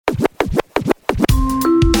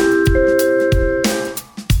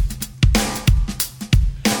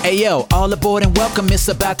Ayo, all aboard and welcome, it's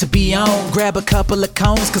about to be on. Grab a couple of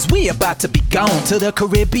cones, cause we about to be gone to the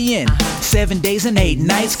Caribbean. 7 days and 8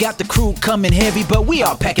 nights, got the crew coming heavy, but we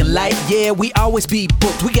all packing light. Yeah, we always be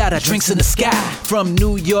booked, we got our drinks in the sky. From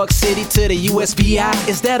New York City to the USVI.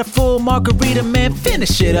 Is that a full margarita, man?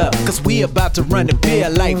 Finish it up, cause we about to run the beer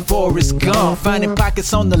like Forrest Gump. Finding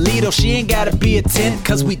pockets on the Lido, she ain't gotta be a 10,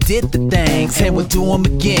 cause we did the things and we'll do them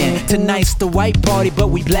again. Tonight's the white party, but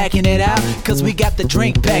we blacking it out, cause we got the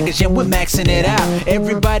drink package and we're maxing it out.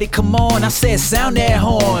 Everybody come on, I said sound that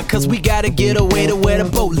horn, cause we gotta get away to where the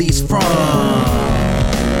boat leaves from. Yeah.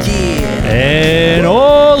 And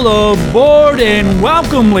all aboard and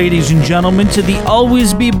welcome, ladies and gentlemen, to the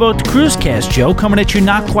Always Be Booked Cruisecast show, coming at you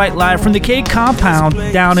not quite live from the K compound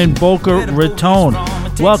down in Boca Raton.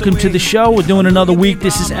 Welcome to the show. We're doing another week.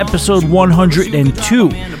 This is episode 102.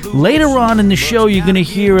 Later on in the show, you're going to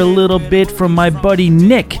hear a little bit from my buddy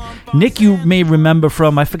Nick. Nick, you may remember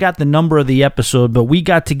from, I forgot the number of the episode, but we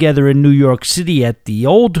got together in New York City at the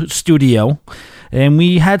old studio, and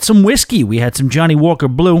we had some whiskey. We had some Johnny Walker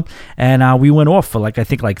Blue, and we went off for I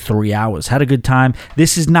think 3 hours. Had a good time.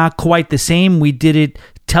 This is not quite the same. We did it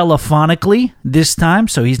telephonically this time,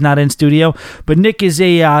 so he's not in studio. But Nick is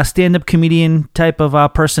a stand-up comedian type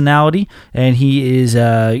of personality, and he is,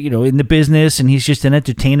 in the business, and he's just an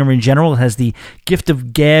entertainer in general. Has the gift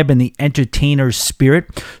of gab and the entertainer's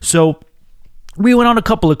spirit. So we went on a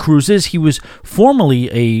couple of cruises. He was formerly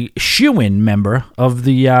a shoo-in member of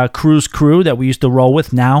the cruise crew that we used to roll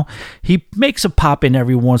with. Now he makes a pop in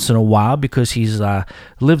every once in a while because he's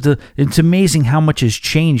lived it's amazing how much has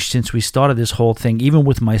changed since we started this whole thing, even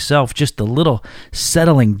with myself. Just a little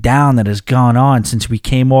settling down that has gone on since we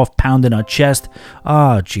came off pounding our chest.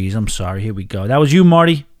 Oh, geez, I'm sorry. Here we go. That was you,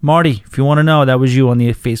 Marty. Marty, if you want to know, that was you on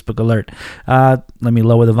the Facebook alert. Let me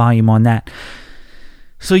lower the volume on that.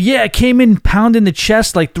 So yeah, I came in pounding the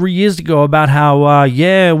chest 3 years ago about how,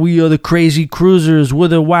 we are the crazy cruisers, we're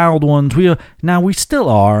the wild ones. Now we still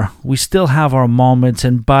are. We still have our moments,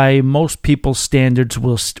 and by most people's standards,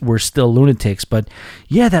 we're still lunatics. But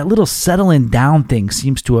yeah, that little settling down thing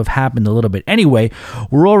seems to have happened a little bit. Anyway,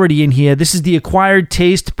 we're already in here. This is the Acquired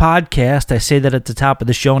Taste podcast. I say that at the top of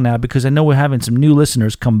the show now because I know we're having some new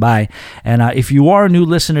listeners come by. And if you are a new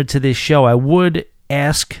listener to this show, I would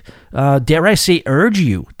ask, dare I say, urge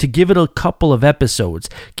you to give it a couple of episodes.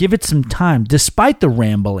 Give it some time, despite the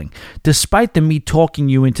rambling, despite me talking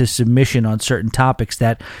you into submission on certain topics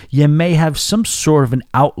that you may have some sort of an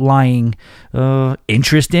outlying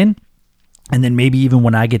interest in. And then maybe even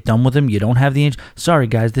when I get done with them, you don't have the interest. Sorry,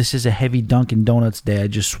 guys, this is a heavy Dunkin' Donuts day. I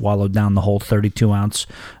just swallowed down the whole 32-ounce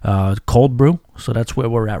cold brew. So that's where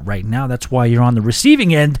we're at right now. That's why you're on the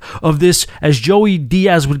receiving end of this, as Joey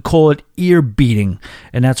Diaz would call it, ear beating.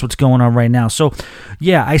 And that's what's going on right now. So,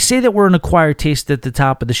 yeah, I say that we're an acquired taste at the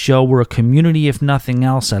top of the show. We're a community, if nothing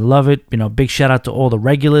else. I love it. Big shout out to all the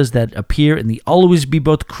regulars that appear in the Always Be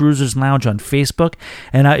Both Cruisers Lounge on Facebook.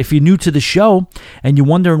 And if you're new to the show and you're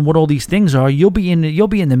wondering what all these things are, you'll be in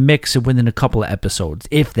the mix within a couple of episodes,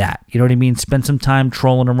 if that. You know what I mean? Spend some time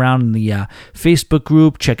trolling around in the Facebook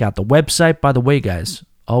group. Check out the website. By the way, guys,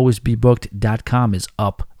 alwaysbebooked.com is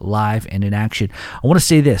up, live, and in action. I want to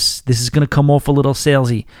say this. This is going to come off a little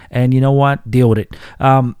salesy, and you know what? Deal with it.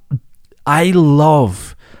 I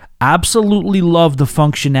absolutely love the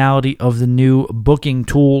functionality of the new booking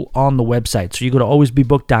tool on the website. So you go to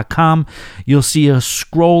alwaysbebooked.com. You'll see a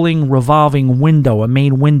scrolling, revolving window, a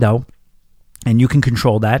main window. And you can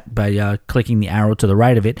control that by clicking the arrow to the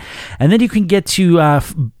right of it. And then you can get to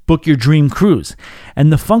book your dream cruise.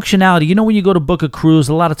 And the functionality, when you go to book a cruise,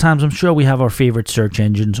 a lot of times I'm sure we have our favorite search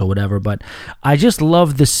engines or whatever, but I just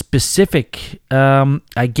love the specific,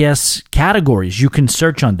 categories you can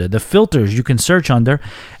search under, the filters you can search under,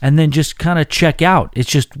 and then just kind of check out.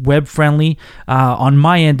 It's just web friendly on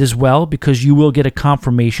my end as well, because you will get a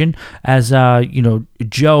confirmation, as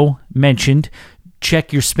Joe mentioned.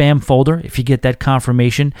 Check your spam folder if you get that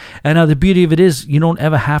confirmation. And the beauty of it is you don't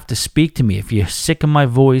ever have to speak to me. If you're sick of my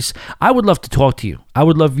voice, I would love to talk to you. I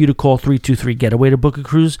would love you to call 323-GETAWAY to book a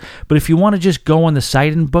cruise. But if you want to just go on the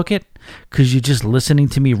site and book it because you're just listening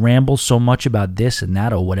to me ramble so much about this and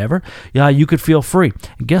that or whatever, you could feel free.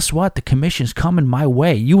 And guess what? The commission's coming my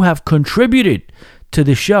way. You have contributed to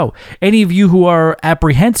the show. Any of you who are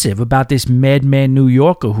apprehensive about this madman New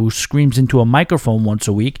Yorker who screams into a microphone once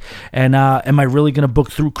a week, and am I really going to book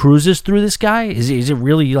through cruises through this guy? Is it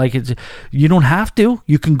really you don't have to.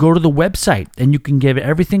 You can go to the website and you can get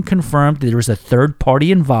everything confirmed. There is a third party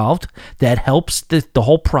involved that helps the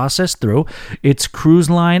whole process through. It's cruise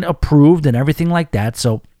line approved and everything like that.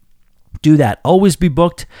 So Do that. Always be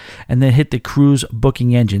booked, and then hit the cruise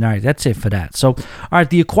booking engine. All right, that's it for that. So, all right,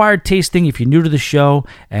 the acquired tasting, if you're new to the show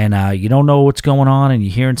and you don't know what's going on and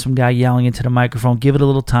you're hearing some guy yelling into the microphone, give it a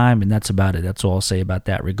little time, and that's about it. That's all I'll say about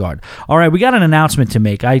that regard. All right, we got an announcement to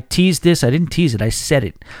make. I teased this. I didn't tease it. I said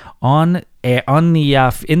it in the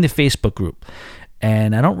Facebook group.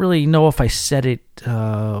 And I don't really know if I said it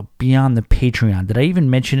beyond the Patreon. Did I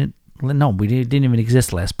even mention it? No, we didn't even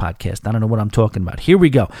exist last podcast. I don't know what I'm talking about. Here we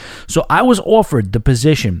go. So I was offered the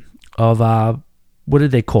position of, what did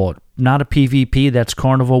they call it? Not a PVP, that's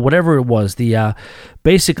Carnival, whatever it was. The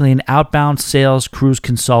basically an outbound sales cruise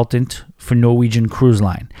consultant for Norwegian Cruise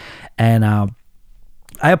Line. And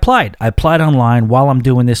I applied. I applied online while I'm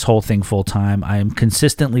doing this whole thing full time. I am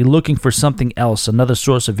consistently looking for something else, another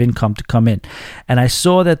source of income to come in. And I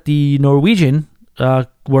saw that the Norwegian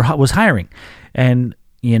was hiring. And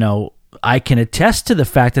I can attest to the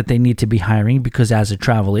fact that they need to be hiring because as a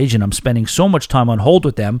travel agent, I'm spending so much time on hold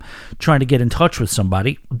with them trying to get in touch with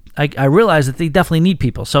somebody. I realize that they definitely need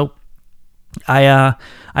people. So I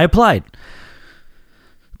applied.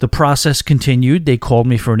 The process continued. They called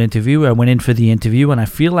me for an interview. I went in for the interview, and I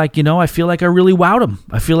feel like I really wowed them.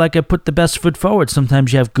 I feel like I put the best foot forward.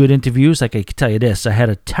 Sometimes you have good interviews. Like I can tell you this, I had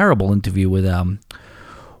a terrible interview with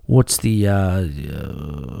what's the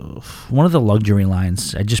one of the luxury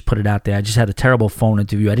lines. I just put it out there. I just had a terrible phone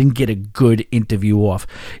interview. I didn't get a good interview off.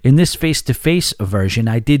 In this face-to-face version,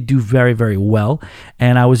 I did do very, very well,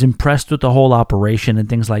 and I was impressed with the whole operation and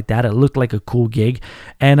things like that. It looked like a cool gig,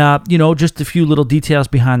 and just a few little details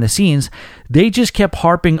behind the scenes. They just kept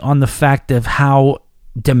harping on the fact of how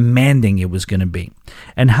demanding it was going to be,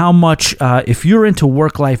 and how much if you're into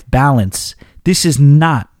work-life balance, this is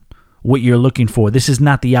not what you're looking for. This is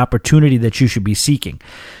not the opportunity that you should be seeking.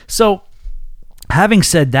 So, having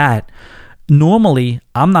said that, normally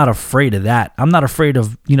I'm not afraid of that. I'm not afraid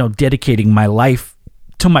of, dedicating my life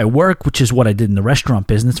to my work, which is what I did in the restaurant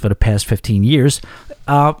business for the past 15 years.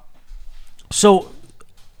 But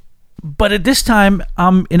at this time,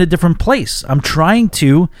 I'm in a different place. I'm trying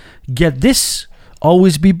to get this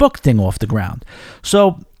always be booked thing off the ground.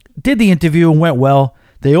 So, did the interview and went well.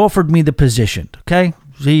 They offered me the position, okay?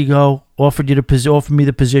 There you go. Offered me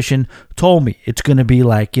the position. Told me it's going to be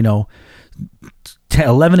like 11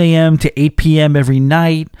 a.m. to 8 p.m. every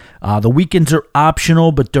night. The weekends are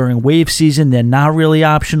optional, but during wave season they're not really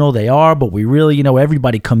optional. They are, but we really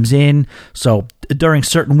everybody comes in. So during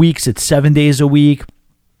certain weeks it's 7 days a week.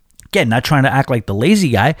 Again, not trying to act like the lazy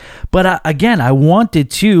guy, but again, I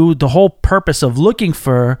wanted to. The whole purpose of looking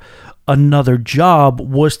for another job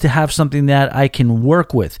was to have something that I can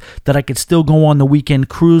work with, that I could still go on the weekend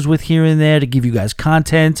cruise with here and there to give you guys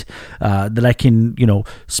content, that I can,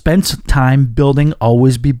 spend some time building,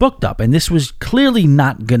 always be booked up. And this was clearly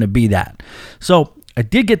not going to be that. So I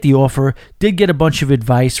did get the offer, did get a bunch of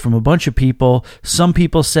advice from a bunch of people. Some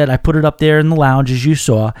people said, I put it up there in the lounge as you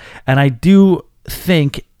saw, and I do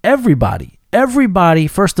think everybody,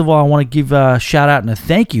 first of all, I want to give a shout out and a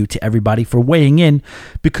thank you to everybody for weighing in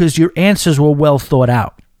because your answers were well thought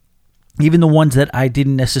out. Even the ones that I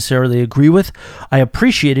didn't necessarily agree with, I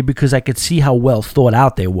appreciated because I could see how well thought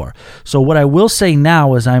out they were. So what I will say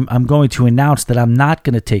now is I'm going to announce that I'm not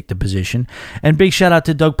going to take the position. And big shout out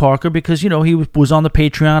to Doug Parker because, he was on the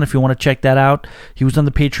Patreon. If you want to check that out, he was on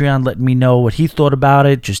the Patreon letting me know what he thought about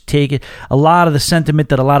it. Just take it. A lot of the sentiment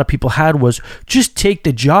that a lot of people had was just take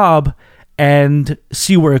the job and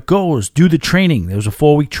see where it goes. Do the training. There was a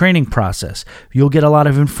 4-week training process. You'll get a lot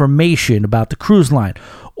of information about the cruise line.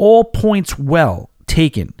 All points well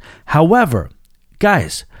taken. However,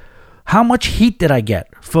 guys, how much heat did I get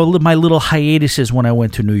for my little hiatuses when I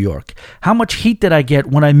went to New York? How much heat did I get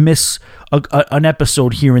when I miss an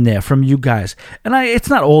episode here and there from you guys? And it's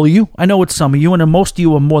not all of you. I know it's some of you, and most of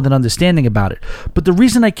you are more than understanding about it. But the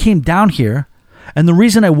reason I came down here and the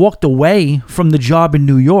reason I walked away from the job in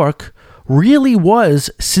New York really was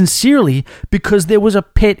sincerely because there was a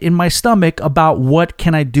pit in my stomach about what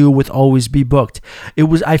can I do with Always Be Booked.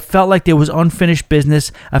 I felt like there was unfinished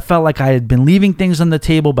business. I felt like I had been leaving things on the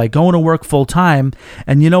table by going to work full time.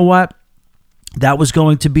 And you know what? That was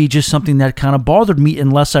going to be just something that kind of bothered me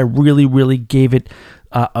unless I really, really gave it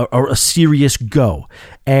a serious go.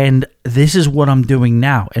 And this is what I'm doing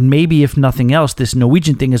now. And maybe if nothing else, this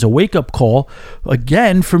Norwegian thing is a wake-up call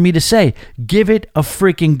again for me to say, give it a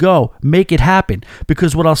freaking go. Make it happen.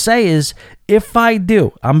 Because what I'll say is, if I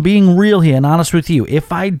do, I'm being real here and honest with you,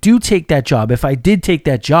 if I do take that job, if I did take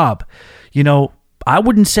that job, I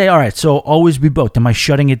wouldn't say, all right, so always be booked. Am I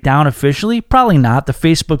shutting it down officially? Probably not. The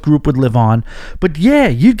Facebook group would live on. But yeah,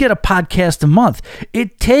 you'd get a podcast a month.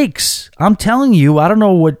 It takes, I'm telling you, I don't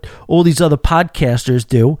know what all these other podcasters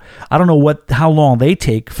do. I don't know how long they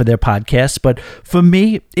take for their podcasts. But for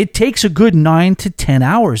me, it takes a good 9 to 10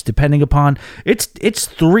 hours, depending upon, it's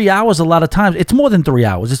 3 hours a lot of times. It's more than 3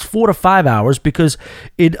 hours. It's 4 to 5 hours because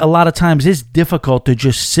it a lot of times is difficult to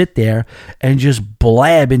just sit there and just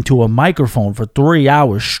blab into a microphone for 3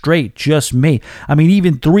 hours straight, just me. I mean,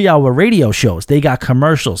 even 3-hour radio shows, they got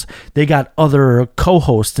commercials, they got other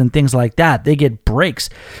co-hosts and things like that. They get breaks.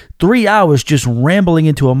 3 hours just rambling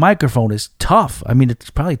into a microphone is tough. I mean, it's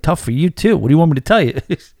probably tough for you too. What do you want me to tell you?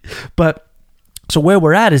 But so where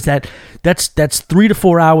we're at is that's 3 to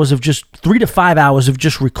 4 hours of just 3 to 5 hours of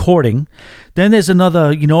just recording. Then there's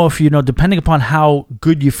another, depending upon how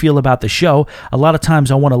good you feel about the show, a lot of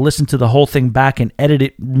times I want to listen to the whole thing back and edit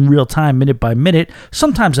it in real time, minute by minute.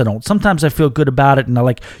 Sometimes I don't. Sometimes I feel good about it and I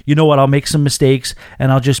I'll make some mistakes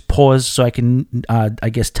and I'll just pause so I can,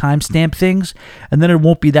 timestamp things. And then it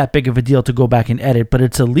won't be that big of a deal to go back and edit, but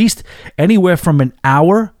it's at least anywhere from an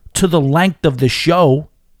hour to the length of the show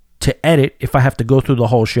to edit if I have to go through the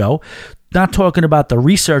whole show. Not talking about the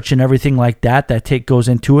research and everything like that goes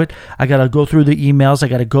into it. I got to go through the emails. I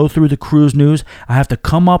got to go through the cruise news. I have to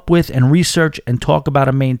come up with and research and talk about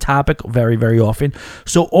a main topic very, very often.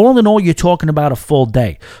 So all in all, you're talking about a full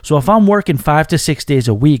day. So if I'm working 5 to 6 days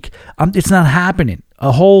a week, it's not happening.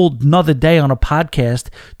 A whole nother day on a podcast,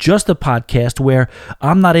 just a podcast where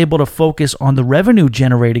I'm not able to focus on the revenue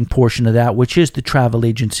generating portion of that, which is the travel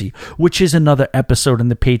agency, which is another episode in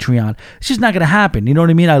the Patreon. It's just not going to happen. You know what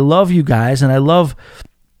I mean? I love you guys and I love,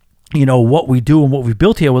 what we do and what we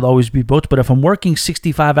built here will always be both. But if I'm working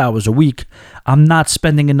 65 hours a week, I'm not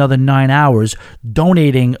spending another 9 hours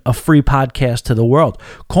donating a free podcast to the world.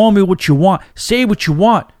 Call me what you want. Say what you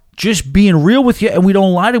want. Just being real with you, and we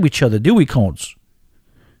don't lie to each other, do we, Cones?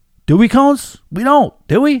 Do we, Cones? We don't,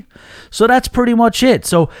 do we? So that's pretty much it.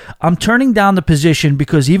 So I'm turning down the position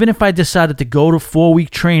because even if I decided to go to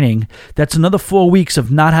 4-week training, that's another 4 weeks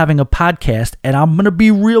of not having a podcast. And I'm going to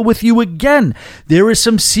be real with you again. There is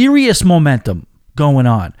some serious momentum going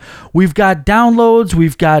on. We've got downloads,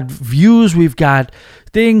 we've got views, we've got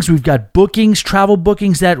things, we've got bookings, travel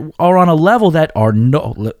bookings that are on a level that are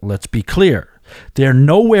let's be clear. They're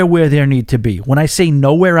nowhere where they need to be. When I say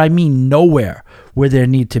nowhere, I mean nowhere where they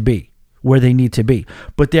need to be.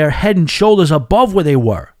 But they're head and shoulders above where they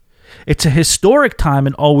were. It's a historic time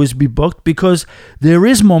and always be booked because there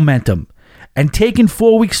is momentum. And taking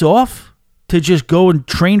 4 weeks off to just go and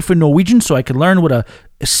train for Norwegian so I can learn what a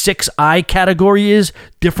 6I category is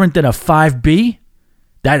different than a 5B.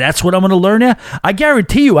 That's what I'm going to learn there. I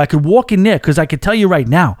guarantee you I could walk in there because I could tell you right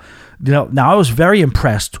now. Now I was very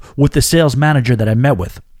impressed with the sales manager that I met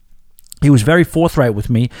with. He was very forthright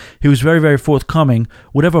with me. He was very, very forthcoming.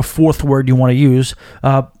 Whatever fourth word you want to use.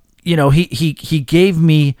 He gave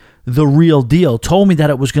me the real deal. Told me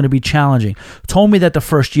that it was going to be challenging. Told me that the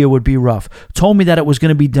first year would be rough. Told me that it was going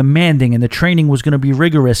to be demanding and the training was going to be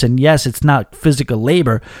rigorous. And yes, it's not physical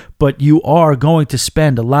labor, but you are going to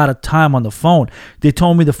spend a lot of time on the phone. They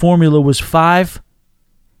told me the formula was 5,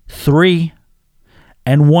 3,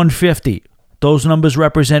 and 150. Those numbers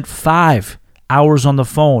represent 5 hours on the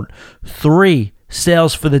phone, 3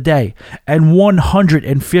 sales for the day, and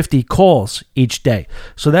 150 calls each day.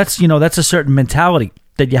 So that's a certain mentality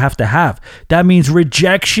that you have to have. That means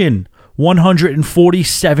rejection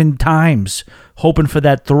 147 times, hoping for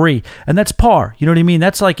that 3. And that's par. You know what I mean?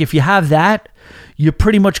 That's like if you have that, you're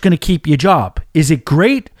pretty much going to keep your job. Is it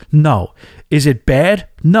great? No. Is it bad?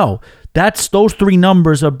 No. Those 3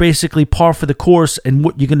 numbers are basically par for the course and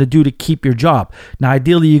what you're going to do to keep your job. Now,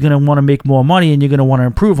 ideally, you're going to want to make more money and you're going to want to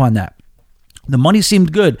improve on that. The money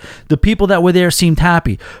seemed good. The people that were there seemed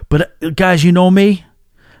happy. But guys, you know me?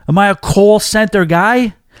 Am I a call center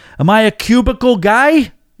guy? Am I a cubicle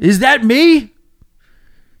guy? Is that me?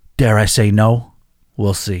 Dare I say no?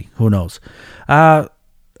 We'll see. Who knows?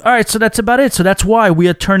 All right, so that's about it. So that's why we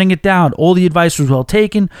are turning it down. All the advice was well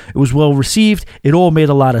taken. It was well received. It all made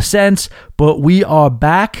a lot of sense. But we are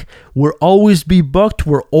back. We're always be booked.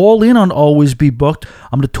 We're all in on always be booked.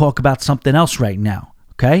 I'm going to talk about something else right now,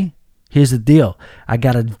 okay? Here's the deal. I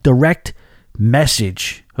got a direct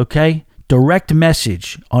message, okay? Direct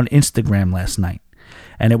message on Instagram last night.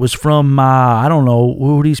 And it was from, I don't know,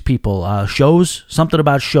 who are these people? Shows? Something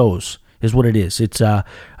about shows is what it is. It's, I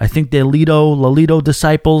think they're Lolito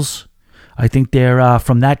disciples. I think they're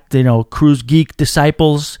from that, Cruise Geek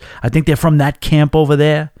disciples. I think they're from that camp over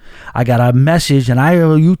there. I got a message, and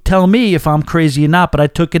you tell me if I'm crazy or not, but I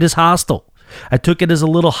took it as hostile. I took it as a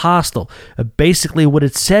little hostile. Basically, what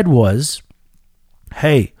it said was,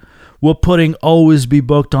 hey, we're putting Always Be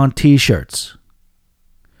Booked on t-shirts.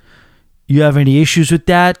 You have any issues with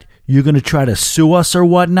that? You're going to try to sue us or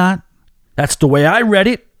whatnot? That's the way I read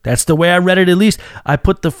it. That's the way I read it, at least. I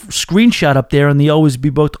put the screenshot up there on the Always Be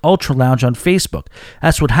Booked Ultra Lounge on Facebook.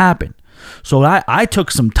 That's what happened. So I took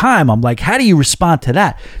some time. I'm like, how do you respond to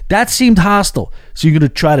that? That seemed hostile. So you're going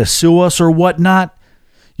to try to sue us or whatnot?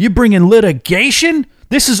 You bring in litigation?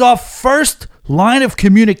 This is our first line of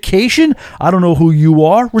communication? I don't know who you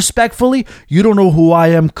are, respectfully. You don't know who I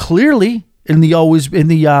am, clearly. In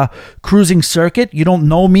the cruising circuit, you don't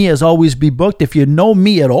know me as Always Be Booked. If you know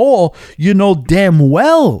me at all, you know damn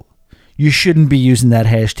well you shouldn't be using that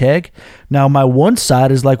hashtag. Now, my one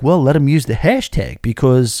side is like, well, let him use the hashtag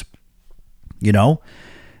because,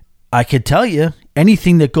 I could tell you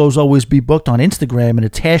anything that goes Always Be Booked on Instagram and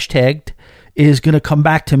it's hashtagged is going to come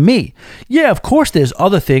back to me. Yeah, of course, there's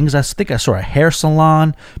other things. I think I saw a hair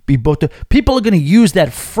salon be booked. People are going to use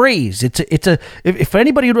that phrase. If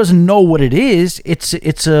anybody who doesn't know what it is, it's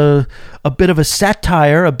a bit of a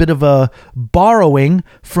satire, a bit of a borrowing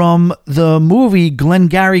from the movie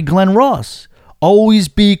Glengarry Glen Ross. Always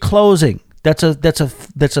be closing. That's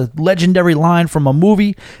a legendary line from a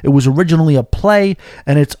movie. It was originally a play,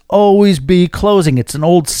 and it's always be closing. It's an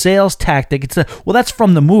old sales tactic. That's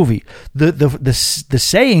from the movie. The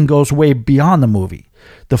saying goes way beyond the movie.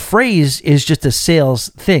 The phrase is just a sales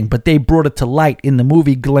thing, but they brought it to light in the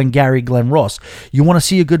movie Glengarry Glen Ross. You want to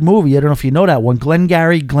see a good movie? I don't know if you know that one.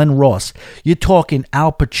 Glengarry Glen Ross. You're talking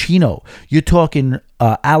Al Pacino. You're talking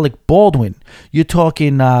Alec Baldwin. You're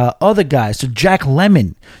talking other guys. So Jack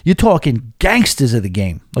Lemmon. You're talking gangsters of the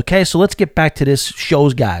game. Okay, so let's get back to this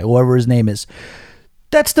show's guy, whoever his name is.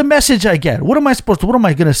 That's the message I get. What am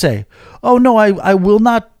I going to say? Oh, no, I will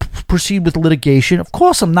not proceed with litigation. Of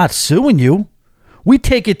course I'm not suing you. We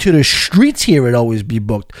take it to the streets here at Always Be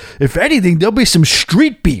Booked. If anything, there'll be some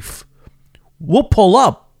street beef. We'll pull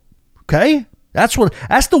up. Okay? That's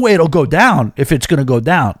the way it'll go down if it's going to go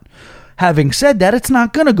down. Having said that, it's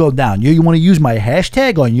not going to go down. You want to use my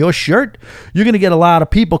hashtag on your shirt? You're going to get a lot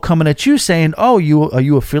of people coming at you saying, oh, are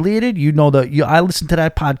you affiliated? I listen to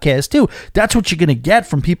that podcast too. That's what you're going to get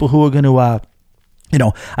from people who are going to,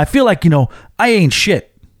 I feel like, I ain't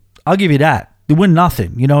shit. I'll give you that. They win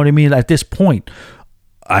nothing. You know what I mean? At this point,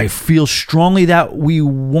 I feel strongly that we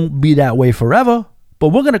won't be that way forever, but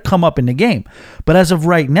we're going to come up in the game. But as of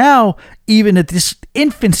right now, even at this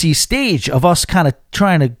infancy stage of us kind of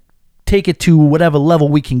trying to take it to whatever level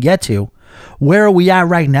we can get to, where are we at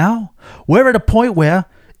right now? We're at a point where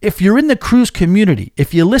if you're in the cruise community,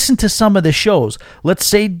 if you listen to some of the shows, let's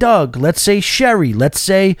say Doug, let's say Sherry, let's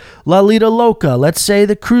say Lalita Loca, let's say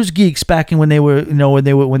the Cruise Geeks back in when they were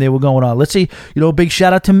going on. Let's say, big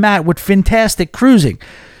shout out to Matt with Fantastic Cruising.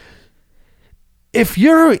 If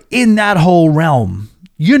you're in that whole realm,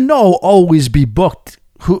 Always Be Booked.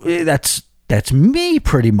 That's me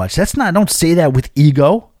pretty much. I don't say that with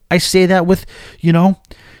ego. I say that with,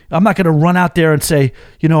 I'm not going to run out there and say,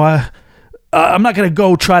 I'm not going to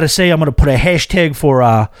go try to say I'm going to put a hashtag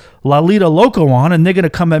for Lalita Loco on, and they're going to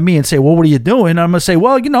come at me and say, well, what are you doing? And I'm going to say,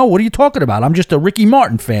 well, what are you talking about? I'm just a Ricky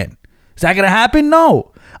Martin fan. Is that going to happen?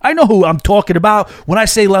 No. I know who I'm talking about when I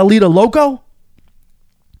say Lalita Loco.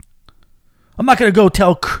 I'm not going to go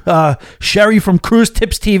tell Sherry from Cruise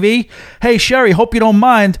Tips TV, hey, Sherry, hope you don't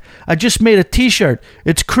mind. I just made a t-shirt.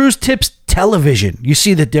 It's Cruise Tips Television. You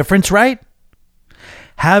see the difference, right?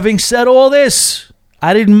 Having said all this,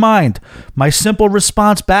 I didn't mind. My simple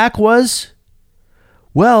response back was,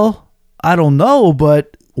 well, I don't know,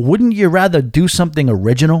 but wouldn't you rather do something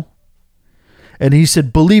original? And he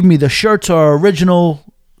said, believe me, the shirts are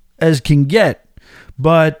original as can get,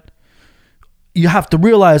 but you have to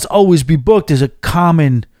realize Always Be Booked is a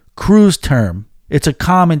common cruise term. It's a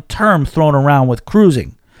common term thrown around with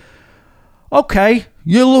cruising. Okay,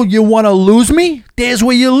 you want to lose me? There's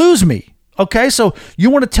where you lose me. Okay, so you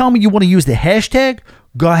want to tell me you want to use the hashtag?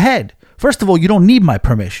 Go ahead. First of all, you don't need my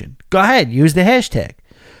permission. Go ahead, use the hashtag.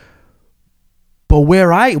 But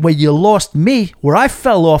where you lost me, where I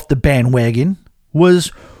fell off the bandwagon, was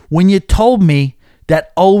when you told me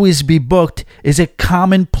that Always Be Booked is a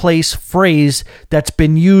commonplace phrase that's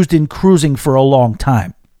been used in cruising for a long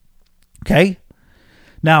time. Okay?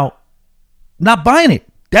 Now, not buying it.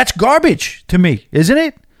 That's garbage to me, isn't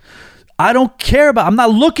it? I don't care about, I'm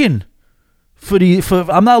not looking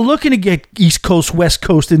I'm not looking to get East Coast, West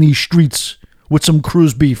Coast in these streets with some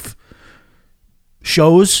cruise beef.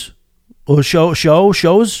 Shows? I'm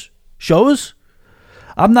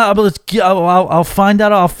not. I'll find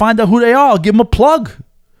out. I'll find out who they are. I'll give them a plug.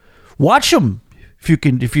 Watch them.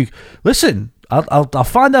 If you listen, I'll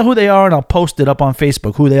find out who they are and I'll post it up on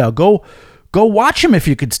Facebook who they are. Go watch them if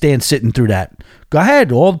you could stand sitting through that. Go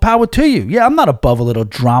ahead, all the power to you. Yeah, I'm not above a little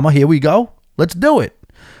drama. Here we go. Let's do it.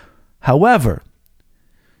 However,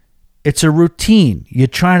 it's a routine. You're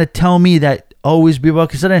trying to tell me that always be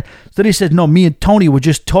booked. So then he said, no, me and Tony were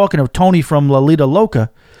just talking of Tony from Lolita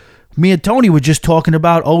Loca. Me and Tony were just talking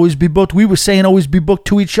about always be booked. We were saying always be booked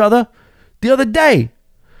to each other the other day.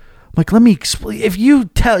 I'm like, let me explain. If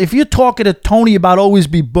you're talking to Tony about always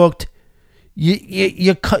be booked,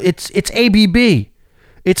 it's ABB.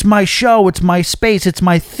 It's my show. It's my space. It's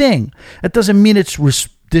my thing. That doesn't mean it's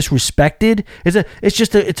disrespected.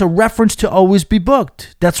 It's a reference to always be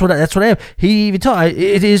booked. That's what I have. He even told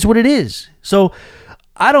it is what it is. So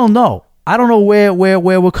I don't know. I don't know where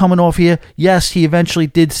we're coming off here. Yes, he eventually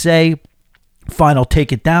did say, "Fine, I'll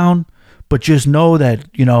take it down." But just know that,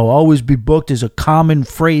 always be booked is a common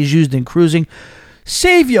phrase used in cruising.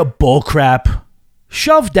 Save your bullcrap.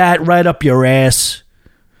 Shove that right up your ass.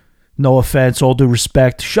 No offense, all due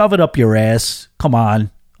respect. Shove it up your ass. Come on.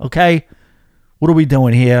 Okay? What are we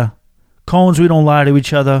doing here? Cones, we don't lie to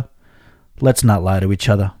each other. Let's not lie to each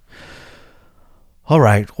other. All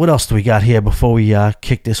right. What else do we got here before we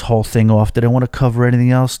kick this whole thing off? Did I want to cover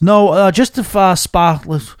anything else? No, just the spa.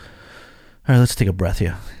 All right, let's take a breath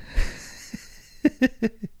here.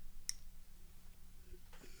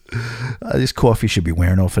 This coffee should be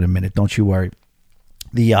wearing off in a minute. Don't you worry.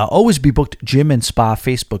 The Always Be Booked Gym and Spa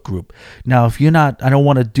Facebook group. Now, if you're not, I don't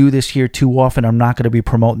want to do this here too often. I'm not going to be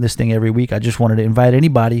promoting this thing every week. I just wanted to invite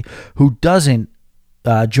anybody who doesn't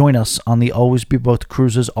join us on the Always Be Booked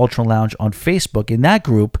Cruises Ultra Lounge on Facebook. In that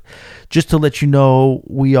group, just to let you know,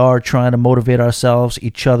 we are trying to motivate ourselves,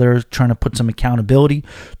 each other, trying to put some accountability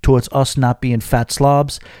towards us not being fat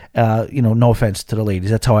slobs. No offense to the ladies.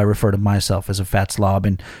 That's how I refer to myself, as a fat slob.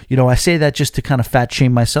 And, I say that just to kind of fat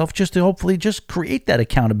shame myself, just to hopefully just create that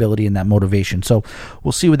accountability and that motivation. So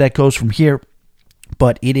we'll see where that goes from here.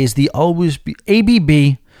 But it is the Always Be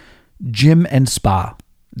ABB Gym and Spa.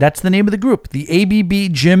 That's the name of the group, the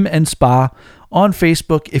ABB Gym and Spa on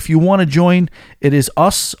Facebook. If you want to join, it is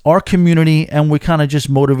us, our community, and we're kind of just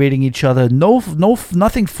motivating each other.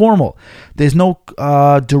 Nothing formal. There's no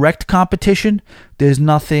direct competition. There's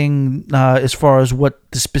nothing as far as what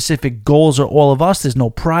the specific goals are. All of us. There's no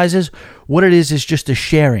prizes. What it is just a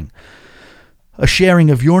sharing. A sharing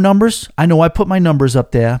of your numbers. I know I put my numbers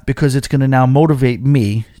up there because it's going to now motivate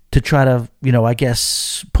me to try to, I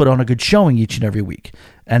guess, put on a good showing each and every week.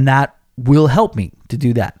 And that will help me to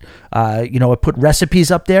do that. I put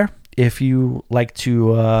recipes up there if you like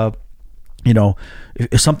to,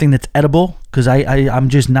 if something that's edible, because I'm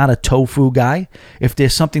just not a tofu guy. If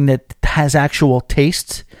there's something that has actual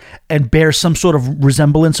tastes and bears some sort of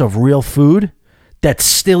resemblance of real food that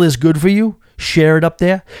still is good for you, share it up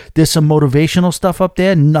there. There's some motivational stuff up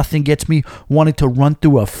there. Nothing gets me wanting to run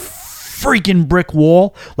through a freaking brick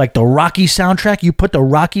wall like the Rocky soundtrack. You put the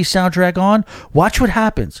Rocky soundtrack on, watch what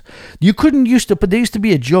happens. But there used to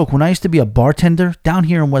be a joke when I used to be a bartender down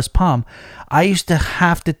here in West Palm. I used to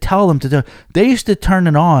have to tell them they used to turn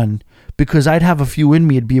it on because I'd have a few in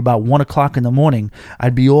me. It'd be about 1 o'clock in the morning.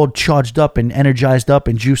 I'd be all charged up and energized up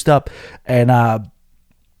and juiced up, and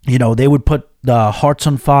they would put the Hearts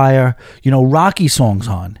on Fire, Rocky songs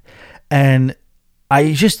on, and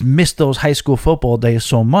I just missed those high school football days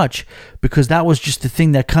so much because that was just the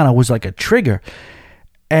thing that kind of was like a trigger.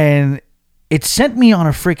 And it sent me on a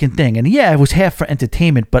freaking thing. And yeah, it was half for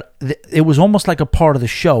entertainment, but it was almost like a part of the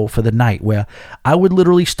show for the night where I would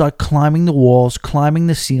literally start climbing the walls, climbing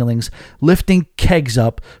the ceilings, lifting kegs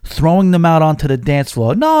up, throwing them out onto the dance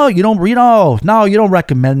floor. No, you don't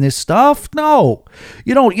recommend this stuff. No,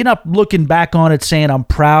 you're not looking back on it saying I'm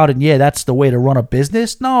proud and yeah, that's the way to run a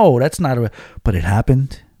business. No, that's not but it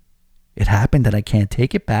happened. It happened and I can't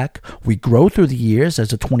take it back. We grow through the years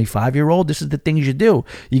as a 25-year-old. This is the things you do.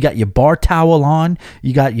 You got your bar towel on.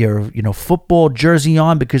 You got your, football jersey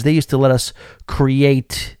on because they used to let us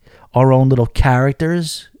create our own little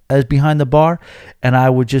characters as behind the bar. And I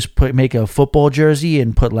would just make a football jersey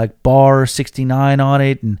and put like bar 69 on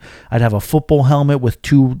it. And I'd have a football helmet with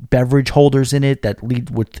 2 beverage holders in it that lead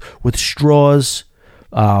with straws,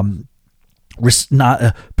 not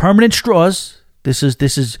permanent straws.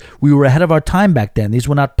 We were ahead of our time back then. These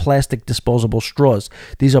were not plastic disposable straws.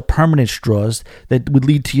 These are permanent straws that would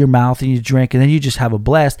lead to your mouth and you drink, and then you just have a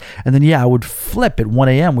blast. And then, I would flip at 1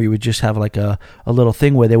 a.m. We would just have like a little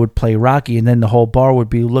thing where they would play Rocky, and then the whole bar would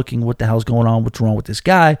be looking, what the hell's going on? What's wrong with this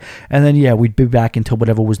guy? And then, we'd be back into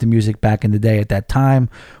whatever was the music back in the day at that time.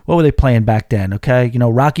 What were they playing back then? Okay.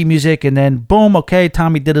 Rocky music, and then boom. Okay.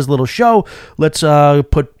 Tommy did his little show. Let's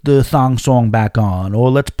put the thong song back on, or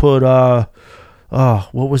let's put,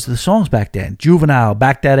 what was the songs back then? Juvenile,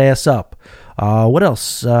 Back That Ass Up. What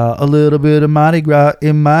else? A little bit of Mardi Gras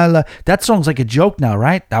in my life. That song's like a joke now,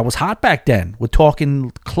 right? That was hot back then. We're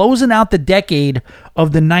talking closing out the decade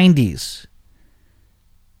of the 90s.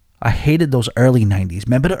 I hated those early 90s.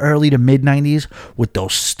 Remember the early to mid 90s with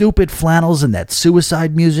those stupid flannels and that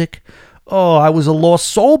suicide music? Oh, I was a lost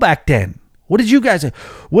soul back then. Were you guys into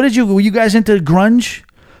grunge?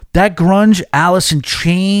 That grunge, Alice in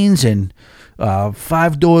Chains and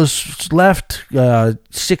 5 Doors Left,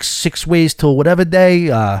 six ways till whatever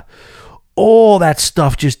day. All that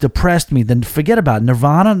stuff just depressed me. Then forget about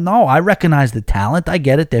Nirvana. No, I recognize the talent. I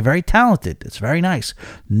get it. They're very talented. It's very nice.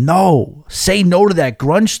 No, say no to that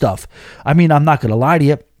grunge stuff. I mean, I'm not going to lie to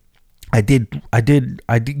you. I did.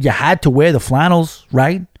 You had to wear the flannels,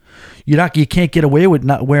 right? You can't get away with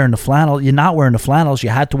not wearing the flannel. You're not wearing the flannels. You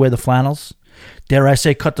had to wear the flannels. Dare I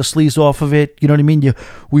say, cut the sleeves off of it. You know what I mean?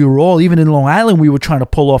 We were all, even in Long Island, we were trying to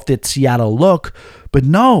pull off that Seattle look. But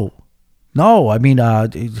no. I mean,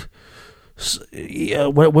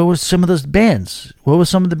 what were some of those bands? What were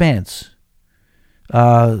some of the bands?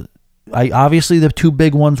 Obviously the two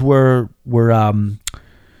big ones were Nirvana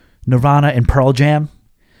and Pearl Jam.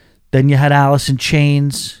 Then you had Alice in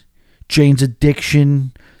Chains, Jane's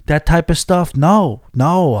Addiction, that type of stuff. No,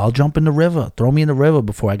 I'll jump in the river. Throw me in the river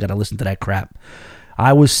before I got to listen to that crap.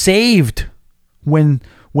 I was saved when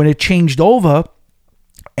it changed over,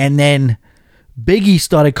 and then Biggie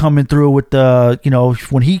started coming through with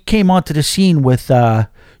when he came onto the scene with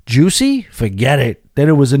Juicy, forget it. Then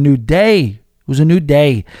it was a new day. It was a new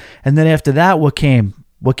day. And then after that, what came?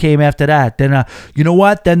 What came after that? Then, you know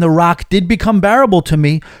what? Then the rock did become bearable to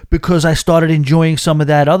me because I started enjoying some of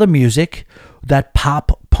that other music, that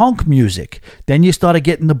pop punk music. Then you started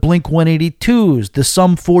getting the Blink 182s, the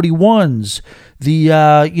Sum 41s, the,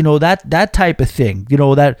 that type of thing.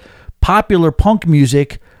 That popular punk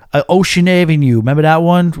music, Ocean Avenue. Remember that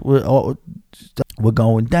one? We're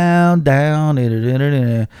going down,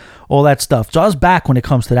 all that stuff. So I was back when it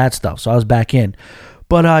comes to that stuff. So I was back in.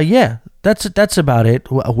 But, that's about it.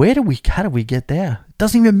 How did we get there? It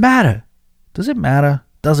doesn't even matter. Does it matter?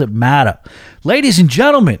 Doesn't matter. Ladies and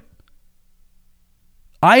gentlemen,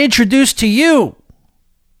 I introduce to you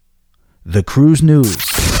the Cruise News.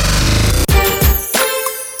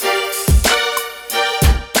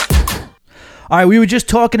 All right, we were just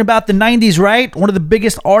talking about the 90s, right? One of the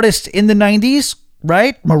biggest artists in the 90s,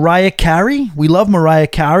 right? Mariah Carey. We love Mariah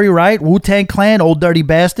Carey, right? Wu-Tang Clan, Old Dirty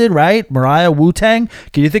Bastard, right? Mariah, Wu-Tang.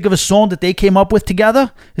 Can you think of a song that they came up with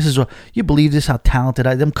together? You believe this, how talented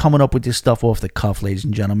I am? Them coming up with this stuff off the cuff, ladies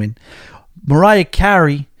and gentlemen. Mariah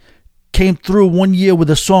Carey came through one year with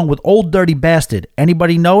a song with Old Dirty Bastard.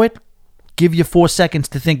 Anybody know it? Give you 4 seconds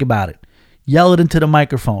to think about it. Yell it into the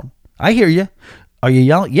microphone. I hear you. Are you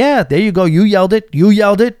yelling? Yeah, there you go. You yelled it.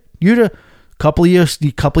 Couple of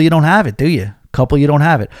you don't have it, do you? Couple you don't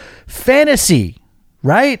have it. Fantasy,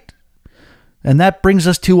 right? And that brings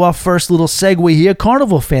us to our first little segue here.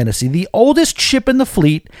 Carnival Fantasy, the oldest ship in the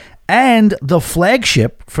fleet and the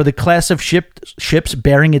flagship for the class of ships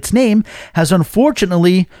bearing its name, has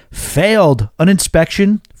unfortunately failed an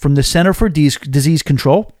inspection from the Center for Disease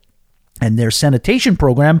Control and their sanitation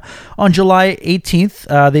program on July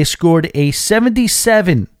 18th. They scored a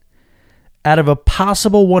 77 out of a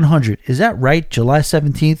possible 100. Is that right? July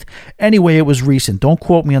 17th? Anyway, it was recent. Don't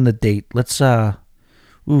quote me on the date.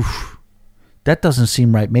 That doesn't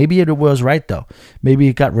seem right. Maybe it was right, though. Maybe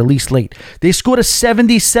it got released late. They scored a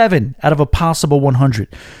 77 out of a possible 100.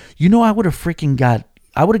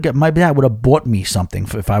 I would have my dad would have bought me something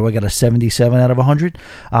if I would have got a 77 out of 100.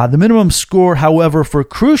 The minimum score, however, for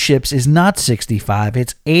cruise ships is not 65.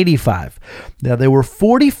 It's 85. Now, there were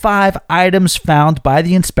 45 items found by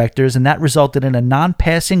the inspectors, and that resulted in a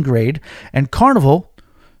non-passing grade, and Carnival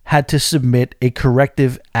had to submit a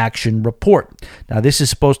corrective action report. Now, this is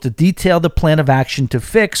supposed to detail the plan of action to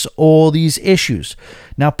fix all these issues.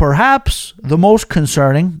 Now, perhaps the most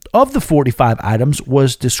concerning of the 45 items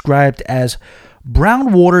was described as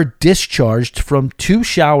brown water discharged from 2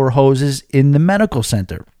 shower hoses in the medical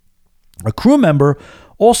center. A crew member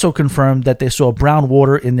also confirmed that they saw brown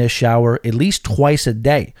water in their shower at least twice a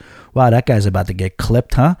day. Wow, that guy's about to get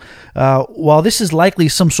clipped, huh? While this is likely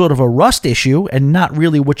some sort of a rust issue and not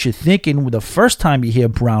really what you're thinking the first time you hear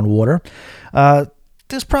brown water,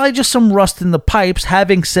 there's probably just some rust in the pipes.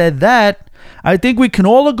 Having said that, I think we can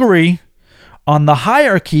all agree on the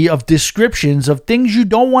hierarchy of descriptions of things you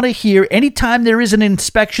don't want to hear anytime there is an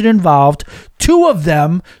inspection involved. Two of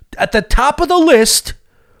them at the top of the list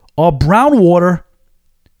are brown water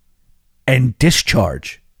and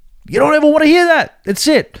discharge. You don't ever want to hear that. That's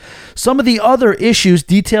it. Some of the other issues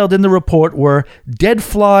detailed in the report were dead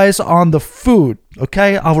flies on the food.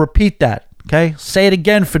 Okay, I'll repeat that. Okay, say it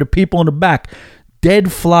again for the people in the back.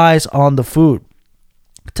 Dead flies on the food.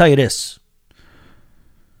 I'll tell you this.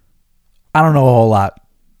 I don't know a whole lot.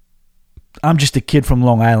 I'm just a kid from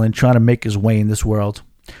Long Island trying to make his way in this world,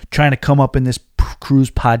 trying to come up in this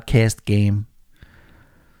cruise podcast game.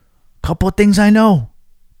 Couple of things I know.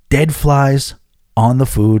 Dead flies on the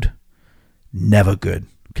food. Never good.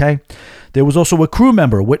 Okay. There was also a crew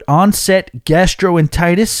member with onset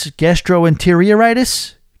gastroenteritis,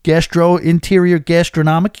 gastroenteritis.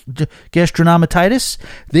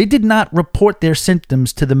 They did not report their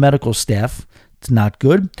symptoms to the medical staff. It's not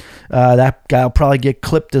good. That guy will probably get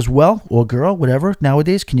clipped as well, or girl, whatever.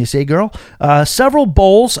 Nowadays, can you say girl? Several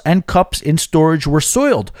bowls and cups in storage were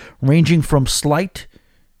soiled, ranging from slight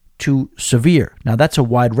to severe. Now, that's a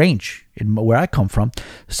wide range in where I come from.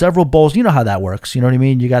 Several bowls, you know how that works. You know what I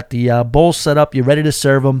mean? You got the bowls set up. You're ready to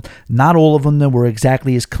serve them. Not all of them were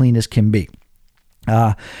exactly as clean as can be.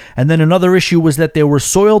 And then another issue was that there were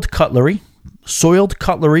soiled cutlery. Soiled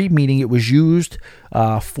cutlery, meaning it was used,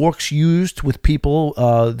 forks used with people,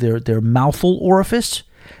 their mouthful orifice.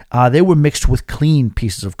 They were mixed with clean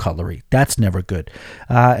pieces of cutlery. That's never good.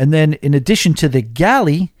 And then in addition to the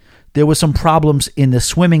galley, there were some problems in the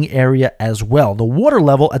swimming area as well. The water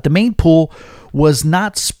level at the main pool was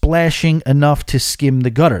not splashing enough to skim the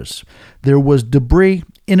gutters. There was debris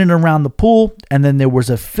in and around the pool, and then there was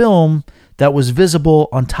a film that was visible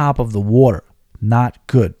on top of the water. Not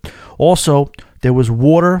good. Also, there was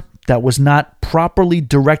water that was not properly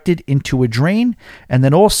directed into a drain, and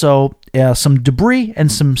then also some debris and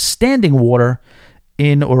some standing water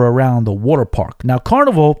in or around the water park. Now,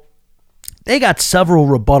 Carnival, they got several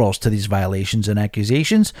rebuttals to these violations and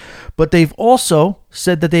accusations, but they've also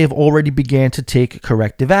said that they have already began to take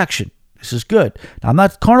corrective action. This is good. Now, I'm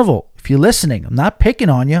not Carnival. If you're listening, I'm not picking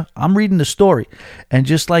on you. I'm reading the story. And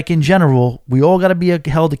just like in general, we all got to be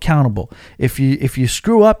held accountable. If you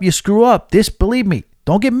screw up, you screw up. This, believe me,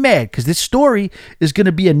 don't get mad, because this story is going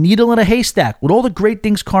to be a needle in a haystack with all the great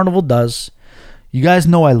things Carnival does. You guys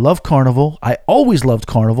know I love Carnival. I always loved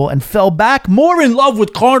Carnival and fell back more in love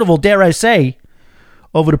with Carnival, dare I say,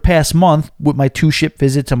 over the past month with my 2 ship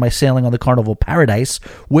visits and my sailing on the Carnival Paradise,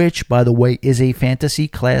 which, by the way, is a fantasy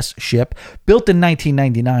class ship built in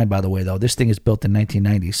 1999, by the way, though. This thing is built in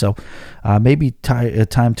 1990. So maybe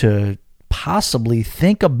time to possibly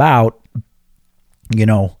think about,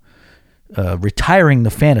 retiring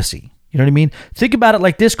the fantasy. You know what I mean? Think about it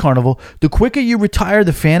like this, Carnival. The quicker you retire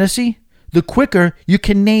the fantasy, the quicker you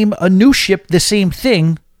can name a new ship the same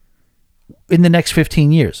thing in the next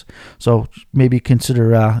 15 years. So maybe consider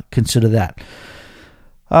that.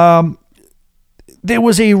 There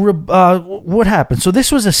was what happened? So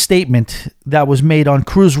this was a statement that was made on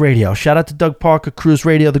Cruise Radio. Shout out to Doug Parker, Cruise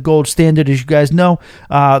Radio, the gold standard, as you guys know.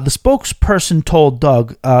 The spokesperson told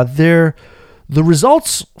Doug, the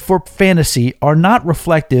results for fantasy are not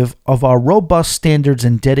reflective of our robust standards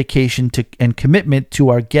and dedication to and commitment to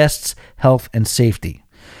our guests' health and safety.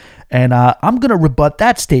 And I'm going to rebut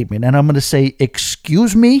that statement, and I'm going to say,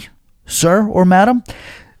 excuse me, sir or madam,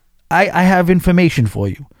 I have information for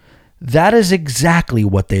you. That is exactly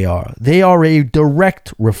what they are. They are a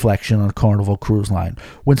direct reflection on Carnival Cruise Line.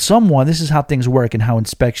 When someone, this is how things work and how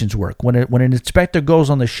inspections work. When an inspector goes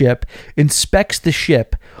on the ship, inspects the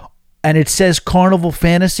ship, and it says Carnival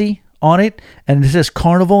Fantasy on it, and it says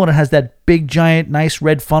Carnival, and it has that big, giant, nice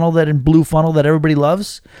red funnel, that and blue funnel that everybody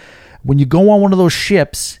loves. When you go on one of those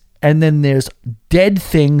ships, and then there's dead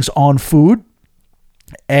things on food,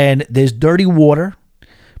 and there's dirty water,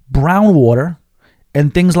 brown water,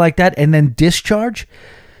 and things like that, and then discharge,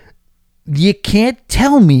 you can't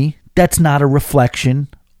tell me that's not a reflection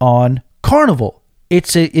on Carnival.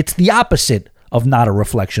 It's the opposite of not a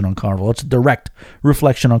reflection on Carnival. It's a direct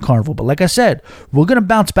reflection on Carnival. But like I said, we're going to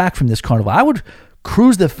bounce back from this Carnival. I would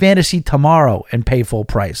cruise the Fantasy tomorrow and pay full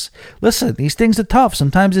price. Listen, these things are tough.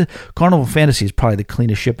 Sometimes Carnival Fantasy is probably the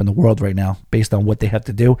cleanest ship in the world right now, based on what they have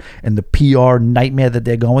to do and the PR nightmare that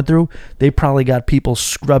they're going through. They probably got people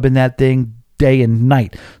scrubbing that thing day and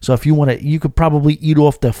night. So if you want to, you could probably eat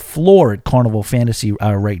off the floor at Carnival Fantasy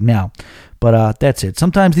right now. But that's it.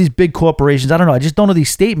 Sometimes these big corporations, I don't know, I just don't know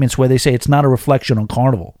these statements where they say it's not a reflection on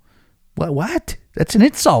Carnival. What? That's an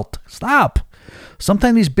insult. Stop.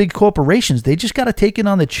 Sometimes these big corporations, they just got to take it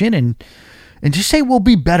on the chin and just say we'll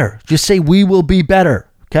be better. Just say we will be better.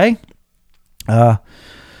 Okay?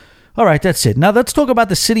 All right, that's it. Now let's talk about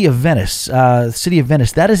the city of Venice. City of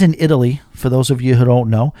Venice, that is in Italy, for those of you who don't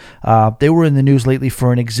know. They were in the news lately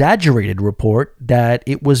for an exaggerated report that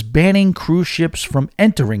it was banning cruise ships from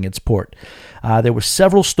entering its port. There were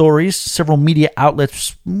several stories, several media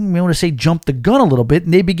outlets, I want to say jumped the gun a little bit,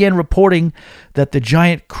 and they began reporting that the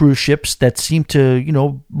giant cruise ships that seem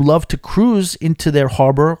to, love to cruise into their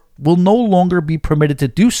harbor will no longer be permitted to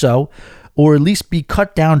do so, or at least be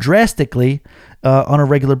cut down drastically on a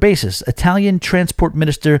regular basis. Italian Transport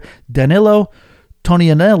Minister Danilo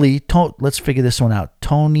Toninelli, let's figure this one out.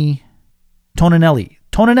 Toninelli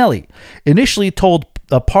initially told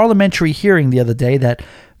a parliamentary hearing the other day that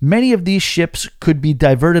many of these ships could be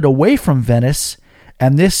diverted away from Venice,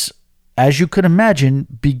 and this, as you could imagine,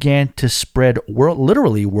 began to spread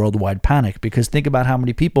literally worldwide panic, because think about how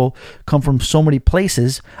many people come from so many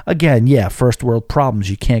places. Again, first world problems.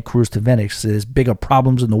 You can't cruise to Venice. There's bigger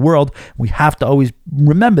problems in the world. We have to always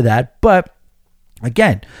remember that. But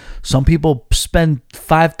again, some people spend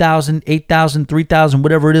 $5,000, $8,000, $3,000,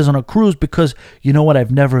 whatever it is on a cruise because, you know what,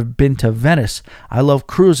 I've never been to Venice. I love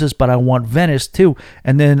cruises, but I want Venice too.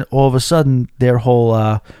 And then all of a sudden, their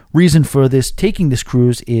whole reason for taking this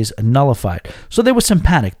cruise is nullified. So there was some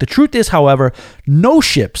panic. The truth is, however, no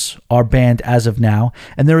ships are banned as of now,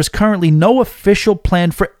 and there is currently no official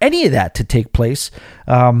plan for any of that to take place.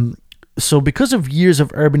 So because of years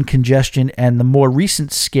of urban congestion and the more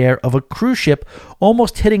recent scare of a cruise ship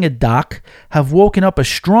almost hitting a dock have woken up a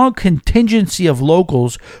strong contingency of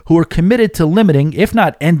locals who are committed to limiting, if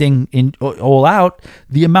not ending all out,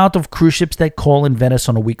 the amount of cruise ships that call in Venice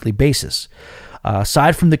on a weekly basis.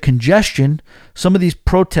 Aside from the congestion, some of these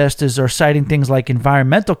protesters are citing things like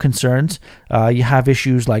environmental concerns. You have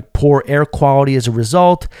issues like poor air quality as a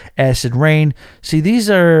result, acid rain. See, these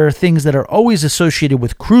are things that are always associated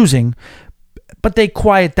with cruising, but they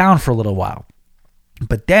quiet down for a little while.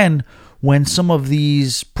 But then when some of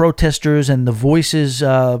these protesters and the voices,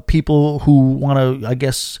 people who want to, I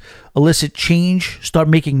guess, elicit change, start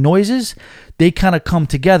making noises, they kind of come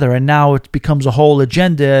together, and now it becomes a whole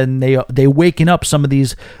agenda, and they waken up some of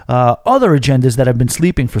these other agendas that have been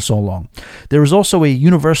sleeping for so long. There is also a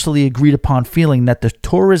universally agreed upon feeling that the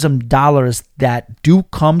tourism dollars that do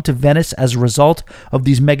come to Venice as a result of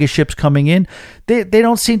these mega ships coming in, they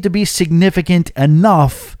don't seem to be significant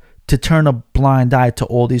enough to turn a blind eye to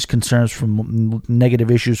all these concerns from negative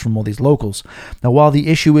issues from all these locals. Now, while the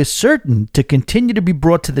issue is certain to continue to be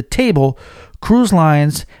brought to the table, cruise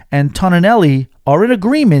lines and Toninelli are in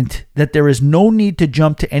agreement that there is no need to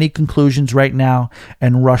jump to any conclusions right now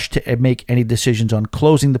and rush to make any decisions on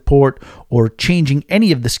closing the port or changing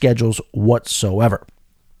any of the schedules whatsoever.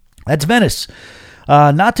 That's Venice.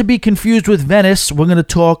 Not to be confused with Venice, we're going to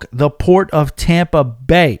talk the Port of Tampa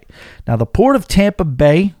Bay. Now, the Port of Tampa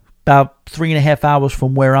Bay, about 3.5 hours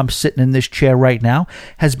from where I'm sitting in this chair right now,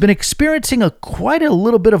 has been experiencing quite a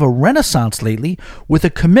little bit of a renaissance lately with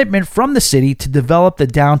a commitment from the city to develop the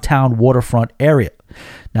downtown waterfront area.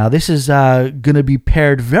 Now, this is going to be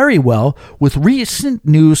paired very well with recent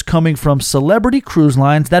news coming from Celebrity Cruise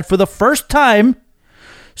Lines that for the first time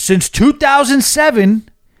since 2007,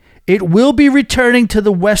 it will be returning to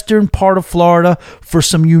the western part of Florida for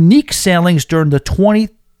some unique sailings during the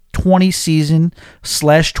 2020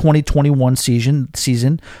 season/2021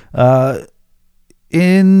 season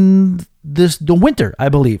in the winter, I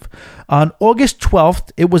believe. On August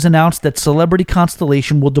 12th, it was announced that Celebrity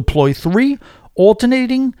Constellation will deploy 3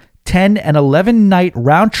 alternating 10 and 11 night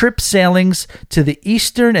round trip sailings to the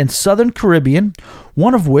eastern and southern Caribbean,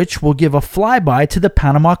 one of which will give a flyby to the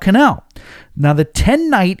Panama Canal. Now, the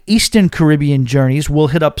 10-night eastern Caribbean journeys will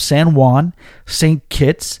hit up San Juan, St.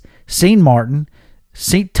 Kitts, St. Martin,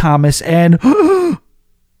 St. Thomas, and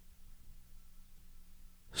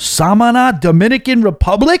Samana, Dominican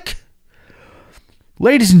Republic?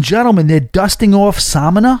 Ladies and gentlemen, they're dusting off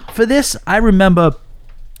Samana for this. I remember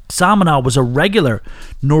Samana was a regular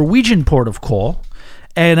Norwegian port of call,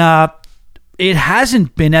 and it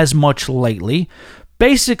hasn't been as much lately,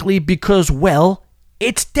 basically because, well,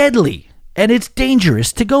 it's deadly and it's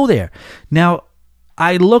dangerous to go there. Now,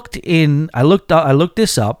 I looked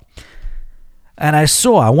this up. And I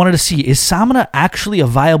wanted to see, is Samana actually a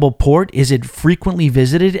viable port? Is it frequently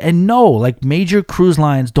visited? And no, like major cruise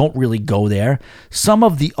lines don't really go there. Some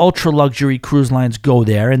of the ultra luxury cruise lines go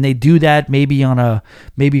there, and they do that maybe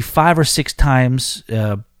 5 or 6 times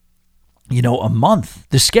a month.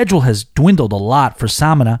 The schedule has dwindled a lot for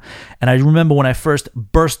Samana, and I remember when I first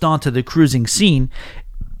burst onto the cruising scene,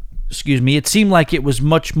 it seemed like it was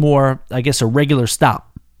much more, I guess, a regular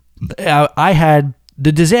stop. I had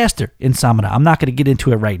the disaster in Samana. I'm not going to get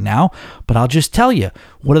into it right now, but I'll just tell you,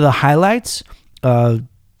 what are the highlights?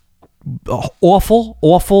 Awful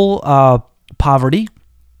poverty,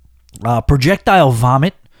 projectile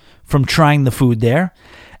vomit from trying the food there,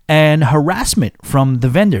 and harassment from the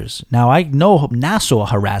vendors. Now, I know Nassau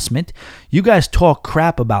harassment. You guys talk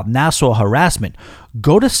crap about Nassau harassment.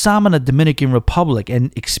 Go to Samana, Dominican Republic,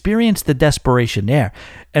 and experience the desperation there.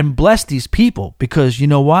 And bless these people, because you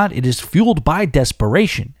know what? It is fueled by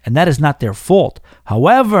desperation, and that is not their fault.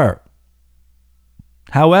 However,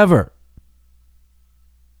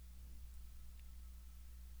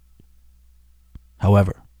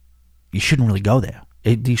 you shouldn't really go there.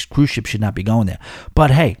 These cruise ships should not be going there. But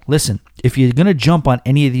hey, listen, if you're going to jump on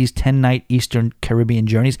any of these 10-night Eastern Caribbean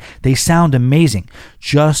journeys, they sound amazing.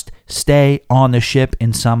 Just stay on the ship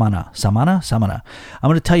in Samana. Samana? I'm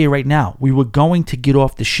going to tell you right now, we were going to get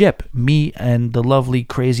off the ship, me and the lovely,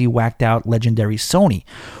 crazy, whacked out, legendary Sony.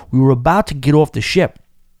 We were about to get off the ship.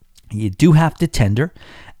 You do have to tender.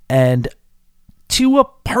 And to a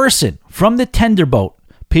person from the tender boat,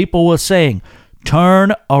 people were saying,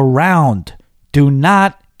 turn around. Do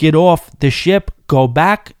not get off the ship. Go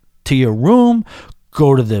back to your room.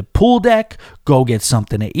 Go to the pool deck. Go get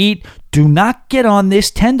something to eat. Do not get on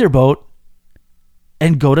this tender boat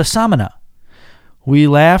and go to Samana. We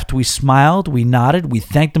laughed. We smiled. We nodded. We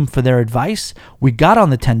thanked them for their advice. We got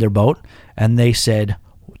on the tender boat, and they said,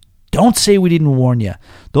 don't say we didn't warn you.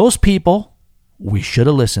 Those people, we should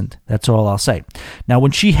have listened. That's all I'll say. Now, when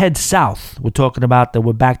she heads south, we're talking about that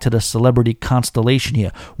we're back to the celebrity constellation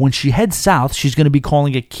here. When she heads south, she's going to be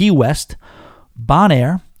calling it Key West,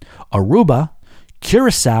 Bonaire, Aruba,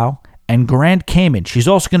 Curacao, and Grand Cayman. She's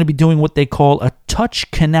also going to be doing what they call a touch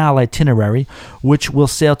canal itinerary, which will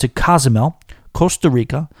sail to Cozumel, Costa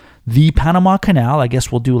Rica, the Panama Canal. I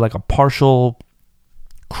guess we'll do like a partial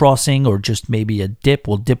crossing or just maybe a dip.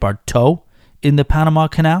 We'll dip our toe in the Panama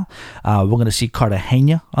Canal. We're going to see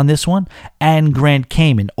Cartagena on this one and Grand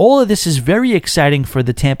Cayman. All of this is very exciting for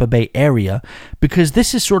the Tampa Bay area because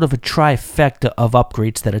this is sort of a trifecta of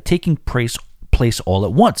upgrades that are taking place all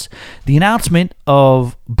at once. The announcement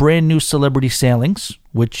of brand new celebrity sailings,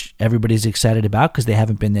 which everybody's excited about because they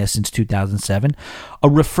haven't been there since 2007, a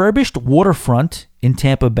refurbished waterfront in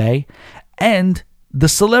Tampa Bay, and the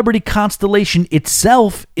celebrity constellation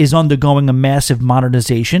itself is undergoing a massive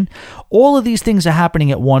modernization. All of these things are happening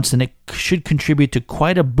at once, and it should contribute to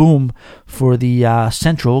quite a boom for the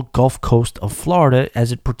central Gulf Coast of Florida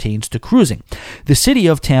as it pertains to cruising. The city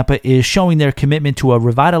of Tampa is showing their commitment to a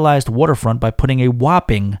revitalized waterfront by putting a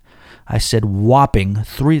whopping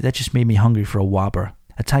 3, that just made me hungry for a Whopper.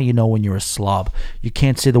 That's how you know when you're a slob. You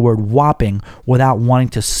can't say the word whopping without wanting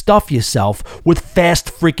to stuff yourself with fast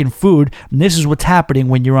freaking food. And this is what's happening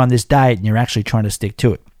when you're on this diet and you're actually trying to stick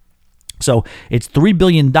to it. So it's $3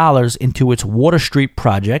 billion into its Water Street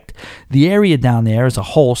project. The area down there as a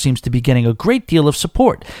whole seems to be getting a great deal of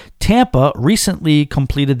support. Tampa recently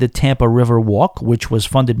completed the Tampa River Walk, which was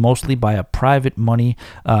funded mostly by a private money,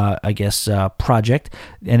 project.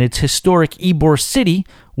 And its historic Ybor City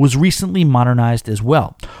was recently modernized as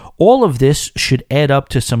well. All of this should add up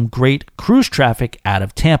to some great cruise traffic out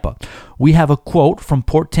of Tampa. We have a quote from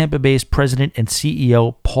Port Tampa Bay's president and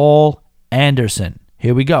CEO, Paul Anderson.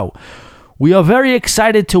 Here we go. We are very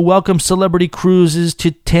excited to welcome Celebrity Cruises to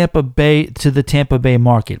the Tampa Bay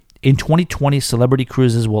market. In 2020, Celebrity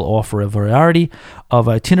Cruises will offer a variety of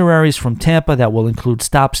itineraries from Tampa that will include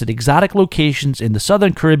stops at exotic locations in the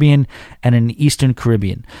Southern Caribbean and in the Eastern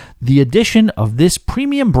Caribbean. The addition of this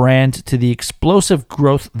premium brand to the explosive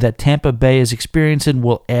growth that Tampa Bay is experiencing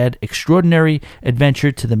will add extraordinary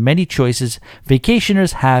adventure to the many choices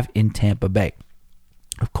vacationers have in Tampa Bay.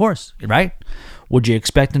 Of course, right? Would you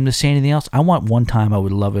expect them to say anything else? I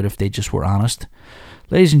would love it if they just were honest.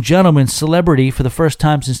 Ladies and gentlemen, Celebrity, for the first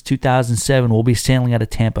time since 2007, will be sailing out of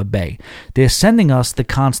Tampa Bay. They're sending us the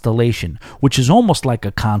Constellation, which is almost like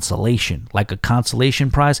a consolation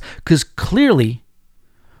prize, because clearly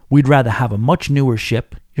we'd rather have a much newer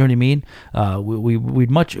ship. You know what I mean?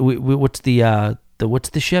 What's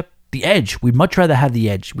the ship? The Edge. We'd much rather have the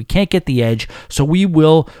Edge. We can't get the Edge, so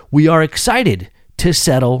we are excited to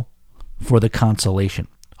settle for the Consolation.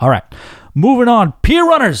 All right, moving on. Pier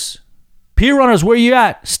runners Pier runners, where you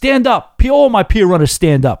at? Stand up. All my pier runners,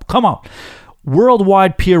 stand up. Come on.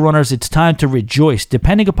 Worldwide pier runners, it's time to rejoice.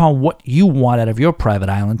 Depending upon what you want out of your private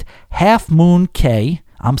island, Half Moon Cay,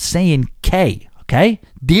 I'm saying K, okay?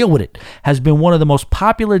 Deal with it. Has been one of the most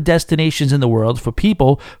popular destinations in the world for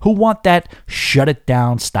people who want that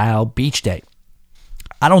shut-it-down style beach day.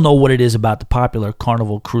 I don't know what it is about the popular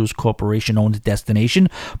Carnival Cruise Corporation-owned destination,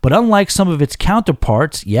 but unlike some of its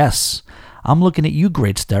counterparts, yes, I'm looking at you,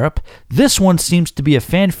 Great Stirrup. This one seems to be a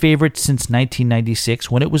fan favorite since 1996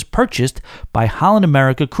 when it was purchased by Holland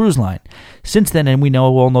America Cruise Line. Since then, and we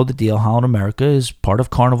all know the deal, Holland America is part of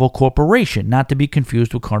Carnival Corporation, not to be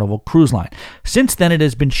confused with Carnival Cruise Line. Since then, it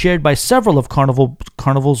has been shared by several of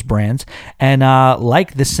Carnival's brands, and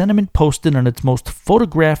like the sentiment posted on its most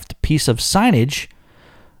photographed piece of signage,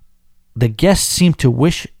 the guests seem to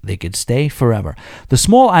wish they could stay forever. The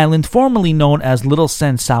small island, formerly known as Little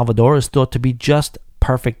San Salvador, is thought to be just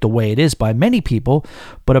perfect the way it is by many people,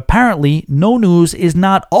 but apparently no news is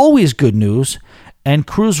not always good news, and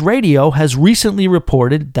Cruise Radio has recently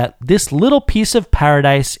reported that this little piece of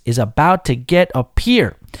paradise is about to get a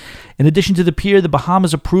pier. In addition to the pier, the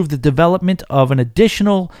Bahamas approved the development of an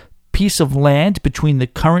additional piece of land between the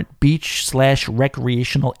current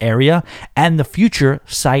beach/recreational area and the future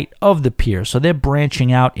site of the pier. So they're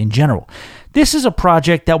branching out in general. This is a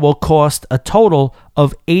project that will cost a total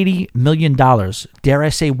of $80 million. Dare I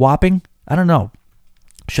say whopping? I don't know.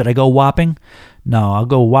 Should I go whopping? No, I'll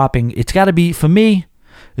go whopping. It's got to be, for me,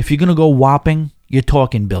 if you're going to go whopping, you're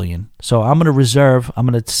talking billion. So I'm going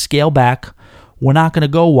to scale back. We're not going to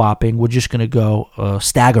go whopping. We're just going to go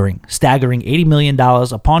staggering $80 million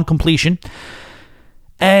upon completion.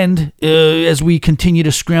 And as we continue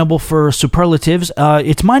to scramble for superlatives,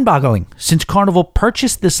 it's mind-boggling. Since Carnival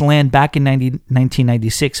purchased this land back in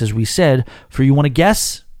 1996, as we said, you want to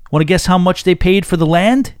guess? Want to guess how much they paid for the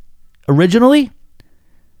land originally?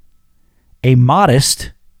 A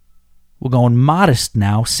modest, we're going modest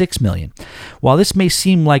now, $6 million. While this may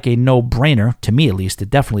seem like a no-brainer, to me at least,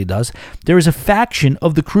 it definitely does, there is a faction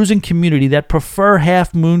of the cruising community that prefer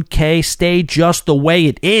Half Moon Cay stay just the way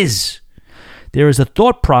it is. There is a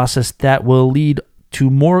thought process that this will lead to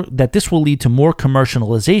more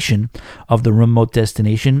commercialization of the remote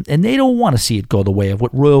destination, and they don't want to see it go the way of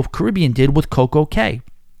what Royal Caribbean did with Coco Cay.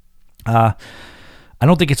 I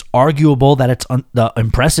don't think it's arguable that it's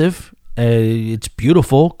impressive. It's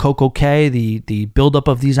beautiful. Coco Cay, the buildup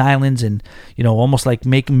of these islands, and almost like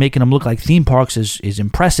making them look like theme parks is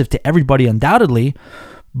impressive to everybody, undoubtedly.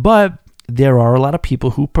 But there are a lot of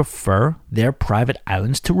people who prefer their private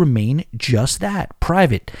islands to remain just that,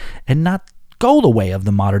 private, and not go the way of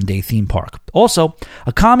the modern day theme park. Also,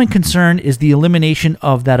 a common concern is the elimination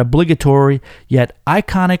of that obligatory yet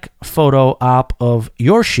iconic photo op of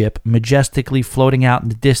your ship majestically floating out in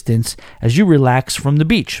the distance as you relax from the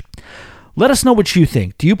beach. Let us know what you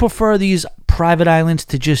think. Do you prefer these private islands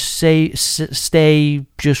to just stay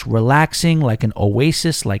just relaxing, like an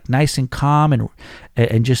oasis, like nice and calm,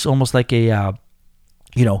 and just almost like a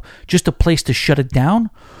just a place to shut it down?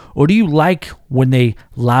 Or do you like when they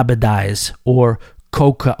labadize or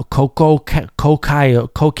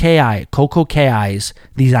cococayize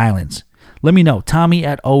these islands? Let me know. Tommy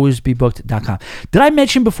at alwaysbebooked.com. Did I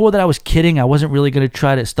mention before that I was kidding? I wasn't really going to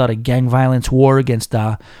try to start a gang violence war against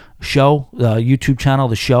show, the YouTube channel,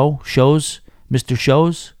 Mr.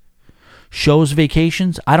 Shows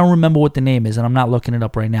Vacations. I don't remember what the name is, and I'm not looking it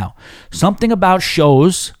up right now. Something about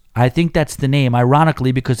shows. I think that's the name,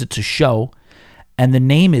 ironically, because it's a show, and the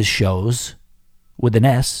name is Shows with an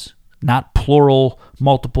S, not plural,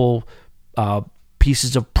 multiple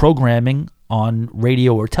pieces of programming on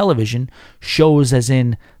radio or television. Shows as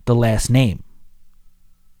in the last name.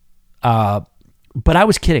 But I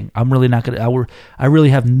was kidding. I'm really not going to. I really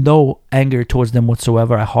have no anger towards them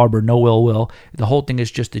whatsoever. I harbor no ill will. The whole thing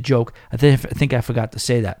is just a joke. I think I forgot to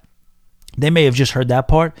say that. They may have just heard that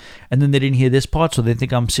part, and then they didn't hear this part, so they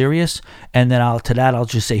think I'm serious. And then I'll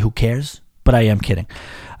just say, who cares? But I am kidding.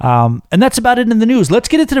 And that's about it in the news. Let's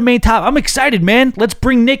get into the main topic. I'm excited, man. Let's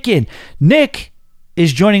bring Nick in. Nick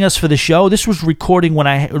is joining us for the show. This was recorded when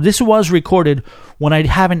I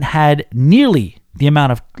haven't had nearly the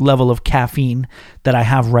amount of level of caffeine that I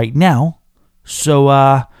have right now.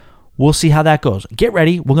 So we'll see how that goes. Get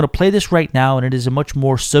ready. We're going to play this right now, and it is a much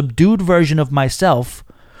more subdued version of myself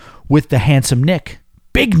with the handsome Nick,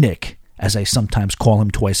 Big Nick, as I sometimes call him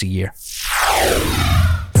twice a year.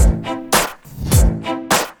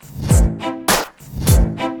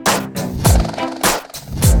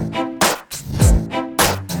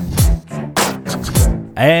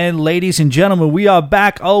 And ladies and gentlemen, we are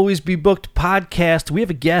back. Always Be Booked podcast. We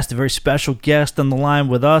have a guest, a very special guest on the line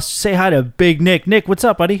with us. Say hi to Big Nick. Nick, what's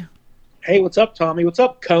up, buddy? Hey, what's up, Tommy? What's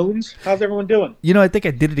up, Cones? How's everyone doing? You know, I think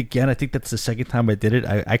I did it again. I think that's the second time I did it.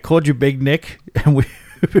 I called you Big Nick, and we've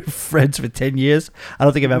been friends for 10 years. I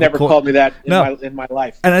don't think I've ever never called me that No. in my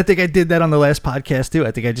life. And I think I did that on the last podcast, too.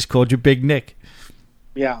 I think I just called you Big Nick.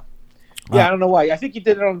 Yeah. Yeah, I don't know why. I think you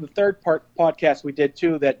did it on the third part podcast we did,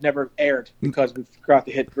 too, that never aired because we forgot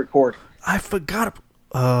to hit record. I forgot.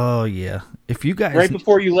 Oh, yeah. If you guys... Right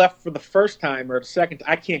before you left for the first time or the second,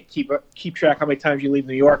 I can't keep track how many times you leave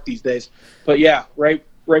New York these days. But yeah, right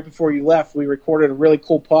before you left, we recorded a really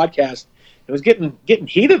cool podcast. It was getting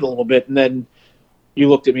heated a little bit, and then you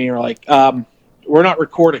looked at me and you were like, we're not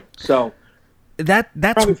recording. So that's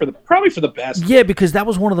probably for the best. Yeah, because that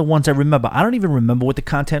was one of the ones I remember. I don't even remember what the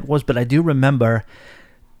content was, but I do remember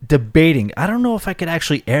debating. I don't know if I could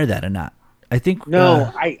actually air that or not. I think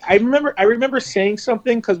no. I remember saying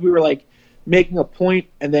something because we were like making a point,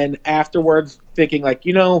 and then afterwards thinking like,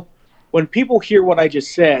 when people hear what I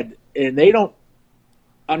just said and they don't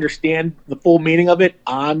understand the full meaning of it,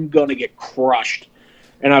 I'm gonna get crushed.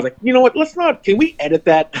 And I was like, you know what? Let's not. Can we edit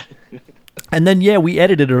that? And then we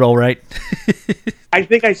edited it all right. I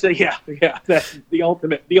think I said yeah. That's the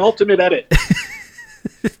ultimate edit.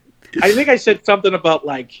 I think I said something about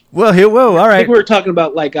like. Well, all right. I think we were talking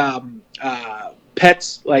about like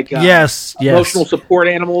pets, like yes, emotional support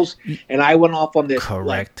animals, and I went off on this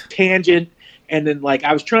correct tangent, and then like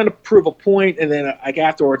I was trying to prove a point, and then like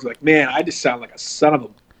afterwards, like man, I just sound like a son of a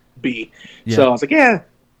bee. Yeah. So I was like, yeah.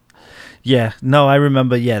 Yeah, no, I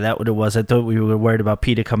remember, that's what it was. I thought we were worried about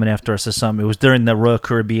PETA coming after us or something. It was during the Royal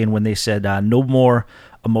Caribbean when they said no more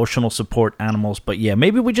emotional support animals. But yeah,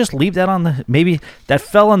 maybe we just leave that maybe that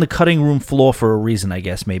fell on the cutting room floor for a reason, I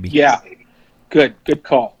guess, maybe. Yeah, good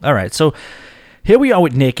call. All right, so here we are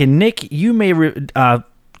with Nick. And Nick, you may,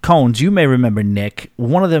 Cones, you may remember Nick,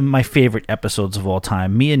 one of my favorite episodes of all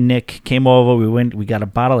time. Me and Nick came over, we got a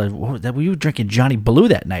bottle of, we were drinking Johnny Blue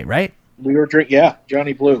that night, right? We were drinking,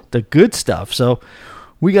 Johnny Blue. The good stuff. So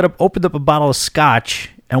we opened up a bottle of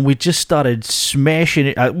scotch, and we just started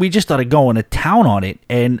smashing it. We just started going to town on it,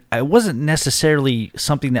 and it wasn't necessarily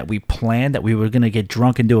something that we planned, that we were going to get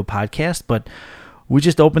drunk and do a podcast, but we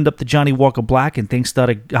just opened up the Johnny Walker Black, and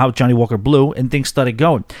Johnny Walker Blue, and things started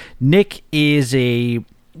going. Nick is a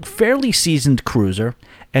fairly seasoned cruiser,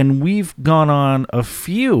 and we've gone on a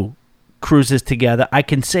few cruises together. I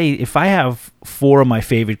can say if I have 4 of my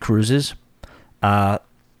favorite cruises,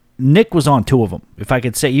 Nick was on 2 of them. If I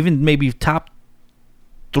could say even maybe top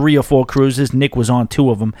 3 or 4 cruises, Nick was on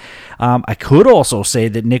 2 of them. I could also say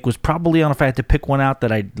that Nick was probably on, if I had to pick one out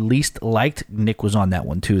that I least liked, Nick was on that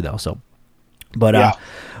one too, though. So, but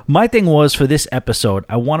my thing was for this episode,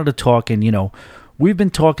 I wanted to talk, and we've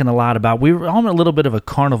been talking a lot about, we were on a little bit of a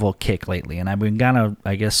carnival kick lately, and I've been kind of,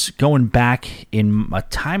 I guess, going back in a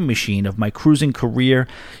time machine of my cruising career.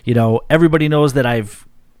 Everybody knows that I've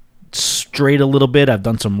strayed a little bit. I've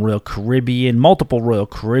done some multiple Royal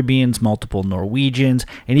Caribbeans, multiple Norwegians,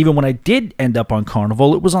 and even when I did end up on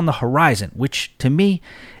Carnival, it was on the Horizon, which to me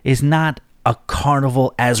is not a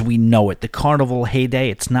Carnival as we know it. The Carnival heyday,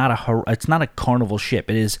 it's not a Carnival ship.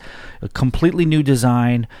 It is a completely new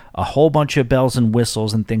design, a whole bunch of bells and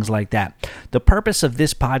whistles and things like that. The purpose of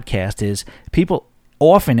this podcast is people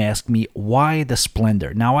often ask me why the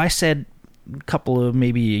Splendor. Now, I said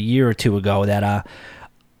maybe a year or 2 ago that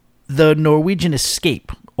the Norwegian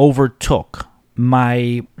Escape overtook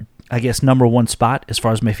my, I guess, number 1 spot as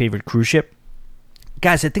far as my favorite cruise ship.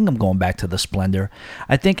 Guys, I think I'm going back to the Splendor.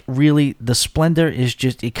 I think really the Splendor is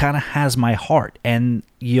just, it kind of has my heart. And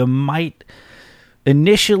you might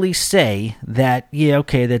initially say that,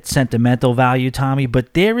 that's sentimental value, Tommy,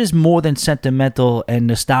 but there is more than sentimental and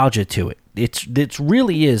nostalgia to it. It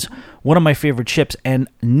really is one of my favorite ships, and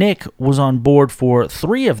Nick was on board for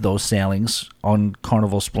 3 of those sailings on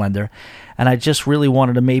Carnival Splendor, and I just really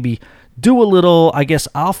wanted to maybe do a little, I guess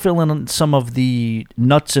I'll fill in some of the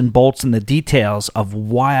nuts and bolts and the details of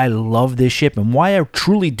why I love this ship and why I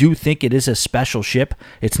truly do think it is a special ship.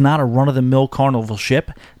 It's not a run-of-the-mill Carnival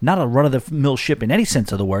ship, not a run-of-the-mill ship in any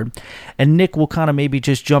sense of the word. And Nick will kind of maybe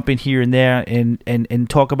just jump in here and there and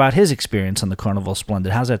talk about his experience on the Carnival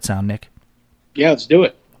Splendor. How's that sound, Nick? Yeah, let's do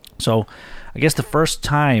it. So I guess the first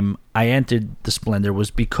time I entered the Splendor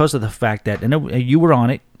was because of the fact that, and you were on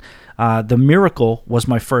it, the Miracle was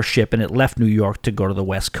my first ship, and it left New York to go to the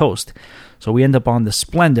West Coast. So we end up on the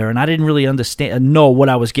Splendor, and I didn't really know what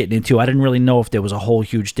I was getting into. I didn't really know if there was a whole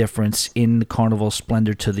huge difference in the Carnival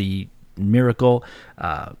Splendor to the Miracle.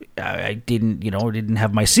 I didn't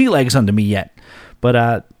have my sea legs under me yet.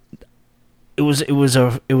 But was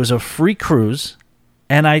a free cruise,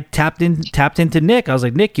 and I tapped into Nick. I was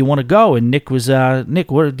like, Nick, you want to go? And Nick was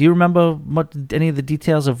Nick. What do you remember? Any of the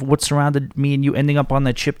details of what surrounded me and you ending up on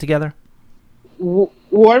that ship together? Well,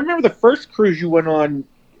 I remember the first cruise you went on.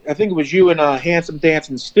 I think it was you and Handsome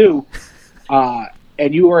Dancing Stu, and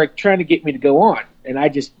you were trying to get me to go on, and I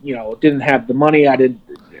just didn't have the money. I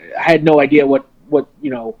had no idea what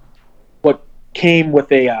came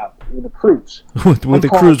with a cruise. with a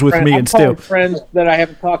cruise with me and Stu. Friends that I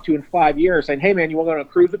haven't talked to in 5 years saying, "Hey man, you want to go on a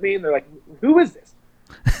cruise with me?" And they're like, "Who is this?"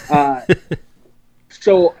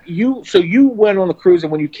 So you went on the cruise,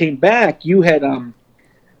 and when you came back, you had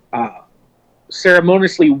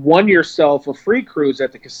ceremoniously won yourself a free cruise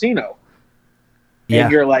at the casino. Yeah.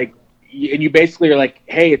 And you're like, and you basically are like,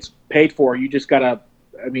 "Hey, it's paid for. You just gotta.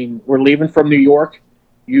 I mean, we're leaving from New York.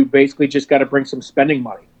 You basically just got to bring some spending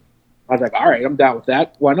money." I was like, "All right, I'm down with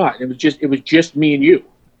that. Why not?" It was just me and you.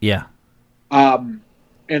 Yeah. And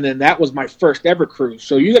then that was my first ever cruise.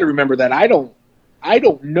 So you got to remember that I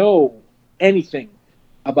don't know anything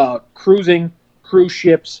about cruising, cruise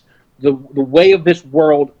ships, the way of this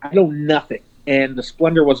world. I know nothing. And the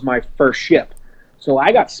Splendor was my first ship, so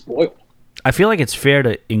I got spoiled. I feel like it's fair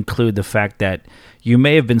to include the fact that you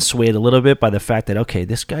may have been swayed a little bit by the fact that, okay,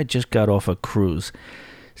 this guy just got off a cruise.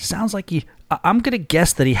 Sounds like I'm going to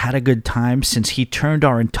guess that he had a good time since he turned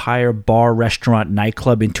our entire bar, restaurant,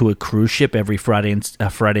 nightclub into a cruise ship every Friday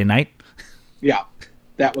night. Yeah,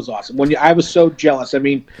 that was awesome. I was so jealous. I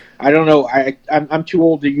mean, I don't know. I'm too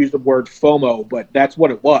old to use the word FOMO, but that's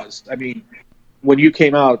what it was. I mean, when you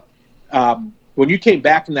came out, when you came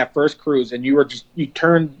back from that first cruise and you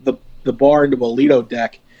turned the bar into a Lido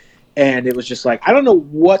deck, and it was just like, I don't know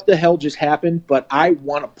what the hell just happened, but I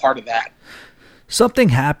want a part of that. Something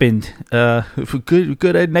happened,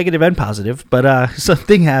 good, negative, and positive, but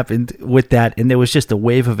something happened with that, and there was just a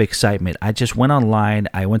wave of excitement. I just went online.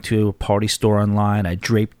 I went to a party store online. I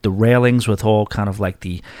draped the railings with all kind of like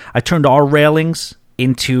I turned our railings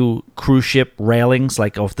into cruise ship railings,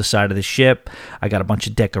 like off the side of the ship. I got a bunch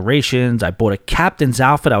of decorations. I bought a captain's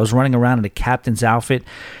outfit. I was running around in a captain's outfit.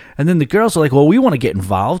 And then the girls are like, well, we want to get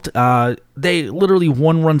involved. They literally,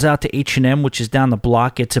 one runs out to H&M, which is down the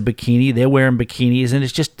block, gets a bikini. They're wearing bikinis, and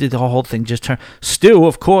it's just the whole thing just turned. Stu,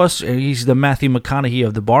 of course, he's the Matthew McConaughey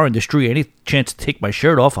of the bar industry. Any chance to take my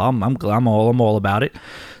shirt off, I'm all about it.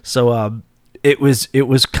 So it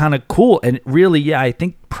was kind of cool, and really, yeah, I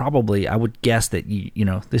think probably I would guess that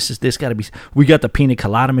this got to be. We got the pina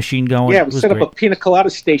colada machine going. Yeah, we set up a pina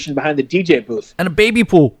colada station behind the DJ booth and a baby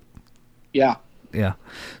pool. Yeah. Yeah,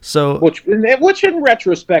 so which in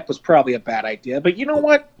retrospect was probably a bad idea, but you know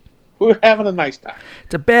what? We were having a nice time.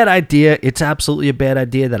 It's a bad idea. It's absolutely a bad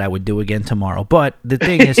idea that I would do again tomorrow. But the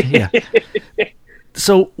thing is, yeah.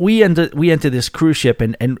 So we enter this cruise ship,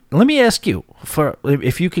 and let me ask you,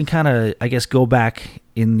 if you can kind of, I guess, go back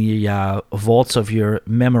in the vaults of your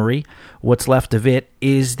memory, what's left of it,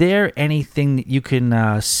 is there anything that you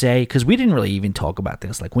can say? Because we didn't really even talk about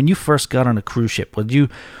this. Like when you first got on a cruise ship,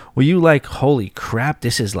 were you like, holy crap,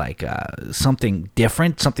 this is like something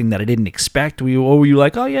different, something that I didn't expect? Or were you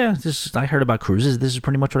like, oh yeah, I heard about cruises. This is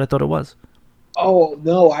pretty much what I thought it was? Oh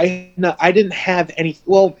no, I didn't have any.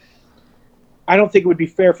 Well, I don't think it would be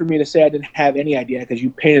fair for me to say I didn't have any idea because you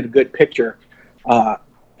painted a good picture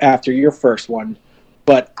after your first one.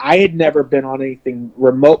 But I had never been on anything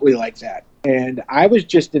remotely like that, and I was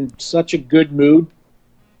just in such a good mood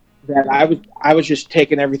that I was just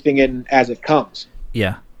taking everything in as it comes.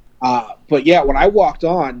 Yeah. But yeah, when I walked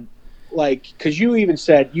on, like, because you even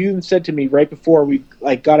said to me right before we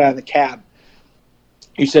got out of the cab,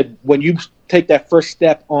 you said when you take that first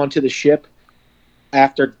step onto the ship,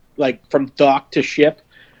 after from dock to ship,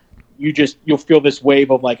 you'll feel this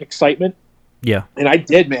wave of excitement. Yeah. And I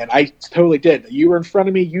did, man. I totally did. You were in front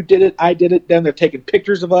of me. You did it. I did it. Then they're taking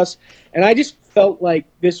pictures of us. And I just felt like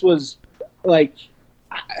this was I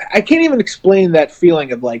can't even explain that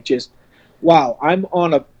feeling of just, wow, I'm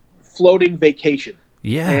on a floating vacation.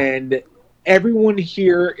 Yeah. And everyone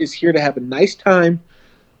here is here to have a nice time.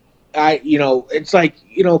 It's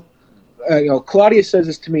Claudia says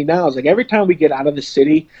this to me now. It's like every time we get out of the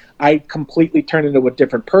city, I completely turn into a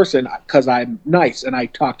different person because I'm nice and I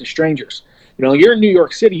talk to strangers. You're in New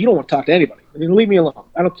York City. You don't want to talk to anybody. I mean, leave me alone.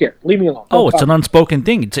 I don't care. Leave me alone. It's an unspoken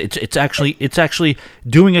thing. It's actually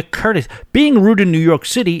doing a courtesy. Being rude in New York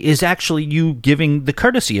City is actually you giving the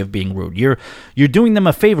courtesy of being rude. You're doing them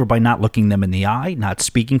a favor by not looking them in the eye, not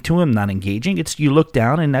speaking to them, not engaging. It's you look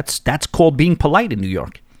down, and that's called being polite in New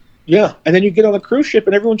York. Yeah, and then you get on the cruise ship,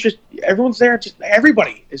 and everyone's there. Just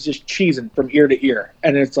everybody is just cheesing from ear to ear,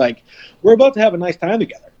 and it's like we're about to have a nice time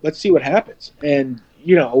together. Let's see what happens. And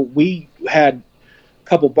we had a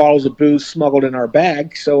couple bottles of booze smuggled in our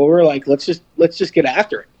bag, so we're like, let's just get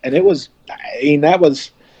after it. And it was,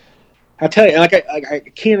 I'll tell you, I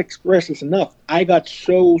can't express this enough. I got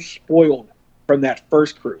so spoiled from that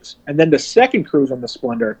first cruise, and then the second cruise on the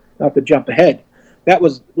Splendor. Not to jump ahead, that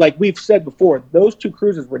was, like we've said before, those two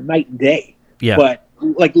cruises were night and day. Yeah. But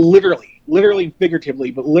like literally and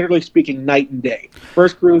figuratively, but literally speaking, night and day.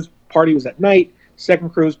 First cruise, party was at night.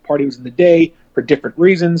 Second cruise, party was in the day for different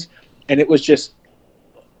reasons, and it was just.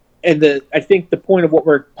 And I think the point of what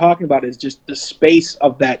we're talking about is just the space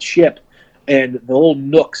of that ship, and the little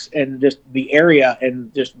nooks, and just the area,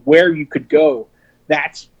 and just where you could go.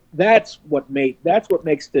 That's what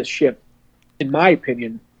makes this ship, in my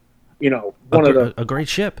opinion, a great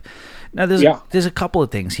ship. Now there's a couple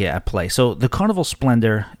of things here at play. So the Carnival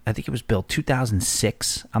Splendor, I think it was built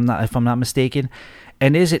 2006. If I'm not mistaken.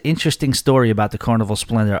 And there's an interesting story about the Carnival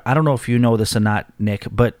Splendor. I don't know if you know this or not, Nick,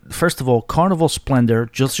 but first of all, Carnival Splendor,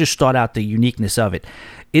 just start out the uniqueness of it.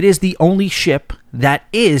 It is the only ship that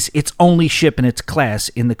is its only ship in its class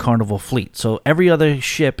in the Carnival fleet. So every other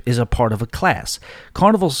ship is a part of a class.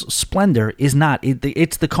 Carnival Splendor is not.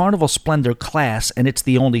 It's the Carnival Splendor class, and it's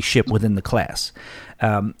the only ship within the class.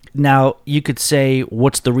 Now, you could say,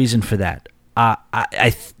 what's the reason for that?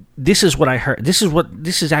 This is what I heard. This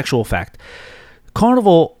is actual fact.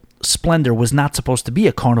 Carnival Splendor was not supposed to be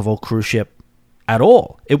a Carnival cruise ship at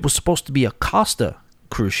all. It was supposed to be a Costa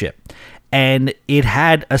cruise ship. And it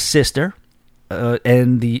had a sister,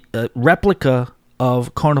 and the replica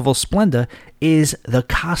of Carnival Splendor is the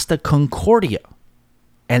Costa Concordia.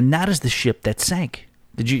 And that is the ship that sank.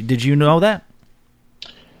 Did you know that?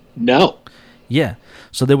 No. Yeah.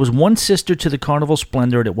 So there was one sister to the Carnival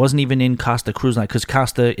Splendor, and it wasn't even in Costa Cruise Line because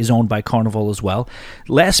Costa is owned by Carnival as well.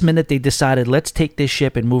 Last minute, they decided, let's take this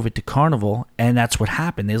ship and move it to Carnival, and that's what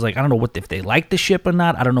happened. There's like, I don't know if they liked the ship or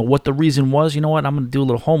not. I don't know what the reason was. You know what? I'm going to do a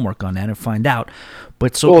little homework on that and find out.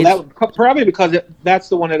 But so probably because that's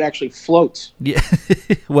the one that actually floats. Yeah,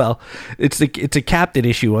 well, it's a captain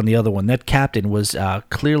issue on the other one. That captain was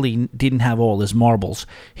clearly didn't have all his marbles.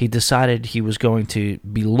 He decided he was going to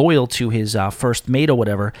be loyal to his first mate or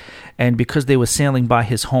whatever, and because they were sailing by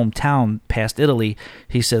his hometown past Italy,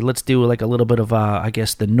 he said, "Let's do like a little bit of I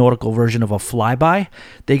guess the nautical version of a flyby."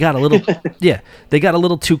 They got a little, they got a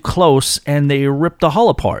little too close, and they ripped the hull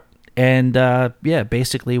apart. And,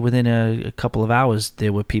 basically within a couple of hours,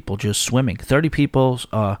 there were people just swimming. 30 people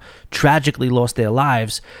tragically lost their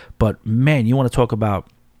lives. But, man, you want to talk about,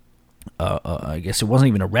 I guess it wasn't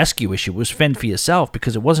even a rescue issue. It was fend for yourself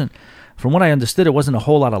because it wasn't, from what I understood, it wasn't a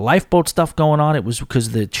whole lot of lifeboat stuff going on. It was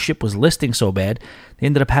because the ship was listing so bad. They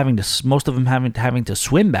ended up most of them having to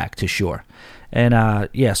swim back to shore. And,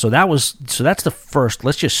 so that's the first.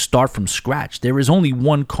 Let's just start from scratch. There is only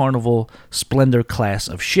one Carnival Splendor class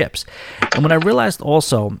of ships. And what I realized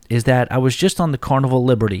also is that I was just on the Carnival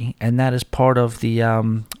Liberty, and that is part of the,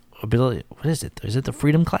 what is it? Is it the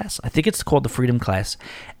Freedom class? I think it's called the Freedom class.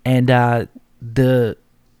 And, it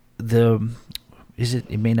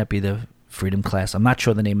may not be the Freedom class. I'm not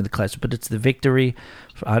sure the name of the class, but it's the Victory,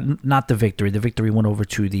 not the Victory. The Victory went over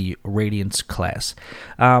to the Radiance class.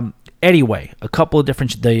 Anyway, a couple of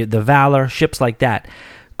different, the Valor, ships like that.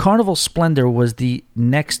 Carnival Splendor was the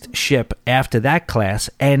next ship after that class,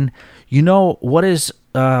 and you know what is,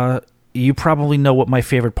 you probably know what my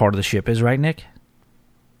favorite part of the ship is, right, Nick?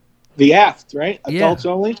 The aft, right? Adults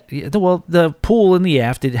only? Yeah, well, the pool in the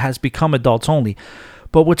aft, it has become adults only.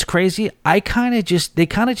 But what's crazy, they kind of just,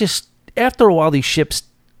 after a while, these ships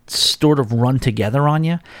sort of run together on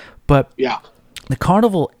you. But yeah, the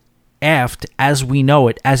Carnival aft, as we know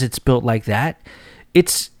it, as it's built like that,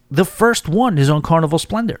 it's the first one is on Carnival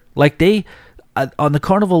Splendor. Like they, on the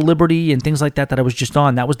Carnival Liberty and things like that I was just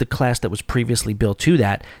on, that was the class that was previously built to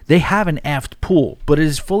that. They have an aft pool, but it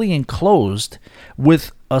is fully enclosed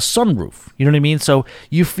with a sunroof. You know what I mean? So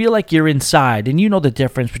you feel like you're inside, and you know the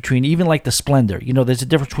difference between even like the Splendor. You know, there's a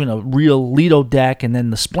difference between a real Lido deck and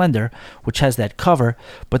then the Splendor, which has that cover.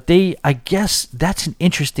 But I guess that's an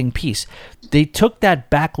interesting piece. They took that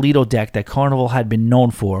back Lido deck that Carnival had been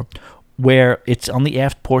known for, where it's on the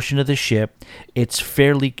aft portion of the ship. It's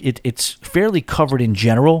fairly covered in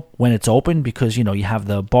general when it's open because, you know, you have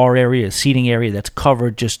the bar area, seating area that's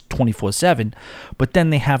covered just 24/7. But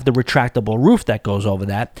then they have the retractable roof that goes over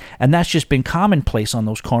that, and that's just been commonplace on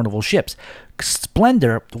those Carnival ships.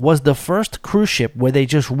 Splendor was the first cruise ship where they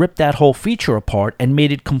just ripped that whole feature apart and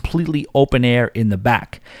made it completely open air in the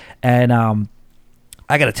back. And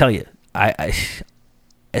I got to tell you, I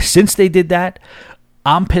since they did that,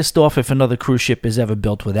 I'm pissed off if another cruise ship is ever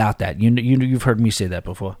built without that. You've heard me say that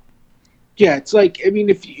before. Yeah, it's like, I mean,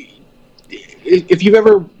 if you've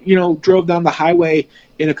ever, drove down the highway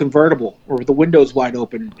in a convertible or with the windows wide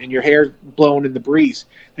open and your hair's blowing in the breeze,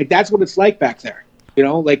 like that's what it's like back there.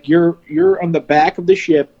 Like you're on the back of the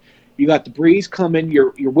ship, you got the breeze coming,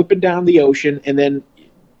 you're whipping down the ocean, and then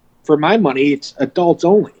for my money, it's adults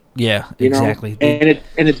only. Yeah, exactly. And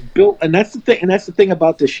it's built, and that's the thing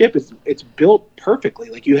about the ship is it's built perfectly.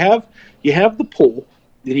 Like you have the pool,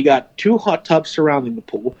 then you got 2 hot tubs surrounding the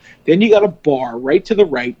pool, then you got a bar right to the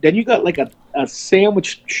right, then you got like a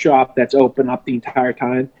sandwich shop that's open up the entire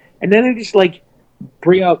time, and then they just like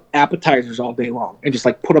bring out appetizers all day long and just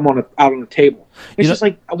like put them out on the table. It's just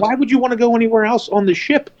like, why would you want to go anywhere else on the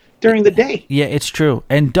ship during the day? Yeah, it's true.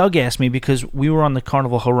 And Doug asked me, because we were on the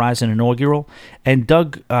Carnival Horizon inaugural, and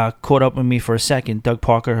Doug caught up with me for a second, Doug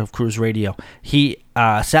Parker of Cruise Radio. He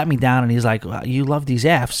sat me down and he's like, you love these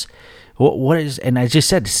afts. What is, and I just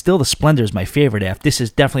said, still the Splendor is my favorite aft. This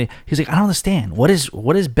is definitely, he's like, I don't understand. What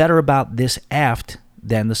is better about this aft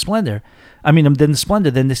than the Splendor? I mean, than the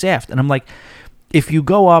Splendor, than this aft. And I'm like, if you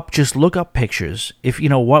go up, just look up pictures. If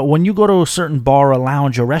when you go to a certain bar, or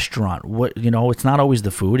lounge, or restaurant, it's not always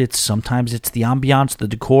the food. Sometimes it's the ambiance, the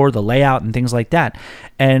decor, the layout, and things like that.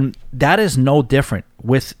 And that is no different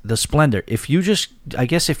with the Splendor. If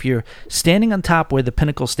you're standing on top where the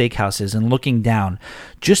Pinnacle Steakhouse is and looking down,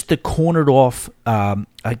 just the cornered off,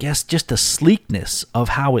 just the sleekness of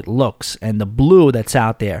how it looks and the blue that's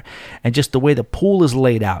out there, and just the way the pool is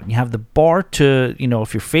laid out. You have the bar to,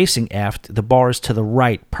 if you're facing aft, the bar is to the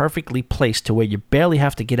right, perfectly placed to where you barely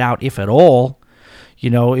have to get out, if at all,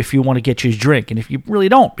 if you want to get your drink. And if you really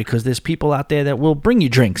don't, because there's people out there that will bring you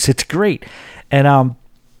drinks. It's great. And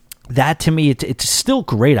that, to me, it's still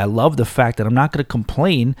great. I love the fact that I'm not going to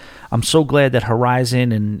complain. I'm so glad that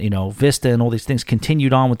Horizon and Vista and all these things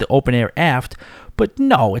continued on with the open air aft. But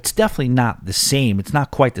no, it's definitely not the same. It's not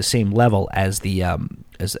quite the same level as the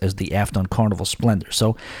as the aft on Carnival Splendor.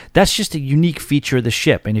 So that's just a unique feature of the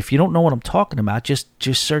ship. And if you don't know what I'm talking about, just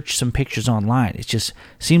search some pictures online. It just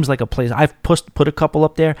seems like a place. I've put a couple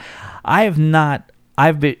up there. I've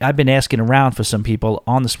been asking around for some people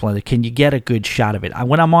on the Splendor, can you get a good shot of it?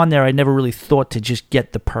 When I'm on there, I never really thought to just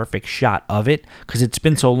get the perfect shot of it, because it's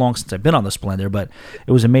been so long since I've been on the Splendor, but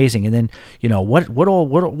it was amazing. And then, what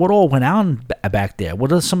all went on back there?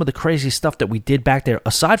 What are some of the crazy stuff that we did back there,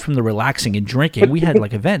 aside from the relaxing and drinking? We had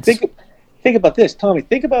like events. Think about this, Tommy.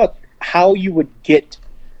 Think about how you would get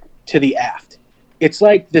to the aft. It's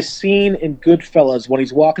like the scene in Goodfellas when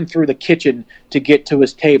he's walking through the kitchen to get to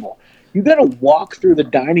his table. You got to walk through the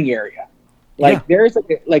dining area. There's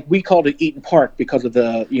like we called it Eaton Park because of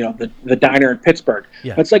the diner in Pittsburgh.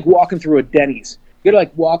 Yeah. But it's like walking through a Denny's. You got to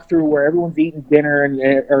like walk through where everyone's eating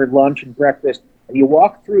dinner or lunch and breakfast. And you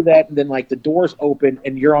walk through that, and then like the doors open,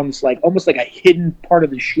 and you're on this like almost like a hidden part of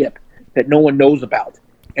the ship that no one knows about.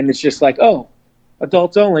 And it's just like, oh,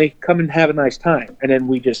 adults only, come and have a nice time. And then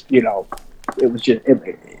we just, it was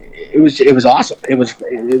awesome. It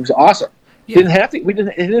was awesome. Yeah. It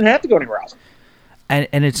didn't have to go anywhere else.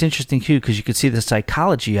 And it's interesting too, because you could see the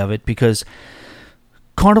psychology of it, because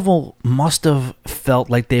Carnival must have felt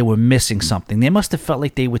like they were missing something. They must have felt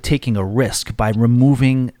like they were taking a risk by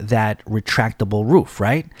removing that retractable roof,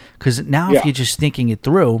 right? Because now, if you're just thinking it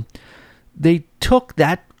through, they took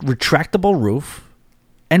that retractable roof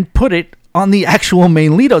and put it on the actual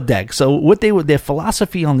main Lido deck. So their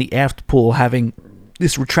philosophy on the aft pool, having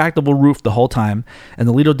this retractable roof the whole time, and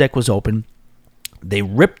the Lido deck was open. They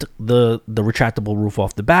ripped the retractable roof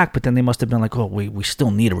off the back, but then they must have been like, oh, we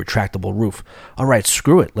still need a retractable roof. All right,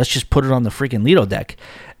 screw it. Let's just put it on the freaking Lido deck.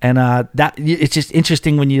 And that it's just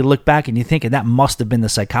interesting when you look back and you think, and that must have been the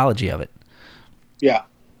psychology of it. Yeah.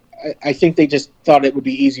 I think they just thought it would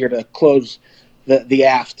be easier to close the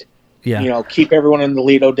aft. Yeah. Keep everyone on the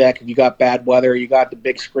Lido deck. If you got bad weather, you got the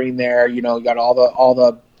big screen there. You got all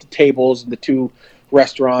the tables and the 2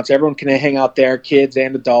 restaurants. Everyone can hang out there, kids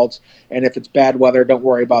and adults. And if it's bad weather, don't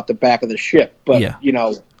worry about the back of the ship. But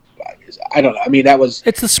I don't know. I mean,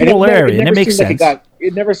 it's a small area, and it makes sense.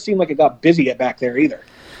 It never seemed like it got busy back there either.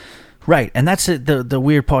 Right, and that's the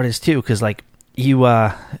weird part is too, because like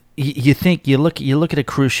you think you look at a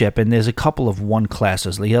cruise ship, and there's a couple of one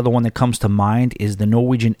classes. The other one that comes to mind is the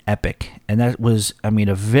Norwegian Epic, and that was, a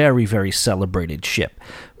very, very celebrated ship.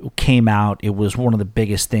 It came out, it was one of the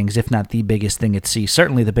biggest things, if not the biggest thing at sea.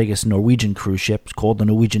 Certainly the biggest Norwegian cruise ship. It's called the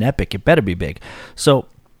Norwegian Epic. It better be big. So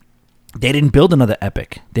they didn't build another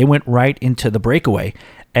Epic. They went right into the Breakaway,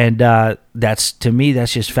 And that's, to me,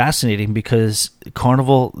 that's just fascinating because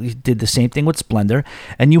Carnival did the same thing with Splendor.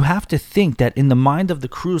 And you have to think that in the mind of the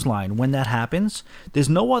cruise line, when that happens, there's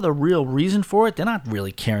no other real reason for it. They're not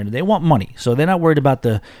really caring. They want money. So they're not worried about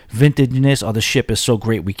the vintageness or the ship is so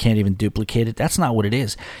great we can't even duplicate it. That's not what it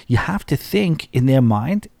is. You have to think in their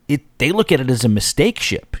mind, they look at it as a mistake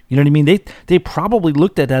ship. You know what I mean? They probably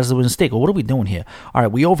looked at it as a mistake. Well, what are we doing here? All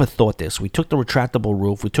right, we overthought this. We took the retractable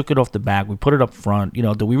roof. We took it off the back. We put it up front. You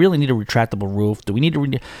know, do we really need a retractable roof? Do we need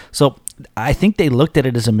to? So I think they looked at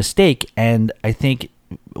it as a mistake, and I think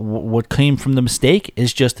what came from the mistake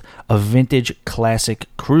is just a vintage classic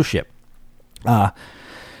cruise ship.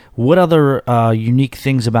 What other unique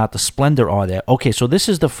things about the Splendor are there? Okay, so this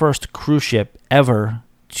is the first cruise ship ever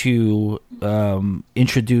to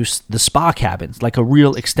introduce the spa cabins, like a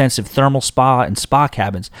real extensive thermal spa and spa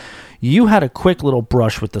cabins. You had a quick little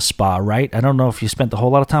brush with the spa, right? I don't know if you spent a whole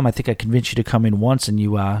lot of time. I think I convinced you to come in once, and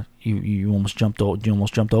you almost jumped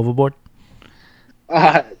overboard.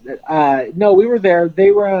 No, we were there.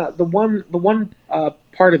 They were the one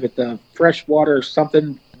part of it, the fresh water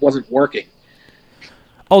something wasn't working.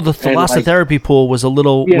 Oh, the thalassotherapy pool was a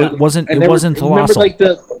little wasn't remember, like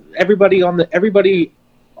everybody on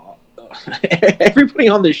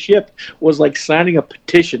the ship was like signing a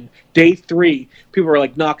petition. Day 3, people were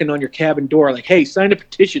like knocking on your cabin door, like, "Hey, sign a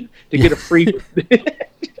petition to get a free."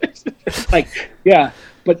 Like, yeah,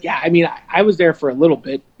 but yeah, I mean, I was there for a little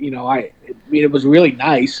bit. You know, I mean, it was really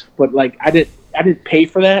nice, but like, I didn't pay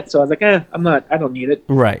for that, so I was like, I don't need it.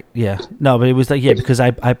 Right, yeah. No, but it was like, because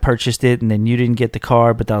I purchased it, and then you didn't get the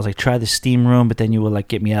car, but I was like, try the steam room, but then you would like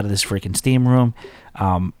get me out of this freaking steam room.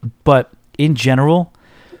 But in general,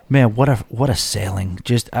 man, what a sailing.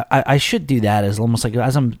 Just I should do that as almost like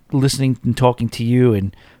as I'm listening and talking to you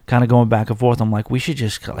and kind of going back and forth, I'm like, we should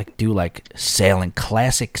just like do like sailing,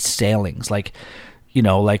 classic sailings, like, you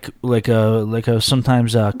know, like a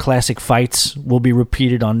sometimes classic fights will be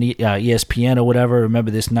repeated on the ESPN or whatever.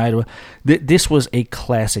 Remember this night? This was a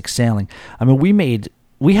classic sailing. I mean,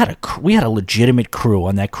 we had a legitimate crew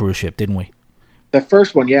on that cruise ship, didn't we? The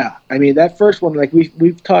first one, yeah. I mean, that first one, like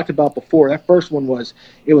we've talked about before. That first one was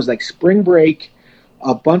like spring break,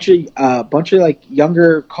 a bunch of like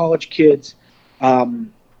younger college kids,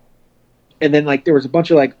 and then like there was a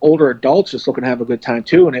bunch of like older adults just looking to have a good time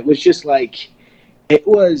too. And it was just like, it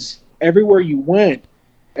was everywhere you went,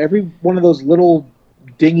 every one of those little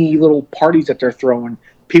dingy little parties that they're throwing,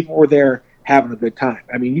 people were there having a good time.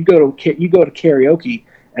 I mean, you go to karaoke,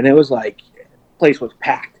 and it was like, the place was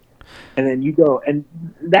packed. And then you go, and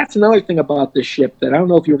that's another thing about this ship that I don't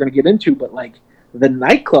know if you were going to get into, but like the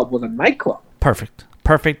nightclub was a nightclub. Perfect.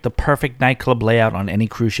 The perfect nightclub layout on any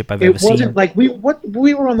cruise ship I've ever seen. It wasn't like we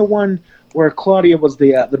were on the one where Claudia was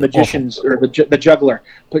the magicians or the juggler,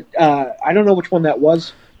 but I don't know which one that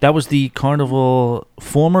was. That was the Carnival,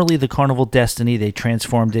 formerly the Carnival Destiny. They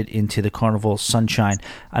transformed it into the Carnival Sunshine,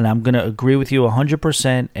 and I'm going to agree with you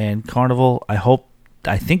 100%. And Carnival,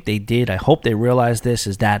 I think they did. I hope they realized this,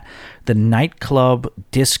 is that the nightclub,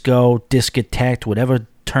 disco, discotheque, whatever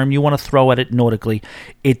term you want to throw at it nautically,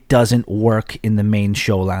 it doesn't work in the main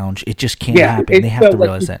show lounge. It just can't happen. They have to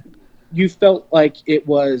realize that. You felt like it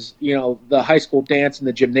was, you know, the high school dance in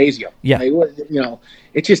the gymnasium. Yeah. Like, you know,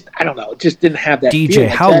 it just, I don't know, it just didn't have that DJ, feel.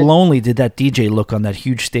 Like how lonely did that DJ look on that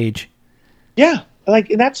huge stage? Yeah. Like,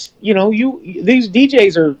 and that's, you know, these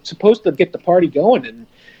DJs are supposed to get the party going, and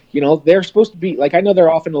you know, they're supposed to be, like, I know they're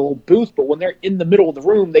off in a little booth, but when they're in the middle of the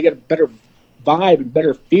room, they get a better vibe and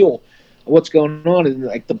better feel of what's going on. And,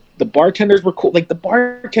 like, the bartenders were cool. Like, the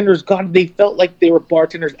bartenders, God, they felt like they were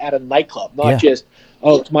bartenders at a nightclub, not just,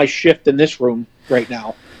 oh, it's my shift in this room right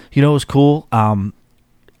now. You know what was cool?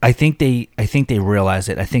 I think they realized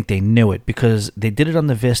it. I think they knew it because they did it on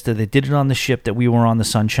the Vista. They did it on the ship that we were on, the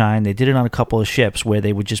Sunshine. They did it on a couple of ships where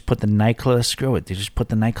they would just put the nightclub. Screw it. They just put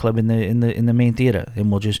the nightclub in the main theater,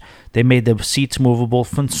 and they made the seats movable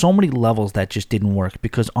from so many levels that just didn't work.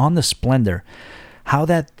 Because on the Splendor, how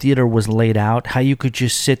that theater was laid out, how you could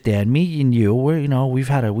just sit there, and me and you, we've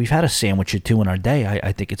had a sandwich or two in our day.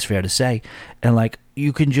 I think it's fair to say, and like,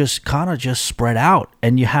 you can just kind of just spread out,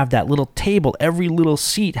 and you have that little table. Every little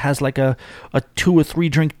seat has like a 2 or 3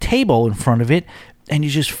 drink table in front of it, and you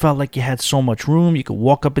just felt like you had so much room. You could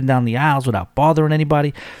walk up and down the aisles without bothering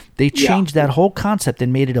anybody. They changed that whole concept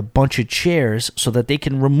and made it a bunch of chairs so that they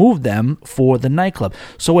can remove them for the nightclub.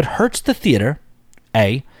 So it hurts the theater,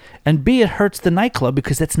 A, and B, it hurts the nightclub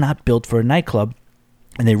because that's not built for a nightclub.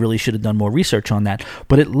 And they really should have done more research on that.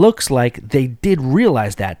 But it looks like they did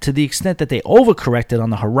realize that, to the extent that they overcorrected on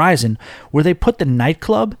the horizon, where they put the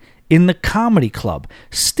nightclub in the comedy club.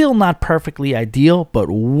 Still not perfectly ideal,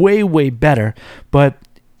 but way, way better. But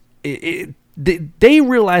they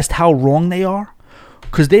realized how wrong they are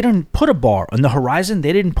because they didn't put a bar on the horizon.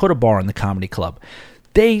 They didn't put a bar in the comedy club.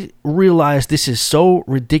 They realized this is so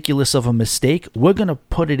ridiculous of a mistake. We're going to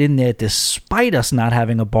put it in there despite us not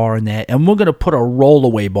having a bar in there, and we're going to put a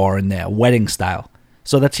rollaway bar in there, wedding style.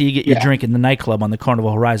 So that's how you get your drink in the nightclub on the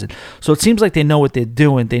Carnival Horizon. So it seems like they know what they're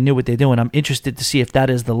doing. They knew what they're doing. I'm interested to see if that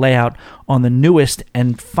is the layout on the newest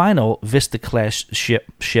and final Vista class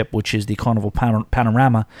ship, which is the Carnival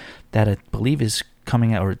Panorama, that I believe is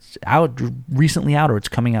coming out, or it's out recently out, or it's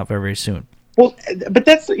coming out very, very soon. Well, but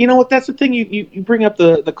that's that's the thing. You bring up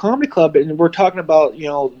the comedy club, and we're talking about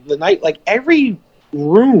the night. Like every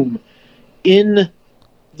room in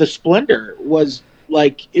the Splendor was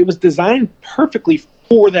like it was designed perfectly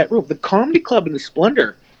for that room. The comedy club in the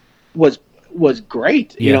Splendor was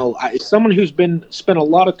great. Yeah. As someone who's spent a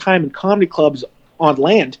lot of time in comedy clubs on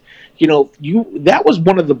land, that was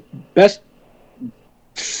one of the best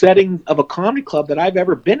setting of a comedy club that I've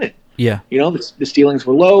ever been in. Yeah. The ceilings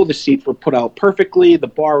were low, the seats were put out perfectly, the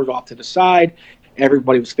bar was off to the side,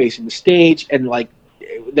 everybody was facing the stage, and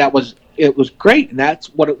it was great, and that's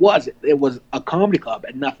what it was. It was a comedy club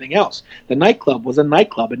and nothing else. The nightclub was a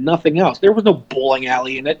nightclub and nothing else. There was no bowling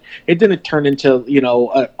alley in it. It didn't turn into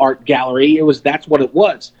an art gallery. That's what it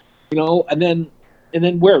was. And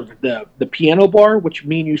then where the piano bar, which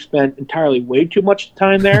me and you spent entirely way too much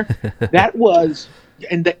time there. That was.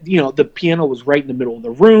 And the piano was right in the middle of the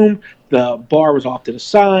room. The bar was off to the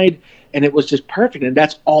side, and it was just perfect. And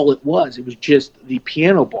that's all it was. It was just the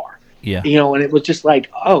piano bar. Yeah. And it was just like,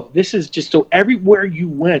 oh, this is just so everywhere you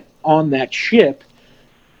went on that ship.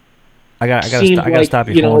 I gotta stop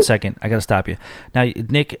you for 1 second. I gotta stop you now,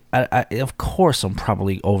 Nick. I of course I'm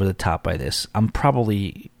probably over the top by this. I'm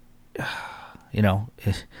probably,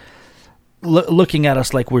 looking at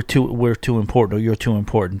us like we're too important, or you're too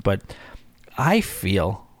important, but. I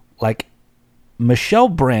feel like Michelle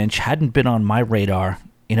Branch hadn't been on my radar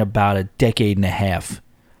in about a decade and a half.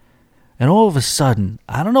 And all of a sudden,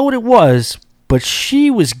 I don't know what it was, but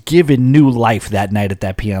she was given new life that night at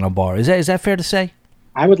that piano bar. Is that fair to say?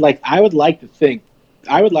 I would like to think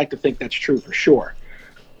that's true for sure.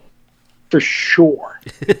 For sure.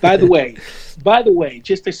 By the way,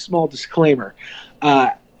 just a small disclaimer.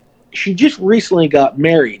 She just recently got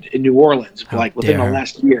married in New Orleans, within the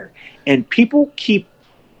last year. And people keep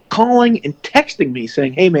calling and texting me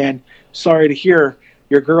saying, "Hey, man, sorry to hear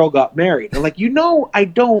your girl got married." And I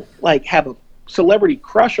don't have a celebrity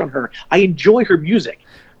crush on her. I enjoy her music.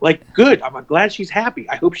 Good. I'm glad she's happy.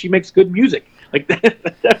 I hope she makes good music.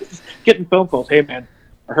 That's getting phone calls. "Hey, man,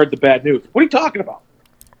 I heard the bad news." What are you talking about?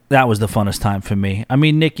 That was the funnest time for me. I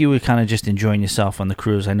mean, Nick, you were kind of just enjoying yourself on the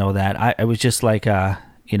cruise. I know that. I was just like, and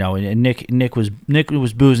Nick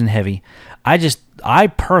was boozing heavy. I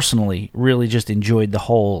personally really just enjoyed the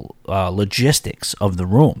whole logistics of the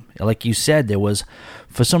room. Like you said, there was,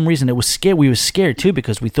 for some reason, it was scared. We were scared too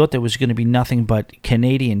because we thought there was going to be nothing but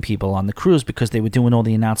Canadian people on the cruise because they were doing all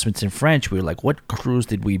the announcements in French. We were like, "What cruise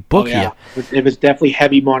did we book here?" It was definitely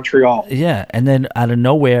heavy Montreal. Yeah, and then out of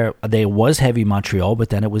nowhere, there was heavy Montreal, but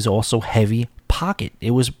then it was also heavy Pocket.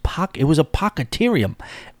 It was a Pocketerium,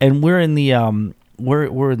 and we're in the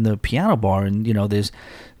we're in the piano bar, and there's.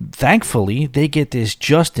 Thankfully, they get this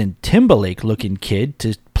Justin Timberlake looking kid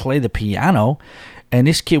to play the piano, and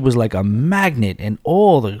this kid was like a magnet, and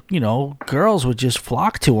all the girls would just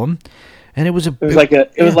flock to him, and it was like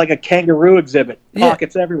a kangaroo exhibit,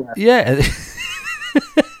 pockets everywhere. Yeah.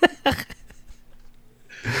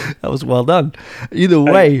 That was well done. Either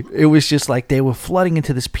way, it was just like they were flooding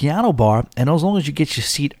into this piano bar, and as long as you get your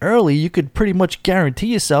seat early, you could pretty much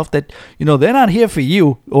guarantee yourself that, they're not here for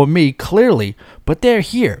you or me, clearly, but they're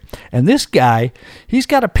here. And this guy, he's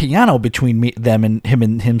got a piano between them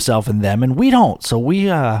and himself and them, and we don't. So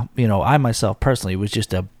we, I myself personally, it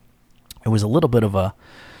was a little bit of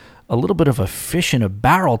a fish in a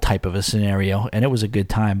barrel type of a scenario, and it was a good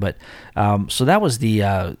time. But so that was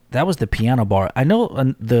the piano bar. I know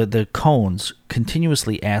the Cones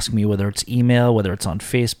continuously ask me, whether it's email, whether it's on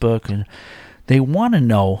Facebook, and they want to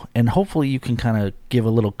know, and hopefully you can kind of give a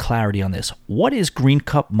little clarity on this. What is Green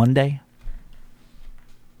Cup Monday?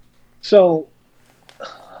 So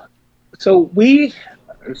we,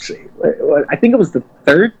 let's see, I think it was the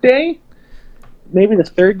third day. Maybe the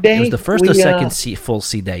third day. It was the first or second full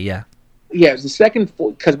sea day, yeah. Yeah, it was the second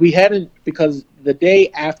full, because the day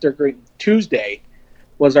after Tuesday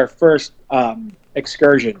was our first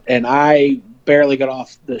excursion, and I barely got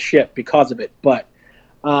off the ship because of it. But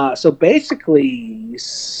so basically,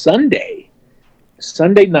 Sunday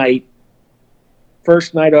night,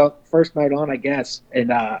 first night on, I guess,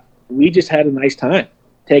 and we just had a nice time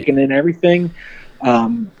taking in everything.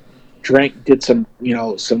 did some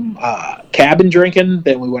cabin drinking.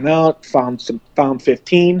 Then we went out, found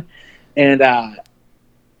 15, and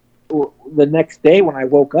the next day when I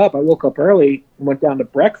woke up early and went down to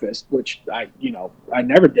breakfast, which I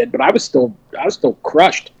never did, but I was still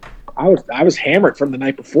crushed. I was hammered from the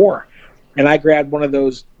night before, and I grabbed one of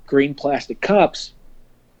those green plastic cups,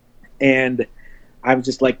 and I was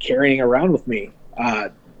just like carrying it around with me,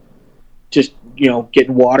 just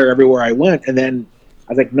getting water everywhere I went. And then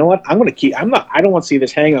I was like, you know what? I don't want to see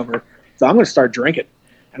this hangover, so I'm going to start drinking.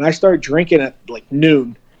 And I started drinking at like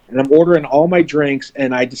noon, and I'm ordering all my drinks,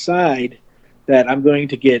 and I decide that I'm going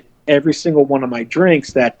to get every single one of my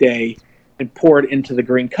drinks that day and pour it into the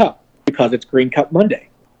green cup because it's Green Cup Monday.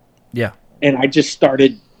 Yeah. And I just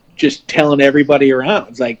started just telling everybody around.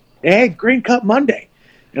 It's like, hey, Green Cup Monday.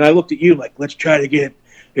 And I looked at you like, let's try to get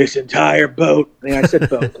this entire boat. And I said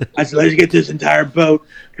boat. I said, let's get this entire boat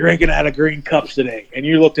drinking out of green cups today. And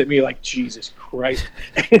you looked at me like, Jesus Christ.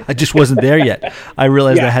 I just wasn't there yet. I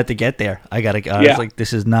realized I had to get there. I was like,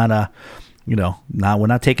 this is not we're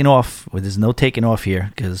not taking off. There's no taking off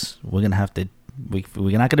here because we're going to have to,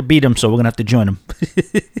 we're not going to beat them, so we're going to have to join them.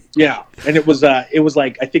 Yeah. And it was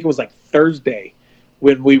like, I think it was like Thursday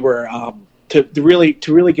when we were, to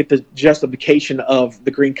really get the justification of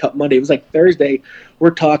the Green Cup Monday. It was like Thursday. We're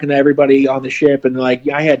talking to everybody on the ship, and like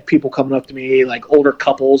I had people coming up to me, like older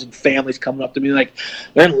couples and families coming up to me, like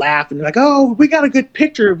they're laughing, they're like, "Oh, we got a good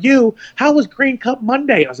picture of you. How was Green Cup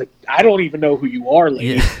Monday?" I was like, "I don't even know who you are,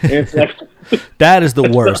 lady." Yeah. And it's like, that is the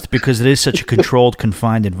worst because it is such a controlled,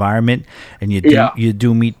 confined environment, and you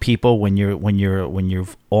do meet people when you're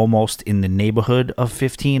almost in the neighborhood of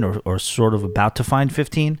 15 or sort of about to find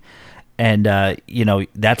 15. And,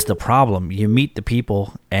 that's the problem. You meet the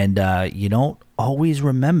people, and you don't always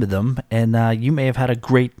remember them, and you may have had a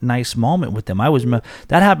great, nice moment with them.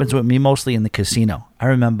 That happens with me mostly in the casino. I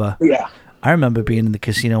remember being in the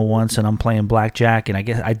casino once, and I'm playing blackjack, and I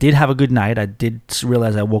guess I did have a good night. I did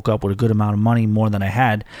realize I woke up with a good amount of money, more than I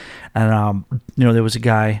had. And, there was a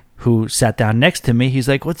guy who sat down next to me. He's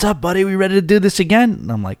like, "What's up, buddy? We ready to do this again?"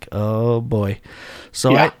 And I'm like, "Oh, boy."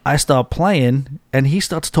 So I start playing, and he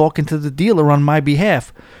starts talking to the dealer on my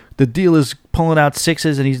behalf. The dealer's pulling out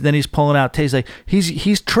sixes, and he's pulling out tens. Like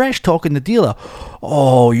he's trash talking the dealer.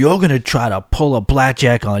 "Oh, you're gonna try to pull a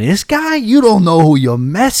blackjack on this guy? You don't know who you're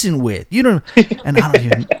messing with. You don't." And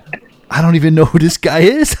I don't even know who this guy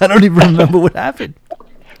is. I don't even remember what happened.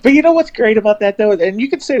 But you know what's great about that though, and you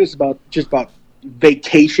could say this about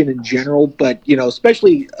vacation in general, but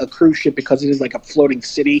especially a cruise ship, because it is like a floating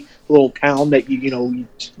city, little town that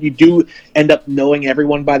you do end up knowing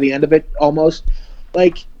everyone by the end of it almost.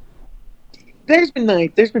 Like there's been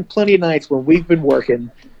plenty of nights when we've been working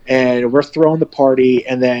and we're throwing the party,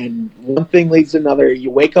 and then one thing leads to another. You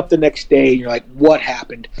wake up the next day and you're like, what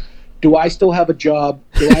happened? Do I still have a job?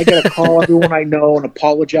 Do I got to call everyone I know and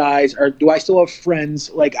apologize? Or do I still have friends?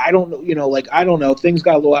 Like, I don't know, I don't know. Things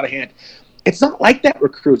got a little out of hand. It's not like that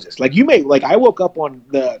with cruises. Like I woke up on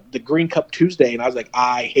the Green Cup Tuesday and I was like,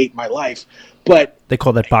 I hate my life. But they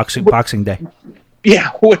call that Boxing Day. Yeah,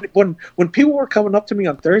 when people were coming up to me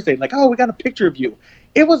on Thursday, like, "Oh, we got a picture of you,"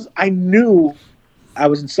 I knew I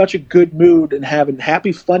was in such a good mood and having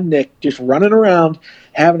happy fun, Nick, just running around,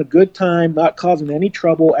 having a good time, not causing any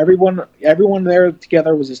trouble. Everyone there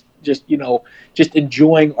together was just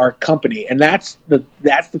enjoying our company, and that's the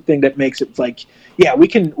thing that makes it like, yeah, we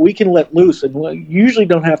can let loose, and we usually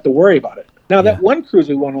don't have to worry about it. Now that one cruise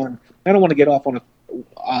we went on, I don't want to get off on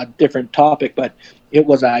a different topic, but it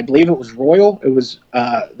was, I believe it was Royal. It was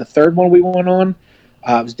the third one we went on.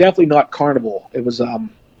 It was definitely not Carnival. It was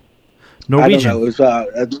Norwegian. I don't know. It was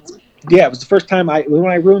it was the first time when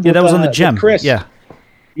I roomed. Yeah, that was on the Gem. Chris. Yeah,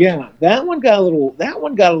 that one got a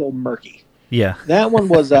little murky. Yeah, that one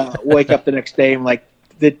was wake up the next day and like,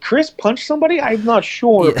 did Chris punch somebody? I'm not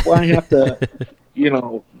sure. Yeah. I have to,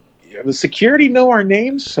 the security know our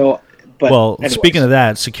names, so. But anyways. Speaking of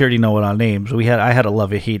that, security know our names. I had a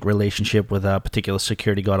love-hate relationship with a particular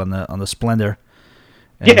security guard on the Splendor.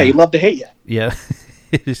 And, he loved to hate you. Yeah,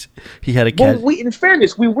 he had a cat. Well, in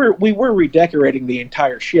fairness, we were redecorating the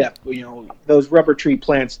entire ship. Those rubber tree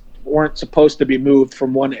plants weren't supposed to be moved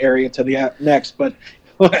from one area to the next, but.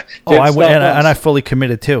 I fully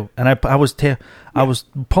committed too, and I was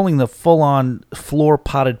pulling the full-on floor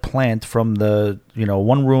potted plant from the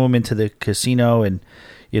one room into the casino, and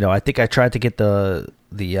I think I tried to get the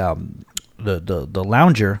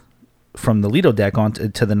lounger from the Lido deck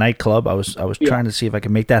to the nightclub. I was trying to see if I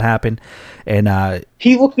could make that happen, and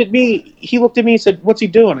he looked at me. And said, "What's he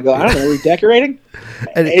doing?" I go, "I don't know, redecorating."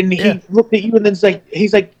 and he looked at you, and then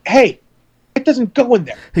he's like, "Hey, It doesn't go in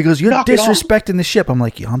there. He goes, "You're Knock it off." disrespecting the ship." I'm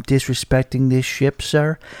like, "I'm disrespecting this ship,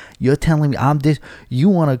 sir? You're telling me you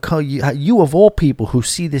want to call you of all people who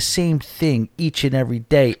see the same thing each and every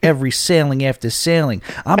day, every sailing after sailing.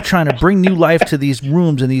 I'm trying to bring new life to these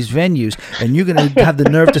rooms and these venues, and you're going to have the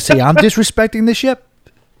nerve to say I'm disrespecting the ship?"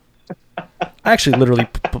 I actually literally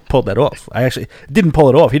pulled that off. I actually didn't pull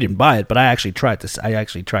it off. He didn't buy it, but I actually tried to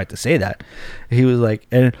say that. He was like,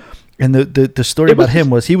 and the story about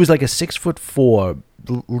him was he was like a 6'4",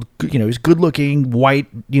 he was good looking, white,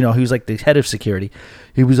 he was like the head of security.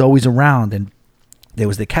 He was always around, and there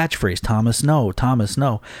was the catchphrase, Thomas No.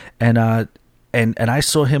 And I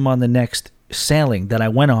saw him on the next sailing that I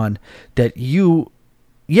went on that you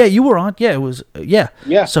were on. Yeah, it was, yeah.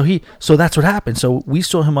 So that's what happened. So we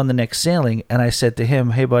saw him on the next sailing, and I said to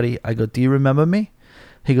him, "Hey buddy," I go, "Do you remember me?"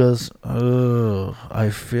 He goes, "Oh, I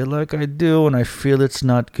feel like I do, and I feel it's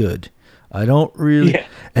not good. I don't really." Yeah.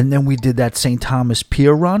 And then we did that St. Thomas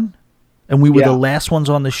Pier run, and we were the last ones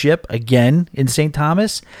on the ship again in St.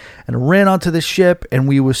 Thomas, and ran onto the ship, and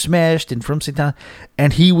we were smashed, and from St. Thomas,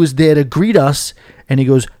 and he was there to greet us, and he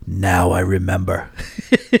goes, "Now I remember."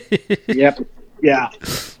 Yep. Yeah.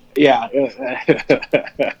 Yeah.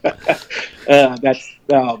 That's,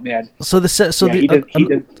 oh man. So he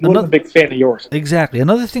wasn't a big fan of yours. Exactly.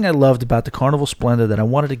 Another thing I loved about the Carnival Splendor that I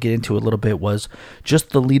wanted to get into a little bit was just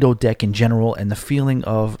the Lido deck in general, and the feeling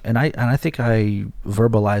of, and I think I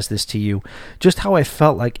verbalized this to you, just how I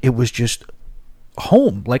felt like it was just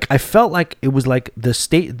home. Like I felt like it was like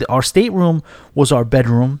our stateroom was our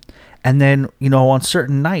bedroom. And then, on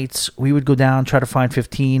certain nights, we would go down, try to find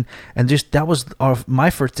 15, and just that was my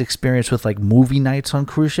first experience with like movie nights on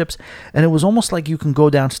cruise ships. And it was almost like you can go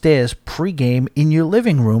downstairs pregame in your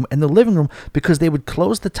living room, because they would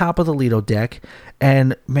close the top of the Lido deck.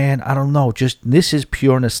 And man, I don't know, just this is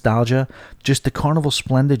pure nostalgia. Just the Carnival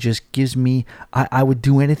Splendor just gives me, I would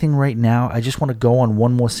do anything right now. I just want to go on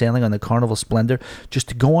one more sailing on the Carnival Splendor, just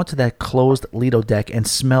to go onto that closed Lido deck and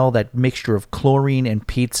smell that mixture of chlorine and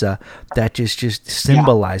pizza that just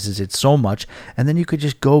symbolizes it so much. And then you could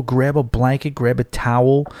just go grab a blanket, grab a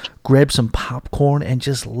towel, grab some popcorn, and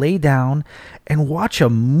just lay down and watch a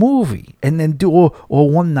movie. And then or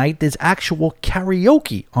one night there's actual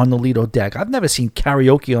karaoke on the Lido deck. I've never seen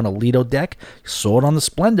karaoke on a Lido deck. Saw it on the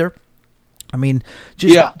Splendor. I mean,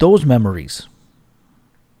 just those memories.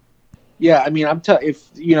 Yeah, I mean, if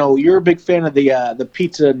you're a big fan of the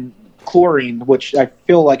pizza and chlorine, which I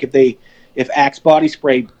feel like if Axe body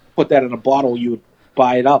spray put that in a bottle, you would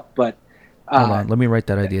buy it up. But hold on, let me write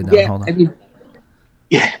that idea down. Yeah, hold on. I mean,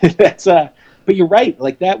 yeah, that's but you're right.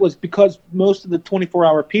 Like that was because most of the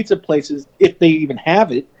 24-hour pizza places, if they even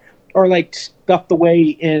have it, are like stuffed away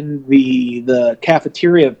in the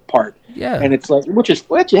cafeteria part. Yeah. And it's like, which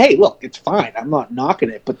hey, look, it's fine. I'm not knocking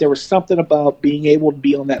it, but there was something about being able to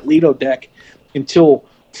be on that Lido deck until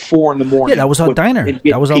 4 a.m. Yeah, that was our diner.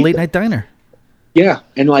 That was our late night diner. Yeah,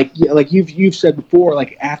 and like you've said before,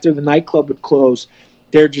 like after the nightclub would close,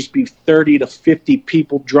 there'd just be 30 to 50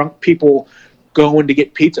 people, drunk people, going to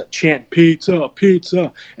get pizza, chant pizza,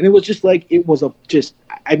 pizza, and it was just like it was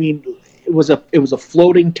a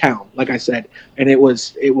floating town, like I said, and it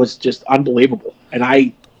was just unbelievable. And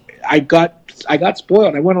I got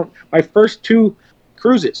spoiled. I went on my first 2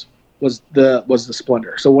 cruises was the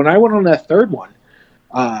Splendor. So when I went on that third one,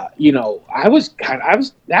 that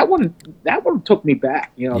one took me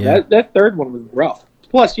back. That third one was rough.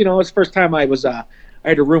 Plus, it was the first time I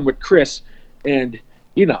had a room with Chris, and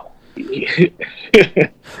well,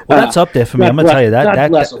 that's up there for me. I'm gonna tell you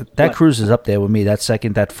that cruise is up there with me.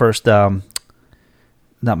 That first,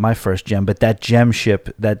 not my first gem, but that gem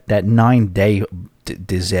ship, that 9-day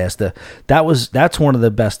disaster. That's one of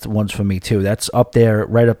the best ones for me too. That's up there,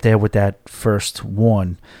 right up there with that first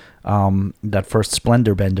one. That first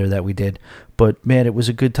Splendor bender that we did. But man, it was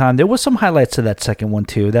a good time. There was some highlights to that second one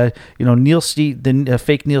too. That Neil C, the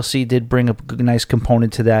fake Neil C, did bring a nice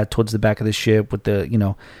component to that towards the back of the ship with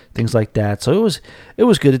the things like that. So it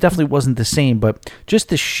was good. It definitely wasn't the same, but just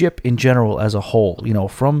the ship in general as a whole.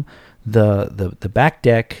 From the back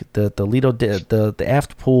deck, the Lido, the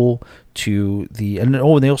aft pool to and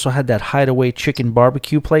they also had that hideaway chicken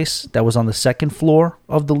barbecue place that was on the second floor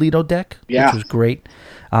of the Lido deck, which was great.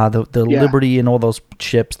 The Liberty and all those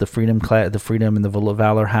ships, the Freedom and the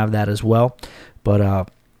Valor have that as well. But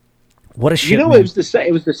what a ship! It was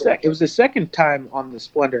the second time on the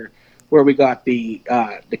Splendor where we got the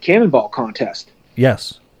cannonball contest.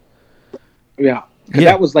 Yes. Yeah.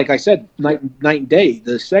 That was, like I said, night and day.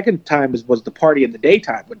 The second time was the party in the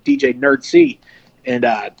daytime with DJ Nerd C, and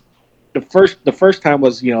the first time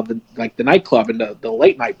was the nightclub and the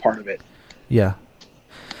late night part of it. Yeah.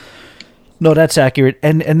 No, that's accurate.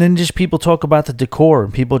 And then just people talk about the decor,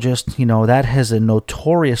 and people just, that has a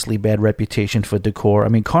notoriously bad reputation for decor. I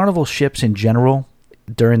mean, Carnival ships in general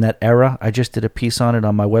during that era, I just did a piece on it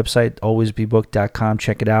on my website, alwaysbebooked.com.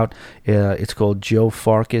 Check it out. It's called Joe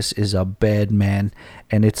Farkas is a Bad Man.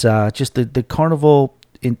 And it's just the Carnival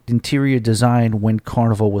interior design when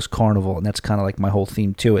Carnival was Carnival, and that's kind of like my whole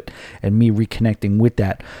theme to it, and me reconnecting with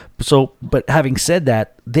that. So, but having said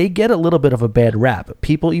that, they get a little bit of a bad rap.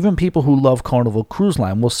 Even people who love Carnival Cruise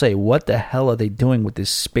Line will say, "What the hell are they doing with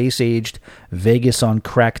this space-aged Vegas on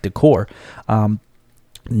crack decor?"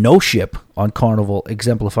 No ship on Carnival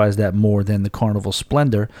exemplifies that more than the Carnival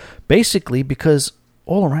Splendor, basically because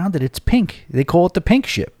all around it, it's pink. They call it the pink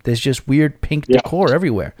ship. There's just weird pink decor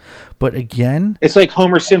everywhere. But again... It's like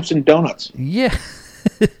Homer Simpson donuts. Yeah,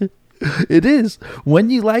 it is. When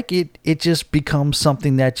you like it, it just becomes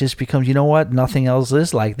something that just becomes, you know what? Nothing else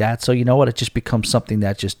is like that. So you know what? It just becomes something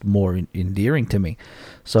that's just more endearing to me.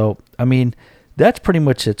 So, I mean, that's pretty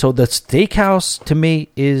much it. So the steakhouse, to me,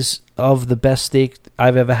 is of the best steak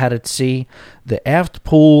I've ever had at sea. The aft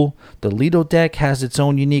pool, the Lido deck has its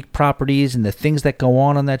own unique properties, and the things that go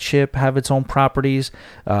on that ship have its own properties.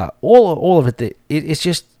 All of it. It's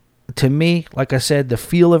just, to me, like I said, the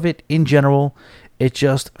feel of it in general, it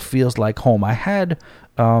just feels like home. I had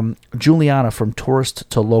Juliana from Tourist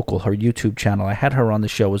to Local, her YouTube channel. I had her on the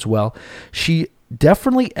show as well. She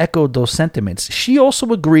definitely echoed those sentiments. She also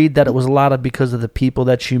agreed that it was a lot of because of the people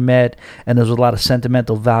that she met, and there was a lot of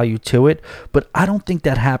sentimental value to it. But I don't think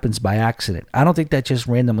that happens by accident. I don't think that just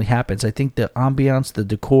randomly happens. I think the ambiance, the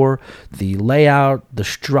decor, the layout, the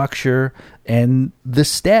structure, and the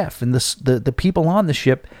staff and the people on the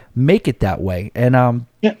ship make it that way. And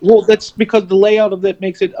yeah, well, that's because the layout of it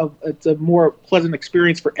makes it's a more pleasant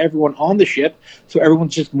experience for everyone on the ship, so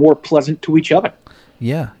everyone's just more pleasant to each other.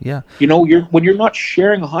 Yeah, yeah. When you're not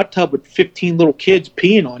sharing a hot tub with 15 little kids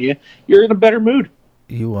peeing on you, you're in a better mood.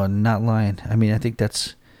 You are not lying. I mean, I think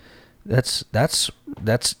that's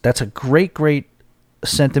a great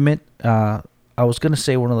sentiment. I was gonna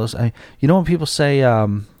say one of those. When people say,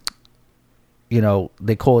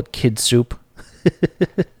 they call it kid soup.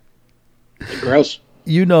 Gross.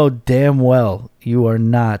 You know damn well you are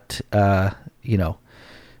not.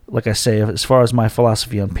 Like I say, as far as my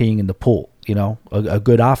philosophy on peeing in the pool. A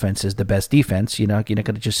good offense is the best defense. You're not going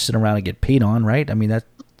to just sit around and get peed on, right? I mean, that's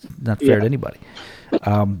not fair to anybody.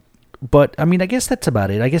 But I mean, I guess that's about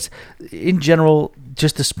it. I guess in general,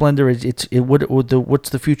 just the Splendor. What's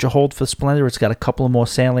the future hold for Splendor? It's got a couple of more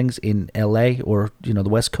sailings in L.A. or the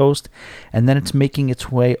West Coast, and then it's making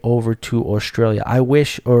its way over to Australia.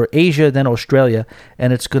 Or Asia, then Australia,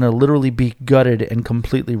 and it's going to literally be gutted and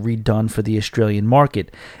completely redone for the Australian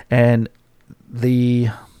market. And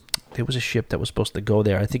there was a ship that was supposed to go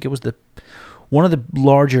there. I think it was one of the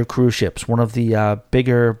larger cruise ships, one of the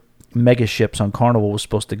bigger mega ships on Carnival was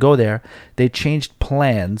supposed to go there. They changed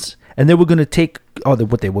plans, and they were going to take.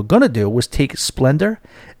 What they were going to do was take Splendor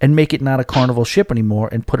and make it not a Carnival ship anymore,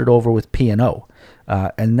 and put it over with P&O,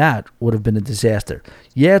 and that would have been a disaster.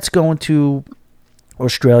 Yeah, it's going to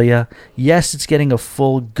Australia. Yes, it's getting a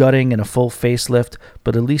full gutting and a full facelift,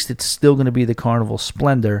 but at least it's still going to be the Carnival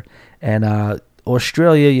Splendor. And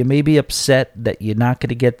Australia, you may be upset that you're not going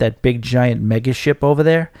to get that big giant mega ship over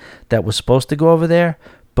there that was supposed to go over there,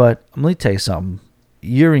 but let me tell you something.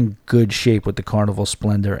 You're in good shape with the Carnival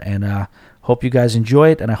Splendor, and hope you guys enjoy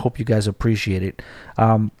it, and I hope you guys appreciate it.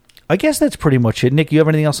 I guess that's pretty much it. Nick, you have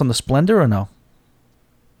anything else on the Splendor or no?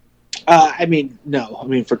 No. I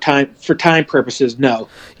mean, for time purposes, no.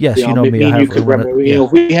 Yes, me. You could remember.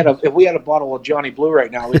 If we had a bottle of Johnny Blue right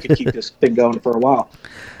now, we could keep this thing going for a while.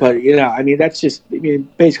 But that's just.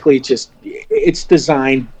 Basically, it's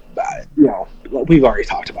designed. We've already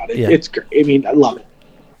talked about it. Yeah. I love it.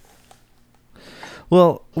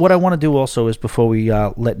 Well, what I want to do also is before we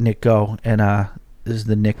let Nick go, and this is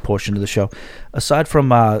the Nick portion of the show. Aside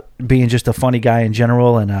from being just a funny guy in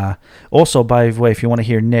general, and also, by the way, if you want to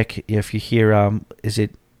hear Nick, if you hear, is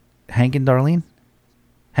it Hank and Darlene?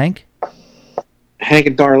 Hank? Hank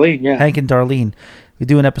and Darlene, yeah. Hank and Darlene. We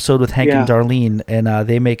do an episode with Hank and Darlene, and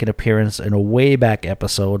they make an appearance in a way back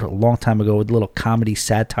episode a long time ago with a little comedy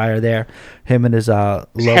satire there. Him and his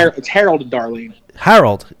it's Harold and Darlene.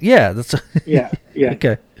 Harold, yeah, that's yeah.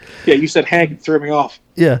 Okay. Yeah, you said Hank and threw me off.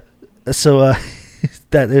 Yeah, so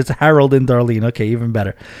that is Harold and Darlene. Okay, even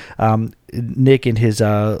better. Nick and his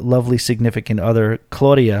lovely significant other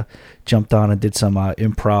Claudia jumped on and did some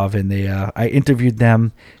improv, and I interviewed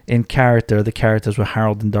them in character. The characters were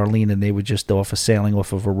Harold and Darlene, and they were just sailing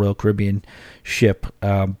off of a Royal Caribbean ship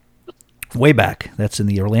way back. That's in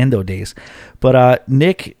the Orlando days. But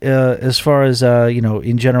Nick, as far as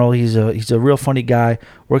in general, he's a real funny guy.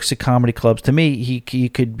 Works at comedy clubs. To me, he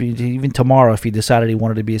could be, even tomorrow, if he decided he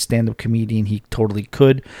wanted to be a stand-up comedian, he totally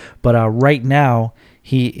could. But right now,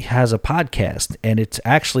 he has a podcast, and it's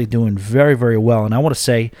actually doing very, very well. And I want to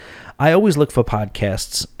say, I always look for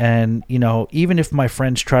podcasts, and even if my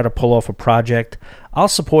friends try to pull off a project, I'll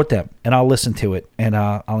support them and I'll listen to it and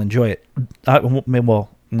I'll enjoy it. Well,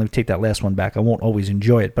 let me take that last one back. I won't always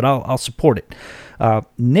enjoy it, but I'll support it.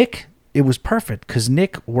 Nick, it was perfect because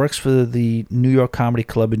Nick works for the New York Comedy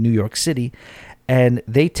Club in New York City, and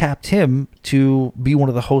they tapped him to be one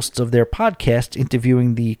of the hosts of their podcast,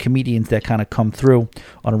 interviewing the comedians that kind of come through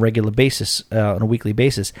on a regular basis, on a weekly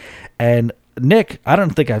basis. And Nick, I don't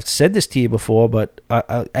think I've said this to you before, but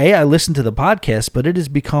I listen to the podcast, but it has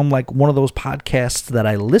become like one of those podcasts that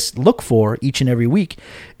I look for each and every week.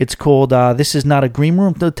 It's called This Is Not a Green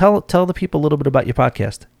Room. Tell the people a little bit about your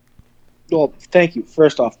podcast. Well, thank you.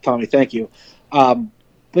 First off, Tommy, thank you.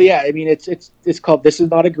 But yeah, I mean, it's called This Is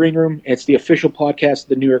Not a Green Room. It's the official podcast of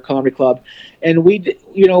the New York Comedy Club, and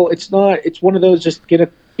it's one of those, just get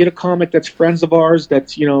a comic that's friends of ours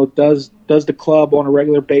that's does the club on a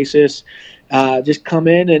regular basis. Just come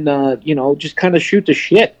in and just kind of shoot the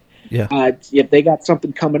shit. Yeah. If they got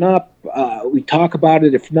something coming up, we talk about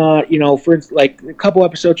it. If not, for instance, like a couple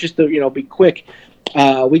episodes, just to be quick.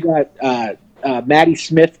 We got Maddie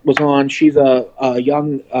Smith was on. She's a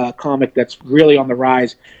young comic that's really on the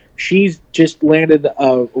rise. She's just landed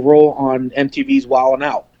a role on MTV's Wild 'N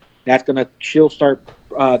Out. She'll start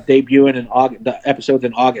debuting in August, the episodes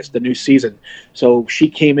in August, the new season. So she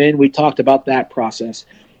came in. We talked about that process.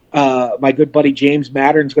 My good buddy James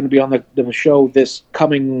Mattern's going to be on the show this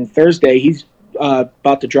coming Thursday. He's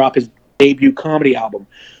about to drop his debut comedy album.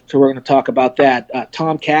 So we're going to talk about that.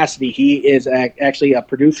 Tom Cassidy, he is actually a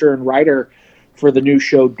producer and writer for the new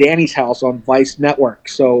show Danny's House on Vice Network.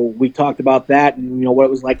 So we talked about that and what it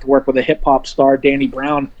was like to work with a hip-hop star, Danny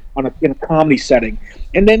Brown, in a comedy setting.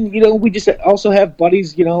 And then, we just also have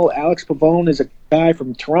buddies, Alex Pavone is a guy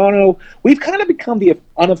from Toronto. We've kind of become the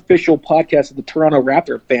unofficial podcast of the Toronto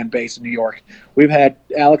Raptor fan base in New York. We've had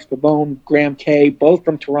Alex Pavone, Graham Kay, both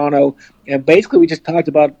from Toronto, and basically we just talked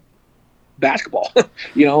about basketball.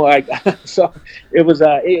 So it was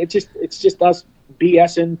it's just us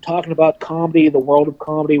BSing, talking about comedy, the world of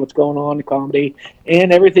comedy, what's going on in comedy,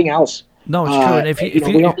 and everything else. No, it's true. And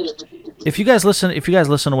if you guys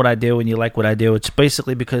listen to what I do and you like what I do, it's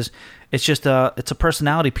basically because it's just it's a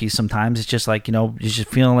personality piece. Sometimes it's just like you're just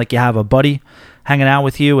feeling like you have a buddy hanging out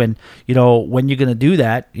with you, and when you're gonna do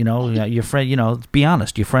that, your friend, be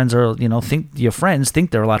honest, your friends are think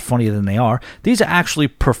they're a lot funnier than they are. These are actually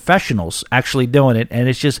professionals actually doing it, and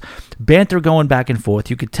it's just banter going back and forth.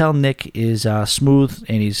 You could tell Nick is smooth,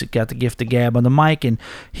 and he's got the gift of gab on the mic, and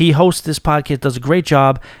he hosts this podcast, does a great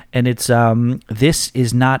job, and it's This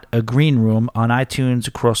Is Not a Green Room on iTunes,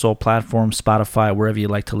 across all platforms, Spotify, wherever you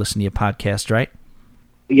like to listen to your podcast, right?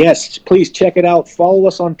 Yes, please check it out. Follow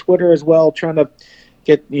us on Twitter as well, trying to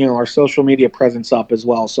get our social media presence up as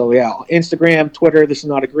well. So yeah, Instagram, Twitter, This Is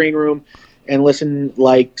Not a Green Room, and listen,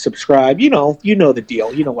 like, subscribe. You know the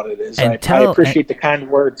deal. You know what it is. I appreciate the kind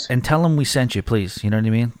words. And tell them we sent you, please. You know what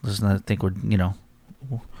I mean? Listen, I think we're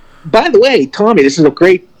By the way, Tommy, this is a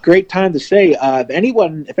great time to say, if any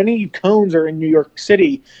of you cones are in New York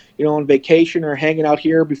City, on vacation or hanging out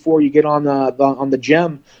here before you get on the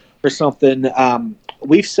gem or something,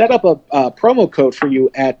 we've set up a promo code for you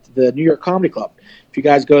at the New York Comedy Club. If you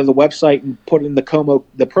guys go to the website and put in the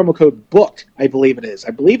promo code booked, I believe it is.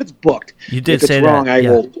 I believe it's booked. You did if say it's wrong, that.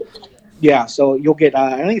 will. Yeah, so you'll get.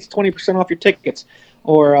 I think it's 20% off your tickets,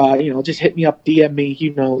 or just hit me up, DM me.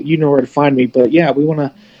 You know where to find me. But yeah, we want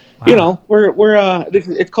to. Wow. We're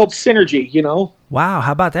it's called Synergy. Wow,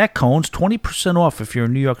 how about that, Cones? 20% off if you're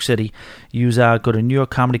in New York City. Use go to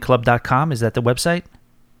NewYorkComedyClub.com. Is that the website?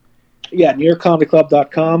 Yeah,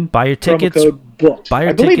 NewYorkComedyClub.com. Buy your tickets. Promo code booked. Buy your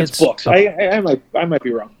I believe tickets. It's booked. I might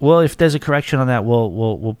be wrong. Well, if there's a correction on that,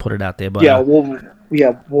 we'll put it out there. But yeah,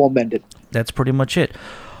 we'll amend it. That's pretty much it.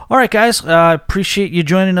 All right, guys. Appreciate you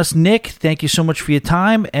joining us, Nick. Thank you so much for your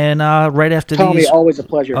time. And right after Tommy, always a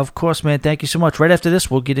pleasure. Of course, man. Thank you so much. Right after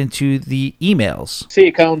this, we'll get into the emails. See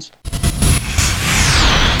you, Cones.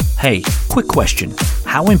 Hey, quick question.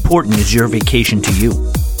 How important is your vacation to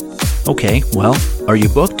you? Okay, well, are you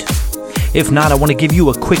booked? If not, I want to give you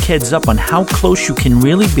a quick heads up on how close you can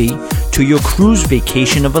really be to your cruise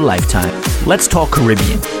vacation of a lifetime. Let's talk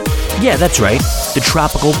Caribbean. Yeah, that's right. The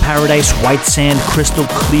tropical paradise, white sand, crystal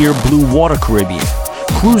clear, blue water Caribbean.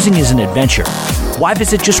 Cruising is an adventure. Why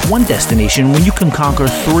visit just one destination when you can conquer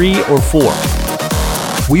 3 or 4?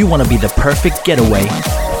 We want to be the perfect getaway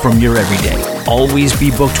from your everyday. Always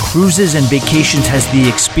Be Booked Cruises and Vacations has the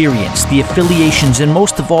experience, the affiliations, and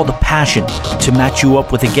most of all the passion to match you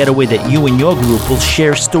up with a getaway that you and your group will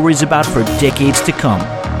share stories about for decades to come,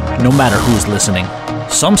 no matter who's listening.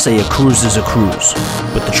 Some say a cruise is a cruise,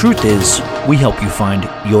 but the truth is, we help you find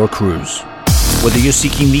your cruise. Whether you're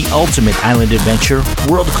seeking the ultimate island adventure,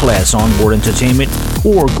 world-class onboard entertainment,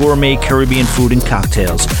 or gourmet Caribbean food and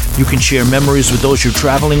cocktails, you can share memories with those you're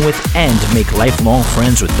traveling with and make lifelong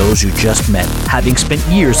friends with those you just met. Having spent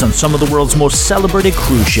years on some of the world's most celebrated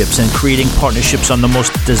cruise ships and creating partnerships on the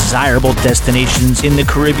most desirable destinations in the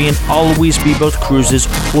Caribbean, Always Be Booked Cruises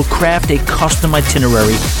will craft a custom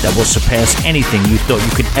itinerary that will surpass anything you thought you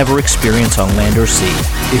could ever experience on land or sea.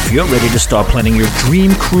 If you're ready to start planning your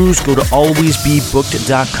dream cruise, go to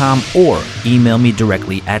alwaysbebooked.com or email me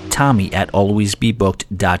directly at tommy@alwaysbebooked.com.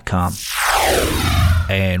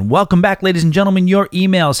 And welcome back, ladies and gentlemen. Your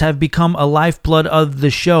emails have become a lifeblood of the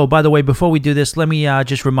show. By the way, before we do this, let me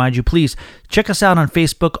just remind you, please check us out on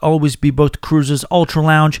Facebook, Always Be Booked Cruises Ultra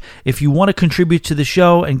Lounge. If you want to contribute to the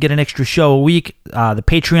show and get an extra show a week, the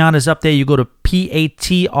Patreon is up there. You go to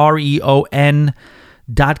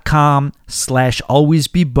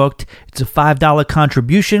patreon.com/alwaysbebooked. It's a $5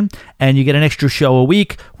 contribution, and you get an extra show a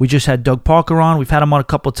week. We just had Doug Parker on. We've had him on a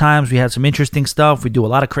couple of times. We had some interesting stuff. We do a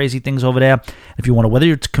lot of crazy things over there. If you want to, whether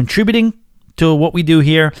you're contributing to what we do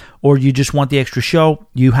here or you just want the extra show,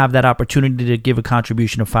 you have that opportunity to give a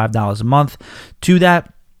contribution of $5 a month to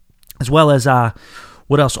that, as well as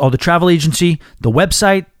what else? Oh, the travel agency, the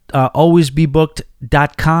website,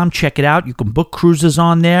 alwaysbebooked.com. Check it out. You can book cruises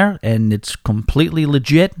on there, and it's completely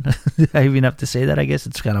legit. I even have to say that. I guess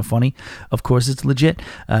it's kind of funny. Of course, it's legit.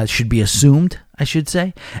 It should be assumed, I should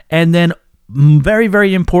say. And then, very,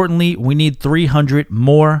 very importantly, we need 300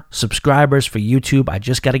 more subscribers for YouTube. I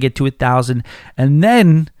just got to get to 1,000, and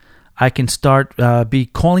then I can start be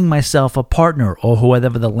calling myself a partner or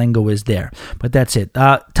whatever the lingo is there. But that's it.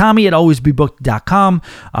 Tommy@alwaysbebooked.com.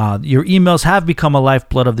 Your emails have become a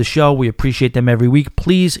lifeblood of the show. We appreciate them every week.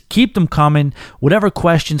 Please keep them coming. Whatever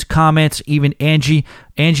questions, comments, even Angie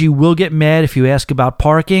will get mad if you ask about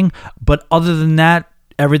parking. But other than that,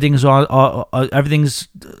 everything's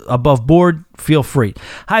above board. Feel free.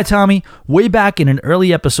 Hi, Tommy. Way back in an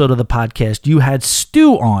early episode of the podcast, you had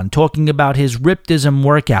Stu on talking about his Riptism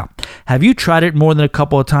workout. Have you tried it more than a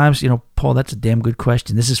couple of times? Paul, that's a damn good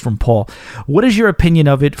question. This is from Paul. What is your opinion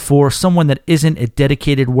of it for someone that isn't a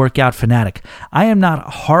dedicated workout fanatic? I am not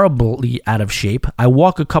horribly out of shape. I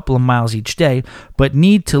walk a couple of miles each day, but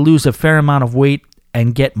need to lose a fair amount of weight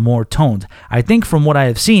and get more toned. I think from what I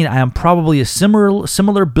have seen, I am probably a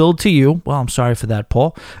similar build to you. Well, I'm sorry for that,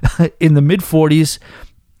 Paul. In the mid-40s,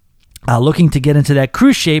 looking to get into that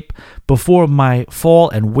cruise shape before my fall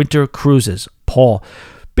and winter cruises. Paul.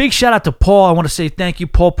 Big shout out to Paul. I want to say thank you,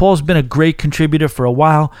 Paul. Paul's been a great contributor for a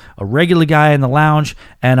while, a regular guy in the lounge,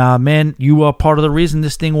 and man, you are part of the reason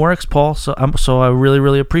this thing works, Paul. So I really,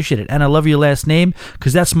 really appreciate it, and I love your last name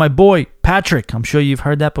because that's my boy, Patrick. I'm sure you've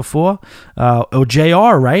heard that before.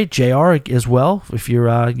 JR, right? JR as well. If you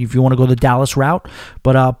want to go the Dallas route,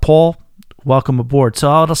 but Paul, welcome aboard. So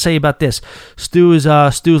I'll say about this: Stu is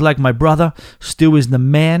like my brother. Stu is the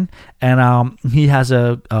man, and he has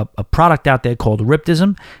a product out there called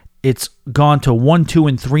Riptism. It's gone to 1, 2,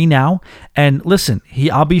 and 3 now. And listen,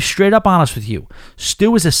 I'll be straight up honest with you.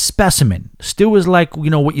 Stu is a specimen. Stu is like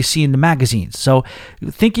what you see in the magazines. So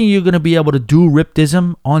thinking you're going to be able to do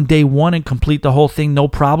Riptism on day 1 and complete the whole thing, no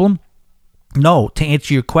problem. No, to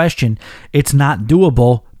answer your question, it's not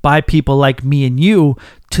doable by people like me and you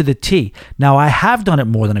to the T. Now, I have done it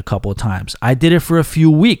more than a couple of times. I did it for a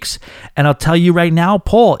few weeks. And I'll tell you right now,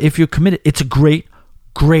 Paul, if you're committed, it's a great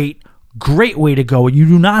way to go. You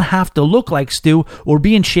do not have to look like Stu or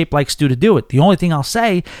be in shape like Stu to do it. The only thing I'll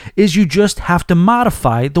say is you just have to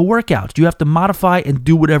modify the workouts. You have to modify and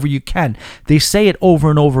do whatever you can. They say it over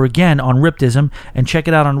and over again on Riptism, and check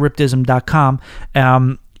it out on riptism.com.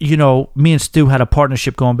 Me and Stu had a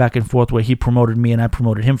partnership going back and forth where he promoted me and I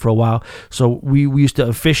promoted him for a while. So we used to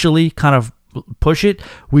officially kind of push it.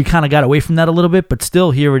 We kind of got away from that a little bit, but still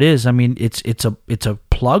here it is. I mean, it's a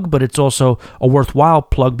plug, but it's also a worthwhile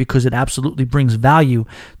plug because it absolutely brings value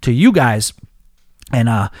to you guys. And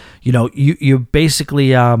you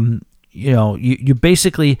basically you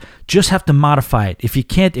basically just have to modify it. If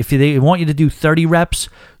they want you to do 30 reps,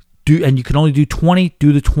 and you can only do 20,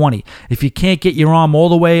 do the 20. If you can't get your arm all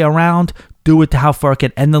the way around, do it to how far it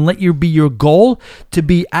can. And then let be your goal to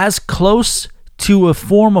be as close to a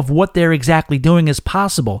form of what they're exactly doing as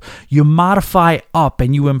possible. You modify up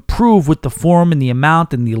and you improve with the form and the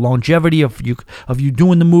amount and the longevity of you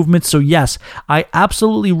doing the movements. So yes, I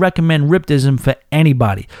absolutely recommend Riptism for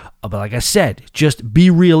anybody. But like I said, just be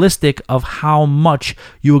realistic of how much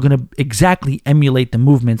you are going to exactly emulate the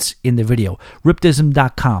movements in the video.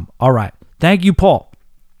 Riptism.com. All right. Thank you, Paul,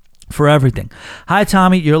 for everything. Hi,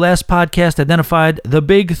 Tommy. Your last podcast identified the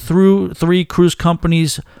big three cruise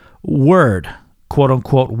companies word, quote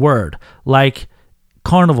unquote word, like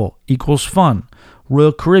Carnival equals fun,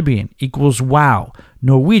 Royal Caribbean equals wow,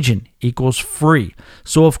 Norwegian equals free.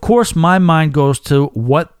 So of course my mind goes to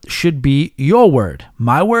what should be your word.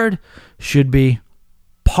 My word should be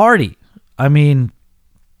party. I mean,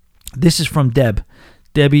 this is from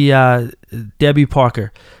Debbie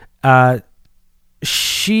Parker.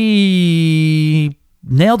 She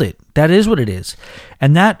nailed it. That is what it is.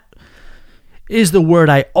 And that is the word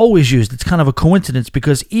I always used. It's kind of a coincidence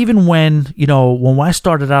because even when I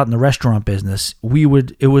started out in the restaurant business, we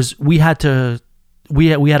had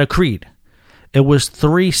a creed. It was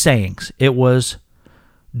 3 sayings. It was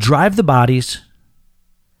drive the bodies,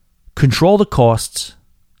 control the costs,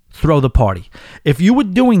 throw the party. If you were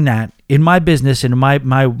doing that in my business, in my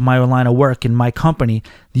line of work, in my company,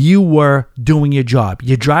 you were doing your job.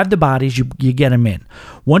 You drive the bodies, you get them in.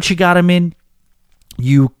 Once you got them in,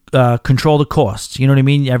 you control the costs. You know what I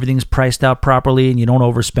mean? Everything's priced out properly and you don't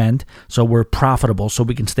overspend. So we're profitable so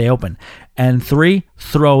we can stay open. And 3,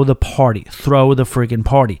 throw the party. Throw the friggin'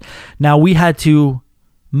 party. Now we had to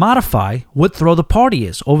modify what throw the party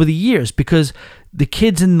is over the years because the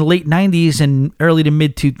kids in the late 90s and early to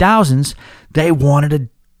mid 2000s, they wanted to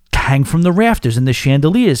hang from the rafters and the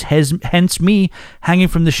chandeliers, hence me hanging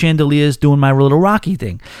from the chandeliers doing my little Rocky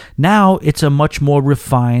thing. Now it's a much more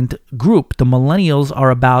refined group. The millennials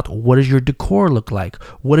are about what does your decor look like?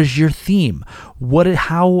 What is your theme?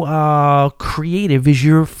 How creative is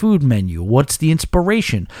your food menu? What's the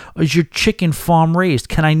inspiration? Is your chicken farm raised?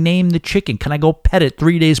 Can I name the chicken? Can I go pet it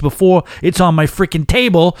 3 days before it's on my freaking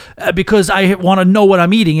table because I want to know what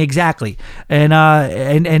I'm eating exactly? And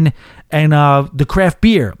the craft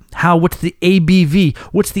beer, what's the ABV?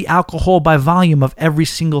 What's the alcohol by volume of every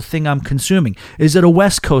single thing I'm consuming? Is it a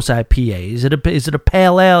West Coast IPA? Is it a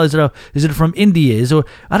pale ale? Is it from India?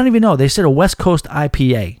 I don't even know. They said a West Coast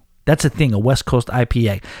IPA. That's a thing, a West Coast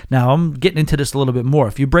IPA. Now I'm getting into this a little bit more.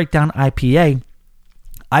 If you break down IPA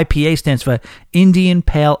stands for Indian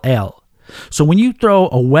Pale Ale. So when you throw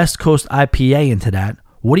a West Coast IPA into that,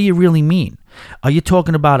 what do you really mean? Are you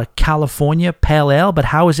talking about a California Pale Ale? But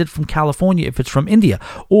how is it from California if it's from India?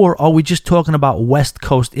 Or are we just talking about West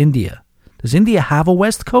Coast India? Does India have a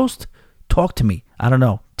West Coast? Talk to me. I don't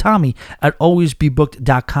know. Tommy at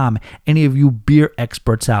alwaysbebooked.com. Any of you beer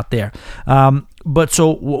experts out there. But so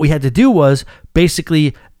what we had to do was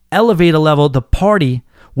basically elevate a level, the party.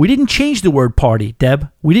 We didn't change the word party, Deb.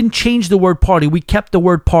 We didn't change the word party. We kept the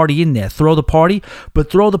word party in there. Throw the party. But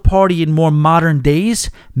throw the party in more modern days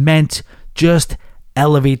meant just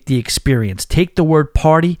elevate the experience. Take the word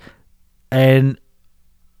party and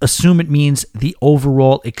assume it means the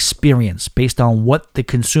overall experience based on what the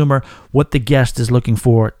consumer, what the guest is looking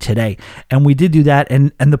for today. And we did do that.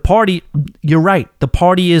 And the party, you're right. The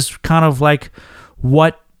party is kind of like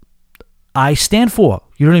what I stand for.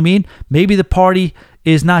 You know what I mean? Maybe the party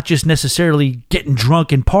is not just necessarily getting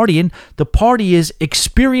drunk and partying. The party is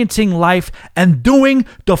experiencing life and doing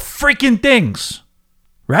the freaking things.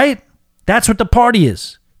 Right? That's what the party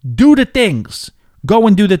is. Do the things. Go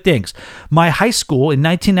and do the things. My high school in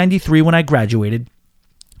 1993 when I graduated,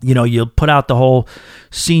 you put out the whole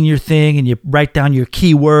senior thing and you write down your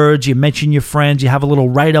keywords, you mention your friends, you have a little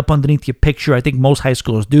write-up underneath your picture. I think most high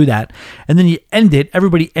schoolers do that. And then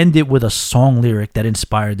everybody end it with a song lyric that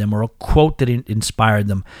inspired them or a quote that inspired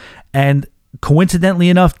them. And coincidentally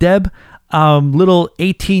enough, Deb, little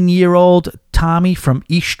 18-year-old Tommy from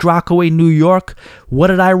East Rockaway, New York, what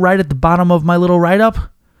did I write at the bottom of my little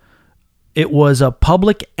write-up? It was a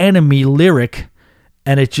Public Enemy lyric,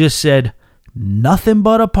 and it just said, "Nothing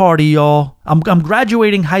but a party, y'all." I'm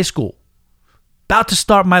graduating high school, about to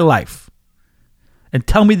start my life. And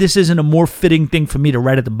tell me this isn't a more fitting thing for me to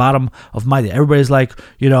write at the bottom of my... Everybody's like,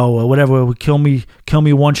 whatever, kill me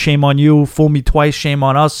once, shame on you, fool me twice, shame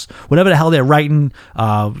on us. Whatever the hell they're writing,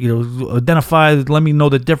 identify, let me know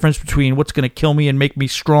the difference between what's going to kill me and make me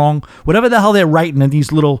strong. Whatever the hell they're writing in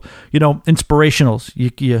these little, inspirationals.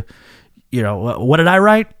 What did I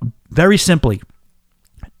write? Very simply,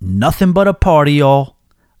 nothing but a party, y'all.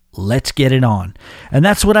 Let's get it on. And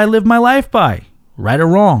that's what I live my life by. Right or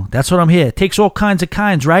wrong. That's what I'm here. It takes all kinds,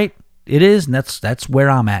 right? It is, and that's where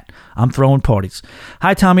I'm at. I'm throwing parties.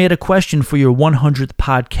 Hi, Tommy. I had a question for your 100th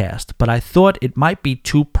podcast, but I thought it might be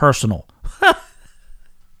too personal.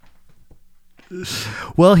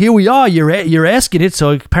 Well, here we are. You're asking it,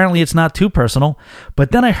 so apparently it's not too personal.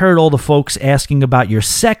 But then I heard all the folks asking about your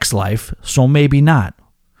sex life, so maybe not.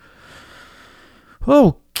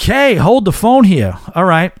 Okay, hold the phone here. All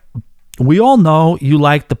right. We all know you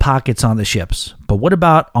like the pockets on the ships, but what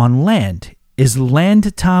about on land? Is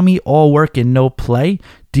land, Tommy, all work and no play?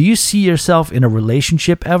 Do you see yourself in a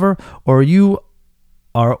relationship ever, or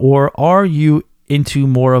are you into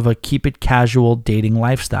more of a keep it casual dating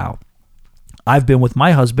lifestyle? I've been with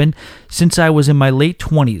my husband since I was in my late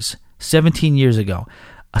 20s, 17 years ago,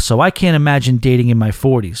 so I can't imagine dating in my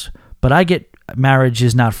 40s, but I get marriage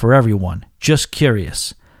is not for everyone. Just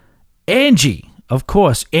curious. Angie. Of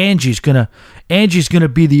course, Angie's gonna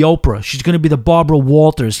be the Oprah. She's gonna be the Barbara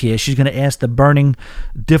Walters here. She's gonna ask the burning,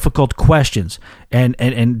 difficult questions.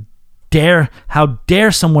 And how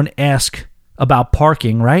dare someone ask about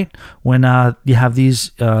parking, right? When you have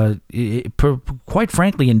these, quite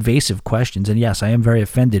frankly, invasive questions. And yes, I am very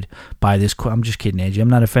offended by this. I'm just kidding, Angie. I'm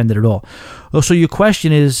not offended at all. So your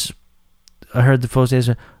question is, I heard the folks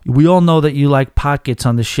answer, we all know that you like pockets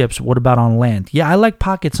on the ships. What about on land? Yeah, I like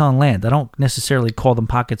pockets on land. I don't necessarily call them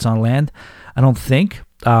pockets on land. I don't think.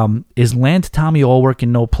 Is land, Tommy, all work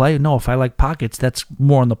and no play? No, if I like pockets, that's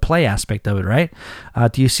more on the play aspect of it, right?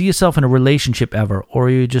 Do you see yourself in a relationship ever, or are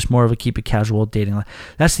you just more of a keep it casual dating life?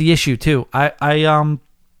 That's the issue too.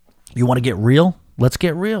 You want to get real? Let's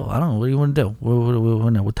get real. I don't know. What do you want to do?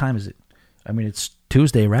 What time is it? I mean, it's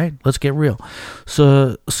Tuesday, right? Let's get real.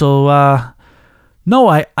 No,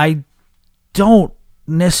 I don't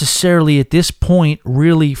necessarily at this point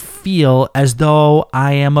really feel as though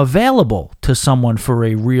I am available to someone for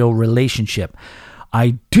a real relationship.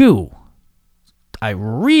 I do. I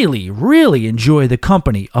really, really enjoy the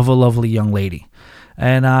company of a lovely young lady.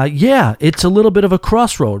 And yeah, it's a little bit of a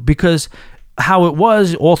crossroad because how it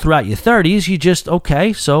was all throughout your 30s, you just,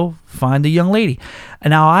 okay, so find a young lady.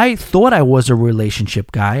 And now I thought I was a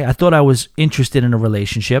relationship guy. I thought I was interested in a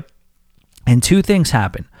relationship. And two things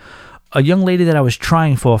happened. A young lady that I was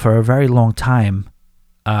trying for a very long time,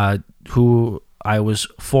 who I was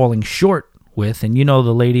falling short with, and you know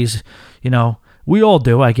the ladies, we all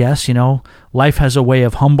do, I guess, life has a way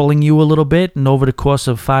of humbling you a little bit, and over the course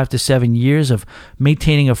of 5 to 7 years of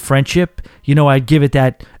maintaining a friendship, I'd give it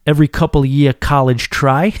that every couple of year college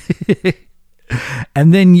try.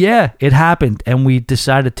 And then, yeah, it happened, and we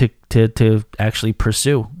decided to actually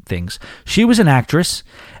pursue things. She was an actress,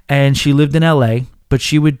 and she lived in L.A., but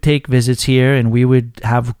she would take visits here, and we would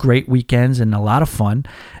have great weekends and a lot of fun,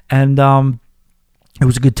 and it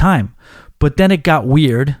was a good time. But then it got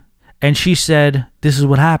weird, and she said, this is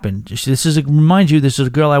what happened. Remind you, this is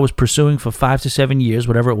a girl I was pursuing for 5 to 7 years,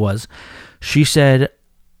 whatever it was. She said,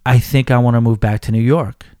 I think I want to move back to New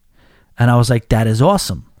York. And I was like, that is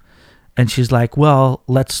awesome. And she's like, well,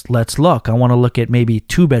 let's look. I want to look at maybe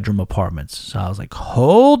 2-bedroom apartments. So I was like,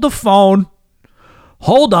 hold the phone.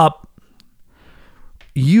 Hold up.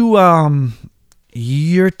 You're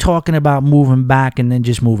talking about moving back and then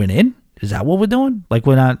just moving in? Is that what we're doing? Like,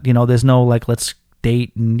 we're not, there's no, like, let's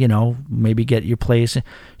date and, maybe get your place.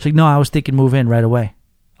 She's like, no, I was thinking move in right away.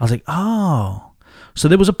 I was like, oh. So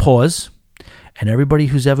there was a pause. And everybody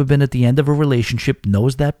who's ever been at the end of a relationship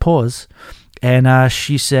knows that pause. And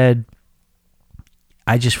she said,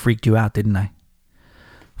 I just freaked you out, didn't I?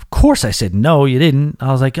 Of course I said, no, you didn't.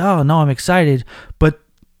 I was like, oh, no, I'm excited. But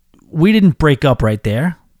we didn't break up right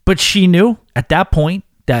there. But she knew at that point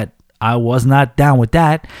that I was not down with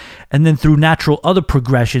that. And then through natural other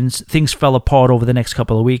progressions, things fell apart over the next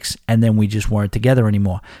couple of weeks. And then we just weren't together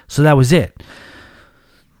anymore. So that was it.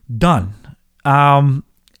 Done.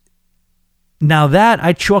 Now that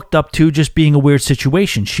I chalked up to just being a weird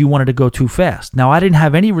situation. She wanted to go too fast. Now I didn't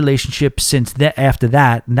have any relationship since after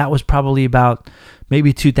that, and that was probably about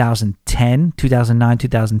maybe 2010, 2009,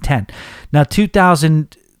 2010. Now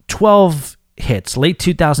 2012 hits, late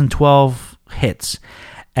 2012 hits,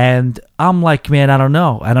 and I'm like, man, I don't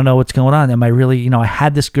know what's going on. Am I really, I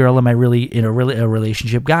had this girl, am I really in a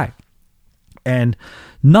relationship guy? And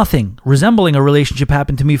nothing resembling a relationship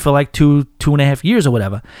happened to me for like 2.5 years or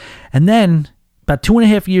whatever. And then about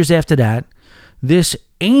 2.5 years after that, this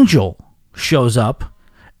angel shows up,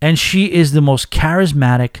 and she is the most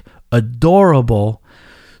charismatic, adorable,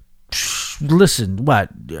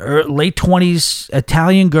 late 20s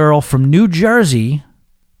Italian girl from New Jersey,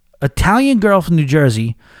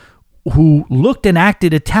 who looked and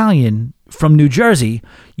acted Italian from New Jersey,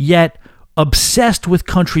 yet obsessed with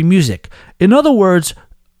country music. In other words,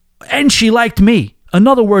 and she liked me. In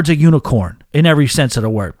other words, a unicorn in every sense of the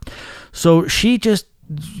word. So she just,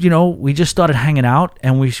 we just started hanging out,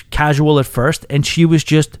 and we casual at first, and she was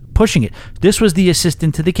just pushing it. This was the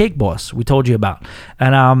assistant to the cake boss we told you about.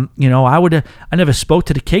 And, I never spoke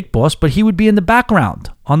to the cake boss, but he would be in the background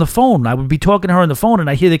on the phone. I would be talking to her on the phone, and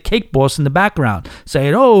I hear the cake boss in the background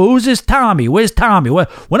saying, "Oh, who's this Tommy? Where's Tommy? When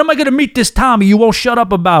am I going to meet this Tommy you won't shut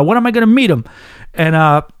up about? When am I going to meet him?" And,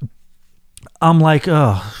 I'm like,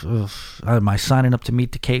 am I signing up to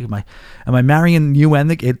meet the cake? Am I marrying you and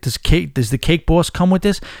does the cake boss come with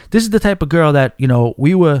this? This is the type of girl that,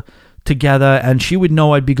 we were together, and she would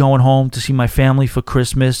know I'd be going home to see my family for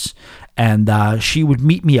Christmas, and she would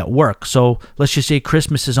meet me at work. So let's just say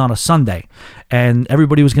Christmas is on a Sunday, and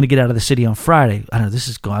everybody was going to get out of the city on Friday. I don't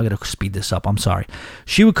know, I got to speed this up. I'm sorry.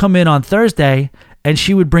 She would come in on Thursday, and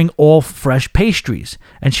she would bring all fresh pastries,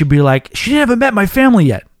 and she'd be like, she haven't met my family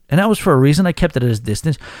yet. And that was for a reason. I kept it at a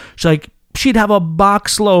distance. She'd have a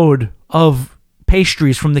box load of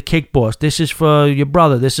pastries from the cake boss. This is for your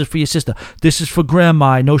brother. This is for your sister. This is for grandma.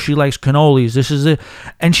 I know she likes cannolis. This is it.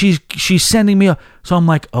 And she's sending me so I'm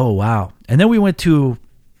like, oh, wow. And then we went to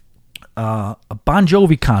a Bon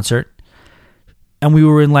Jovi concert, and we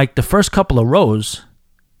were in like the first couple of rows,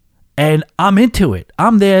 and I'm into it.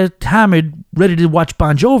 I'm there, hammered, ready to watch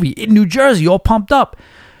Bon Jovi in New Jersey, all pumped up.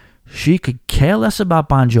 She could care less about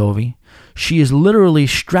Bon Jovi. She is literally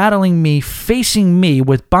straddling me, facing me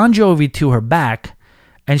with Bon Jovi to her back.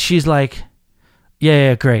 And she's like,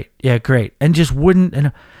 yeah, great. And just wouldn't.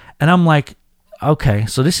 And I'm like, okay,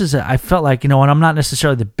 so this is, I felt like, and I'm not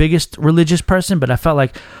necessarily the biggest religious person, but I felt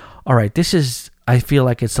like, all right, I feel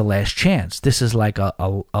like it's the last chance. This is like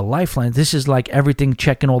a lifeline. This is like everything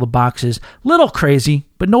checking all the boxes. Little crazy,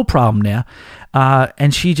 but no problem there.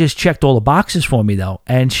 And she just checked all the boxes for me, though.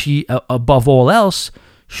 And she, above all else,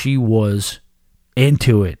 she was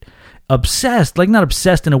into it. Obsessed, like not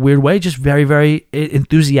obsessed in a weird way, just very, very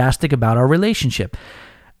enthusiastic about our relationship.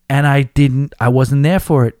 And I wasn't there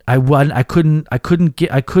for it. I couldn't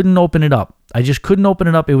open it up. I just couldn't open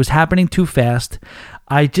it up. It was happening too fast.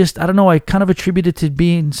 I don't know. I kind of attribute it to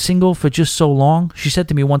being single for just so long. She said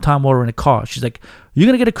to me one time while we were in a car, she's like, "You're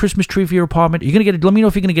going to get a Christmas tree for your apartment? Let me know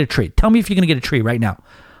if you're going to get a tree. Tell me if you're going to get a tree right now."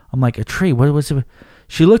 I'm like, "A tree? What was it?"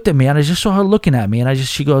 She looked at me, and I just saw her looking at me, and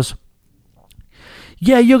she goes,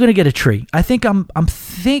 "Yeah, you're going to get a tree. I think I'm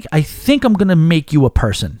going to make you a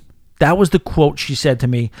person." That was the quote she said to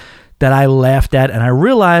me that I laughed at, and I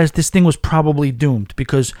realized this thing was probably doomed,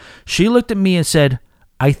 because she looked at me and said,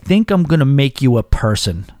 "I think I'm going to make you a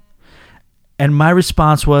person." And my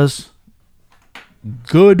response was,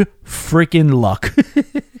 good freaking luck.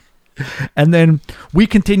 And then we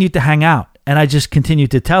continued to hang out. And I just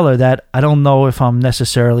continued to tell her that I don't know if I'm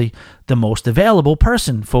necessarily the most available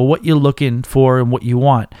person for what you're looking for and what you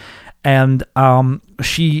want. And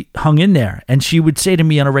she hung in there. And she would say to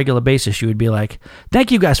me on a regular basis, she would be like,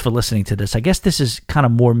 "Thank you guys for listening to this. I guess this is kind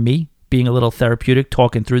of more me being a little therapeutic,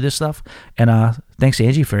 talking through this stuff. And thanks,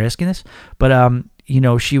 Angie, for asking this." But,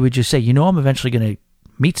 she would just say, I'm eventually going to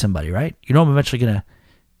meet somebody, right? I'm eventually going to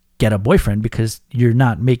get a boyfriend, because you're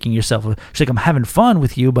not making yourself. She's like, "I'm having fun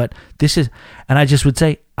with you, but this is," and I just would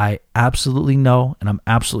say, "I absolutely know, and I'm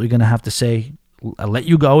absolutely going to have to say, I'll let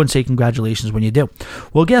you go and say congratulations when you do."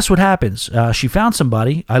 Well, guess what happens? She found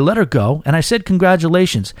somebody. I let her go, and I said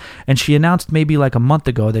congratulations. And she announced maybe like a month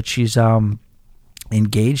ago that she's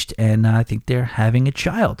engaged, and I think they're having a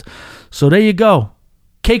child. So there you go.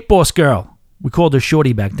 Cake Boss Girl. We called her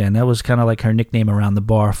Shorty back then. That was kind of like her nickname around the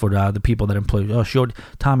bar for the people that employed. "Oh, Shorty,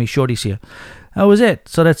 Tommy, Shorty's here." That was it.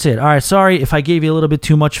 So that's it. All right, sorry if I gave you a little bit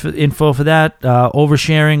too much info for that.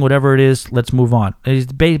 Oversharing, whatever it is, let's move on.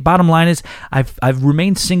 Bottom line is, I've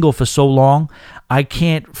remained single for so long, I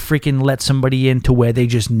can't freaking let somebody in to where they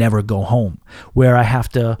just never go home. Where I have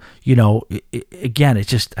to, again, it's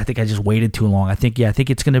just, I think I just waited too long. I think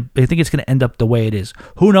it's gonna end up the way it is.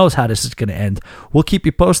 Who knows how this is gonna end? We'll keep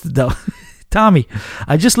you posted though. Tommy,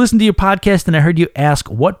 I just listened to your podcast and I heard you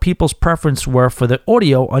ask what people's preference were for the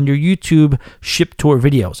audio on your YouTube ship tour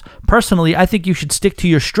videos. Personally, I think you should stick to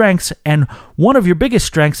your strengths, and one of your biggest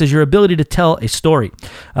strengths is your ability to tell a story.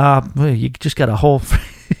 You just got a whole...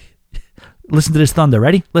 Listen to this thunder.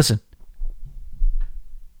 Ready? Listen.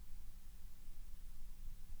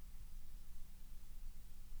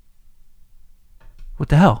 What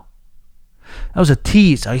the hell? That was a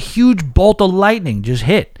tease. A huge bolt of lightning just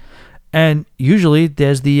hit. And usually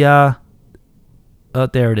there's the,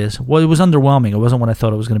 there it is. Well, it was underwhelming. It wasn't what I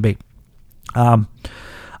thought it was going to be. I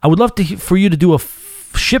would love for you to do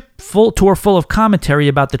ship full tour full of commentary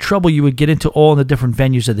about the trouble you would get into all in the different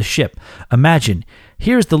venues of the ship. Imagine,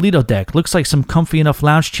 here's the Lido deck. Looks like some comfy enough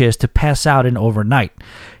lounge chairs to pass out in overnight.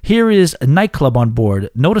 Here is a nightclub on board.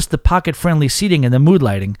 Notice the pocket-friendly seating and the mood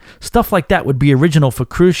lighting. Stuff like that would be original for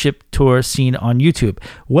cruise ship tour seen on YouTube.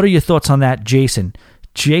 What are your thoughts on that, Jason?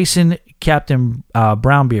 Jason, Captain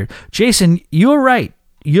Brownbeard. Jason, you're right.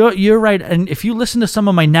 You're right, and if you listen to some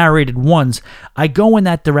of my narrated ones, I go in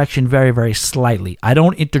that direction very, very slightly. I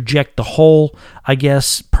don't interject the whole, I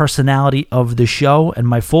guess, personality of the show and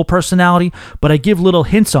my full personality, but I give little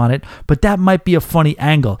hints on it, but that might be a funny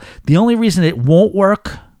angle. The only reason it won't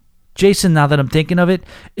work, Jason, now that I'm thinking of it,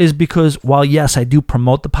 is because while, yes, I do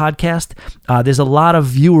promote the podcast, there's a lot of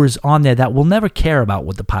viewers on there that will never care about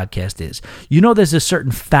what the podcast is. You know, there's a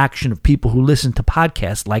certain faction of people who listen to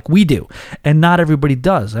podcasts like we do, and not everybody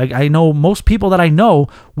does. I know most people that I know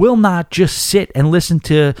will not just sit and listen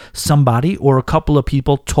to somebody or a couple of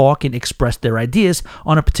people talk and express their ideas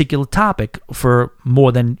on a particular topic for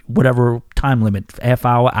more than whatever time limit, half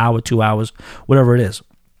hour, 2 hours, whatever it is.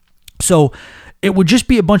 So it would just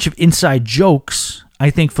be a bunch of inside jokes, I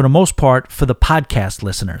think, for the most part, for the podcast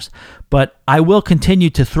listeners. But I will continue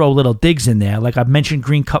to throw little digs in there, like I've mentioned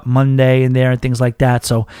Green Cup Monday in there and things like that.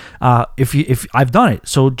 So if I've done it,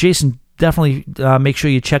 so Jason, definitely make sure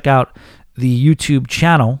you check out the YouTube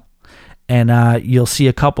channel, and you'll see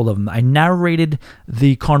a couple of them. I narrated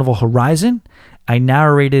the Carnival Horizon. I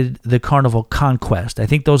narrated the Carnival Conquest. I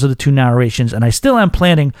think those are the two narrations, and I still am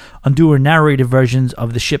planning on doing narrated versions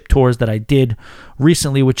of the ship tours that I did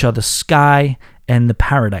recently, which are the Sky and the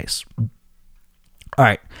Paradise. All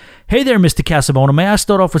right. Hey there, Mr. Casabona. May I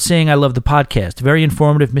start off with saying I love the podcast. Very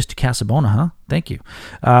informative, Mr. Casabona, huh? Thank you.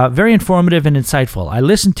 Very informative and insightful. I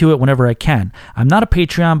listen to it whenever I can. I'm not a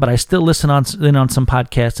Patreon, but I still listen in on some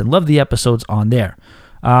podcasts and love the episodes on there.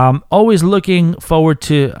 Always looking forward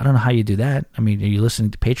to, I don't know how you do that. I mean, are you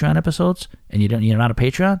listening to Patreon episodes and you're not a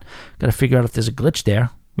Patreon? Got to figure out if there's a glitch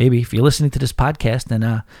there. Maybe if you're listening to this podcast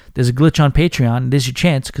and there's a glitch on Patreon, there's your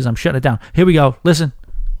chance because I'm shutting it down. Here we go. Listen.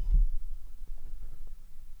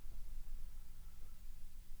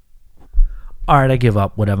 All right, I give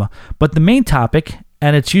up, whatever. But the main topic,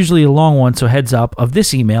 and it's usually a long one, so heads up, of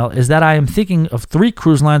this email is that I am thinking of 3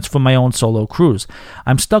 cruise lines for my own solo cruise.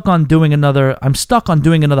 I'm stuck on doing another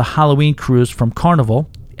Halloween cruise from Carnival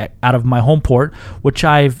out of my home port, which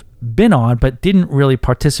I've been on but didn't really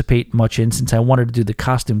participate much in since I wanted to do the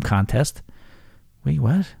costume contest. Wait,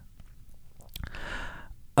 what?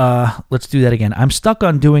 Let's do that again. I'm stuck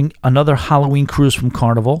on doing another Halloween cruise from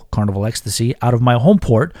Carnival Ecstasy, out of my home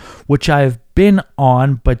port, which I've been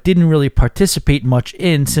on but didn't really participate much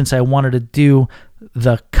in since I wanted to do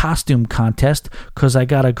the costume contest because I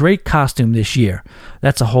got a great costume this year.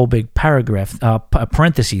 That's a whole big paragraph,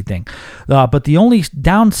 parenthesis thing. But the only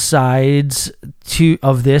downsides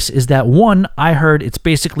of this is that, one, I heard it's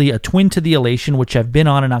basically a twin to the Elation, which I've been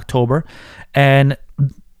on in October, and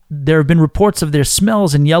there have been reports of their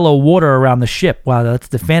smells and yellow water around the ship. Wow, that's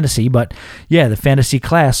the fantasy, but yeah, the fantasy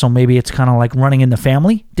class, so maybe it's kind of like running in the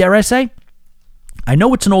family, dare I say? I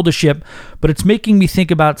know it's an older ship, but it's making me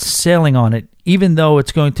think about sailing on it, even though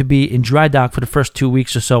it's going to be in dry dock for the first 2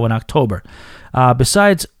 weeks or so in October.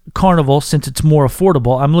 Besides Carnival, since it's more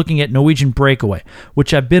affordable, I'm looking at Norwegian Breakaway,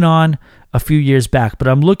 which I've been on a few years back, but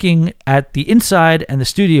I'm looking at the inside and the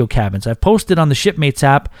studio cabins. I've posted on the Shipmates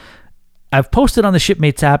app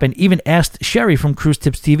and even asked Sherry from Cruise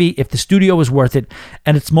Tips TV if the studio is worth it,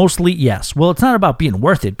 and it's mostly yes. Well, it's not about being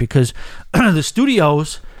worth it because the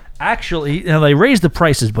studios actually, they raise the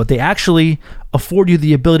prices, but they actually afford you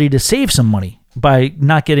the ability to save some money by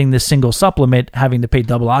not getting this single supplement, having to pay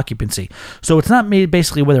double occupancy. So it's not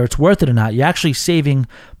basically whether it's worth it or not. You're actually saving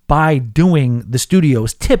by doing the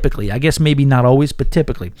studios typically. I guess maybe not always, but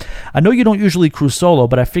typically. I know you don't usually cruise solo,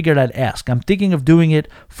 but I figured I'd ask. I'm thinking of doing it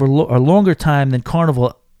for a longer time than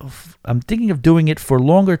Carnival. I'm thinking of doing it for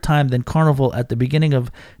longer time than Carnival at the beginning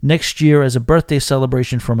of next year as a birthday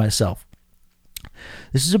celebration for myself.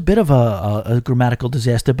 This is a bit of a grammatical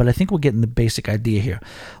disaster, but I think we're getting the basic idea here.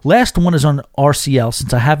 Last one is on RCL,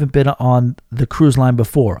 since I haven't been on the cruise line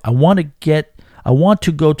before. I want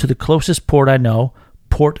to go to the closest port I know,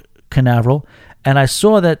 Port Canaveral, and I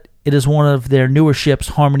saw that it is one of their newer ships,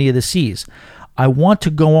 Harmony of the Seas. I want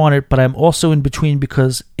to go on it, but I'm also in between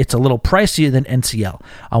because it's a little pricier than NCL.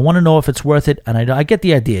 I want to know if it's worth it, and I get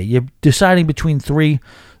the idea. You're deciding between 3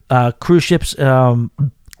 cruise ships.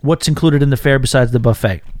 What's included in the fare besides the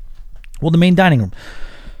buffet? Well, the main dining room.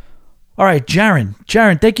 All right, Jaron,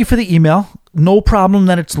 thank you for the email. No problem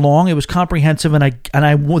that it's long. It was comprehensive, and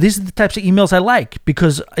I these are the types of emails I like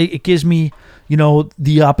because it gives me,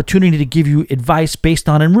 the opportunity to give you advice based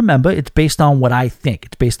on, and remember, it's based on what I think.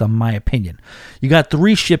 It's based on my opinion. You got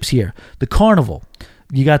 3 ships here. The Carnival.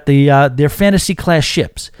 You got their fantasy class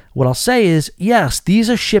ships. What I'll say is, yes, these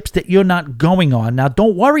are ships that you're not going on. Now,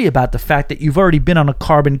 don't worry about the fact that you've already been on a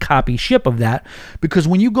carbon copy ship of that, because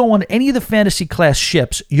when you go on any of the fantasy class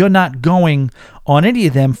ships, you're not going on any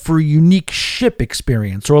of them for a unique ship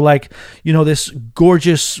experience, or this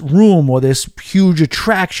gorgeous room, or this huge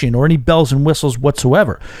attraction, or any bells and whistles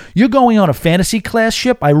whatsoever. You're going on a fantasy class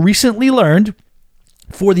ship. I recently learned,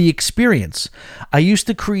 for the experience. I used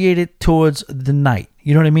to create it towards the night.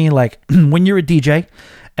 You know what I mean? Like when you're a DJ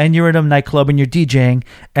and you're at a nightclub and you're DJing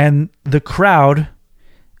and the crowd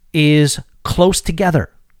is close together.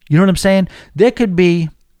 You know what I'm saying? There could be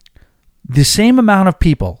the same amount of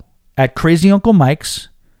people at Crazy Uncle Mike's,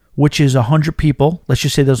 which is 100 people. Let's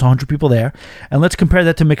just say there's 100 people there. And let's compare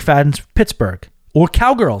that to McFadden's Pittsburgh or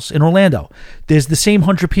Cowgirls in Orlando. There's the same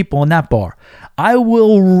 100 people in that bar. I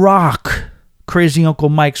will rock Crazy Uncle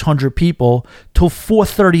Mike's 100 people till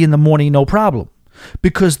 4:30 in the morning, no problem.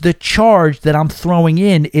 Because the charge that I'm throwing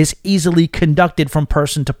in is easily conducted from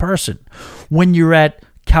person to person. When you're at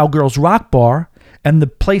Cowgirls Rock Bar and the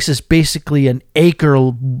place is basically an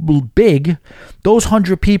acre big, those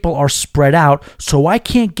 100 people are spread out, so I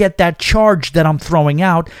can't get that charge that I'm throwing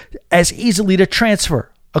out as easily to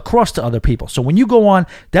transfer across to other people. So when you go on,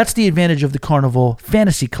 that's the advantage of the Carnival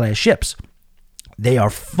fantasy class ships. They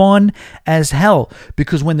are fun as hell,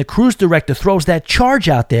 because when the cruise director throws that charge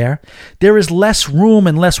out there, there is less room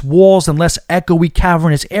and less walls and less echoey,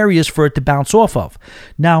 cavernous areas for it to bounce off of.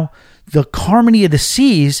 Now, the Harmony of the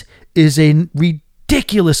Seas is a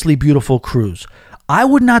ridiculously beautiful cruise. I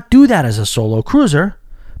would not do that as a solo cruiser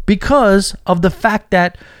because of the fact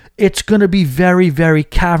that it's going to be very, very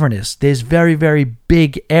cavernous. There's very, very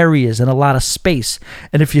big areas and a lot of space.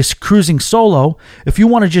 And if you're cruising solo, if you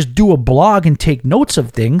want to just do a blog and take notes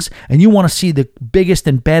of things, and you want to see the biggest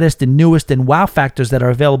and baddest and newest and wow factors that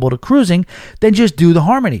are available to cruising, then just do the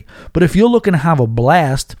Harmony. But if you're looking to have a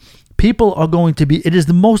blast, people are going to be, it is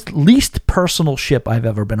the least personal ship I've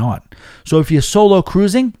ever been on. So if you're solo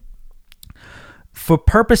cruising, for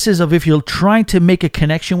purposes of if you're trying to make a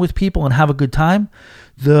connection with people and have a good time,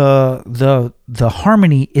 the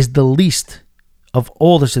Harmony is the least of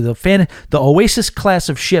all this. The Oasis class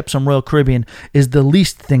of ships on Royal Caribbean is the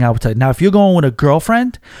least thing I would tell you. Now, if you're going with a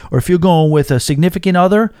girlfriend, or if you're going with a significant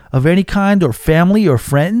other of any kind, or family or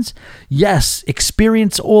friends, yes,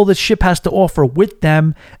 experience all the ship has to offer with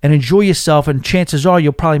them and enjoy yourself, and chances are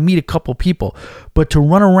you'll probably meet a couple people. But to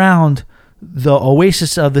run around the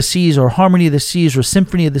Oasis of the Seas or Harmony of the Seas or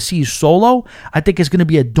Symphony of the Seas solo, I think is going to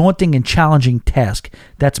be a daunting and challenging task.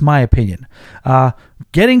 That's my opinion.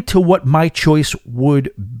 Getting to what my choice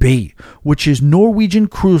would be, which is Norwegian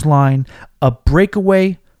Cruise Line, a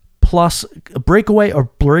breakaway plus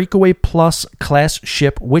class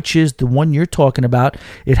ship, which is the one you're talking about.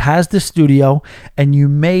 It has the studio, and you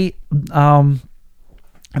may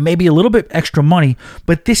maybe a little bit extra money,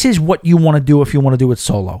 but this is what you want to do if you want to do it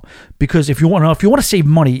solo. Because if you want to save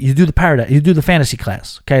money, you do the fantasy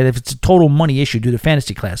class. Okay, if it's a total money issue, do the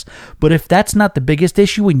fantasy class. But if that's not the biggest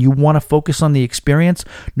issue and you want to focus on the experience,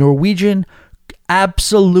 Norwegian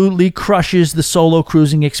absolutely crushes the solo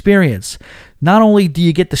cruising experience. Not only do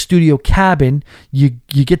you get the studio cabin, you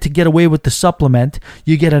get to get away with the supplement,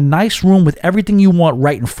 you get a nice room with everything you want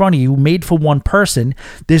right in front of you, made for one person.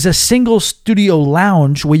 There's a single studio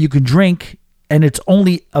lounge where you can drink, and it's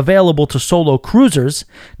only available to solo cruisers.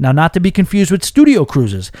 Now, not to be confused with studio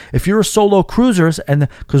cruisers. If you're a solo cruiser,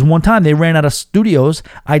 because one time they ran out of studios,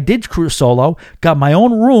 I did cruise solo, got my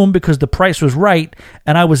own room because the price was right,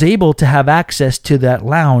 and I was able to have access to that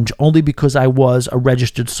lounge only because I was a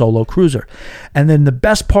registered solo cruiser. And then the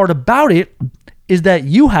best part about it is that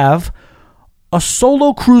you have a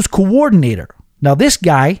solo cruise coordinator. Now, this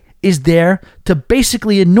guy is there to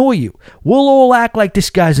basically annoy you. We'll all act like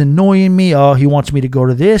this guy's annoying me. Oh, he wants me to go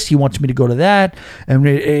to this. He wants me to go to that.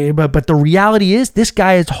 But the reality is, this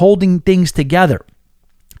guy is holding things together.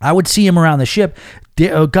 I would see him around the ship.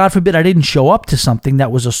 God forbid I didn't show up to something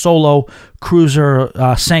that was a solo cruiser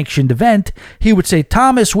sanctioned event. He would say,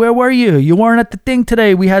 Thomas, where were you? You weren't at the thing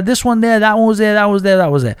today. We had this one there. That one was there. That was there.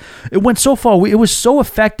 That was there. It went so far. It was so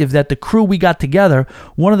effective that the crew we got together,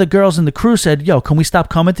 one of the girls in the crew said, yo, can we stop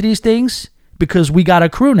coming to these things? Because we got a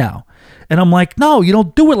crew now. And I'm like, no, you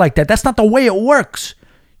don't do it like that. That's not the way it works.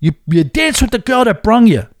 You dance with the girl that brung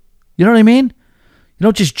you. You know what I mean? You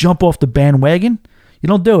don't just jump off the bandwagon. You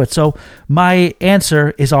don't do it. So my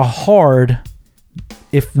answer is a hard,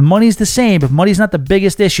 if the money's the same, if money's not the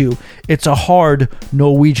biggest issue, it's a hard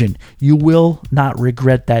Norwegian. You will not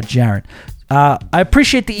regret that, Jaron. I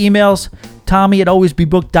appreciate the emails. Tommy at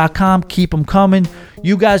alwaysbebooked.com. Keep them coming.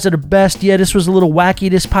 You guys are the best. Yeah, this was a little wacky,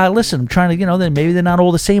 this pilot. Listen, I'm trying to, then maybe they're not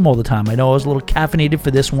all the same all the time. I know I was a little caffeinated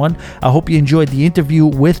for this one. I hope you enjoyed the interview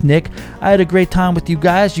with Nick. I had a great time with you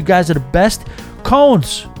guys. You guys are the best.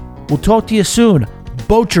 Cones, we'll talk to you soon.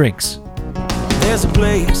 Boat drinks. There's a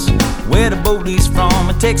place where the boat leaves from.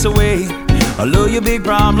 It takes away all of your big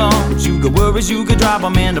problems. You got worries, you could drop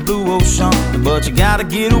them in the blue ocean, but you gotta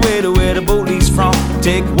get away to where the boat leaves from.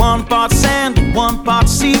 Take 1 part sand, 1 part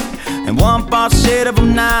sea, and 1 part shade of a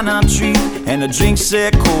 9 tree. And the drinks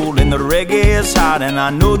set cold and the reggae is hot, and I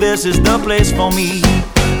know this is the place for me.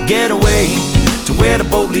 Get away to where the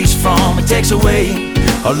boat leaves from. It takes away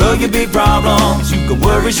all of your big problems. You got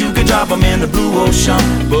worries, you could drop them in the blue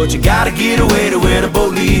ocean, but you gotta get away to where the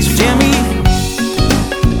boat leaves. Jimmy.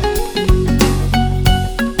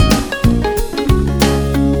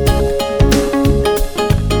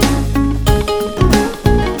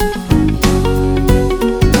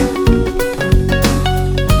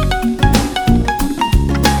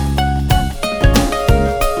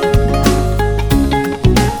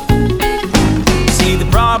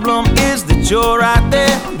 You're right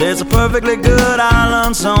there. There's a perfectly good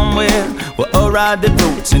island somewhere where a ride that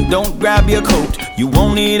floats, and don't grab your coat. You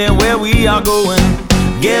won't need it where we are going.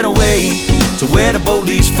 Get away to where the boat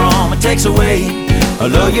leaves from. It takes away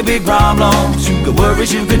all of your big problems. You got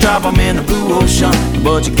worries, you could drop them in the blue ocean,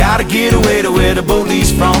 but you gotta get away to where the boat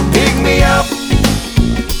leaves from. Pick me up,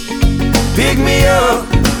 pick me up,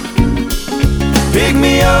 pick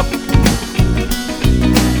me up.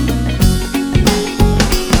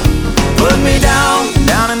 Put me down,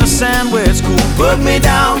 down in the sand where it's cool. Put me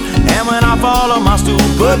down, and when I fall on my stool,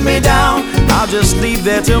 put me down. I'll just leave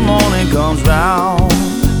there till morning comes round.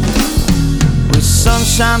 With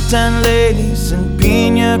sunshine, 10 ladies, and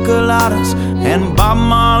pina coladas, and Bob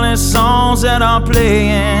Marley songs that are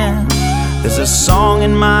playing. There's a song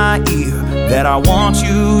in my ear that I want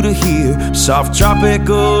you to hear. Soft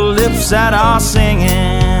tropical lips that are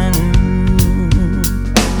singing.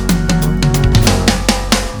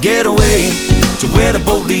 Get away to where the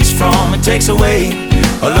boat leaves from. It takes away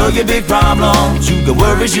all of your big problems. You got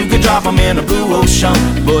worries, you could drop them in the blue ocean,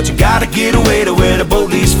 but you gotta get away to where the boat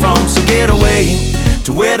leaves from. So get away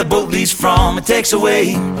to where the boat leaves from. It takes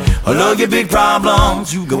away all of your big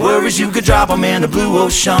problems. You got worries, you could drop them in the blue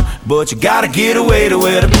ocean, but you gotta get away to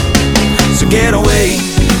where the... So get away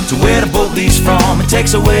to where the boat leaves from. It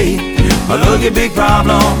takes away all of your big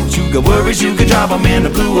problems. You got worries, you could drop them in the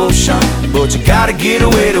blue ocean, but you gotta get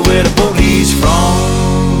away to where the boat leaves from.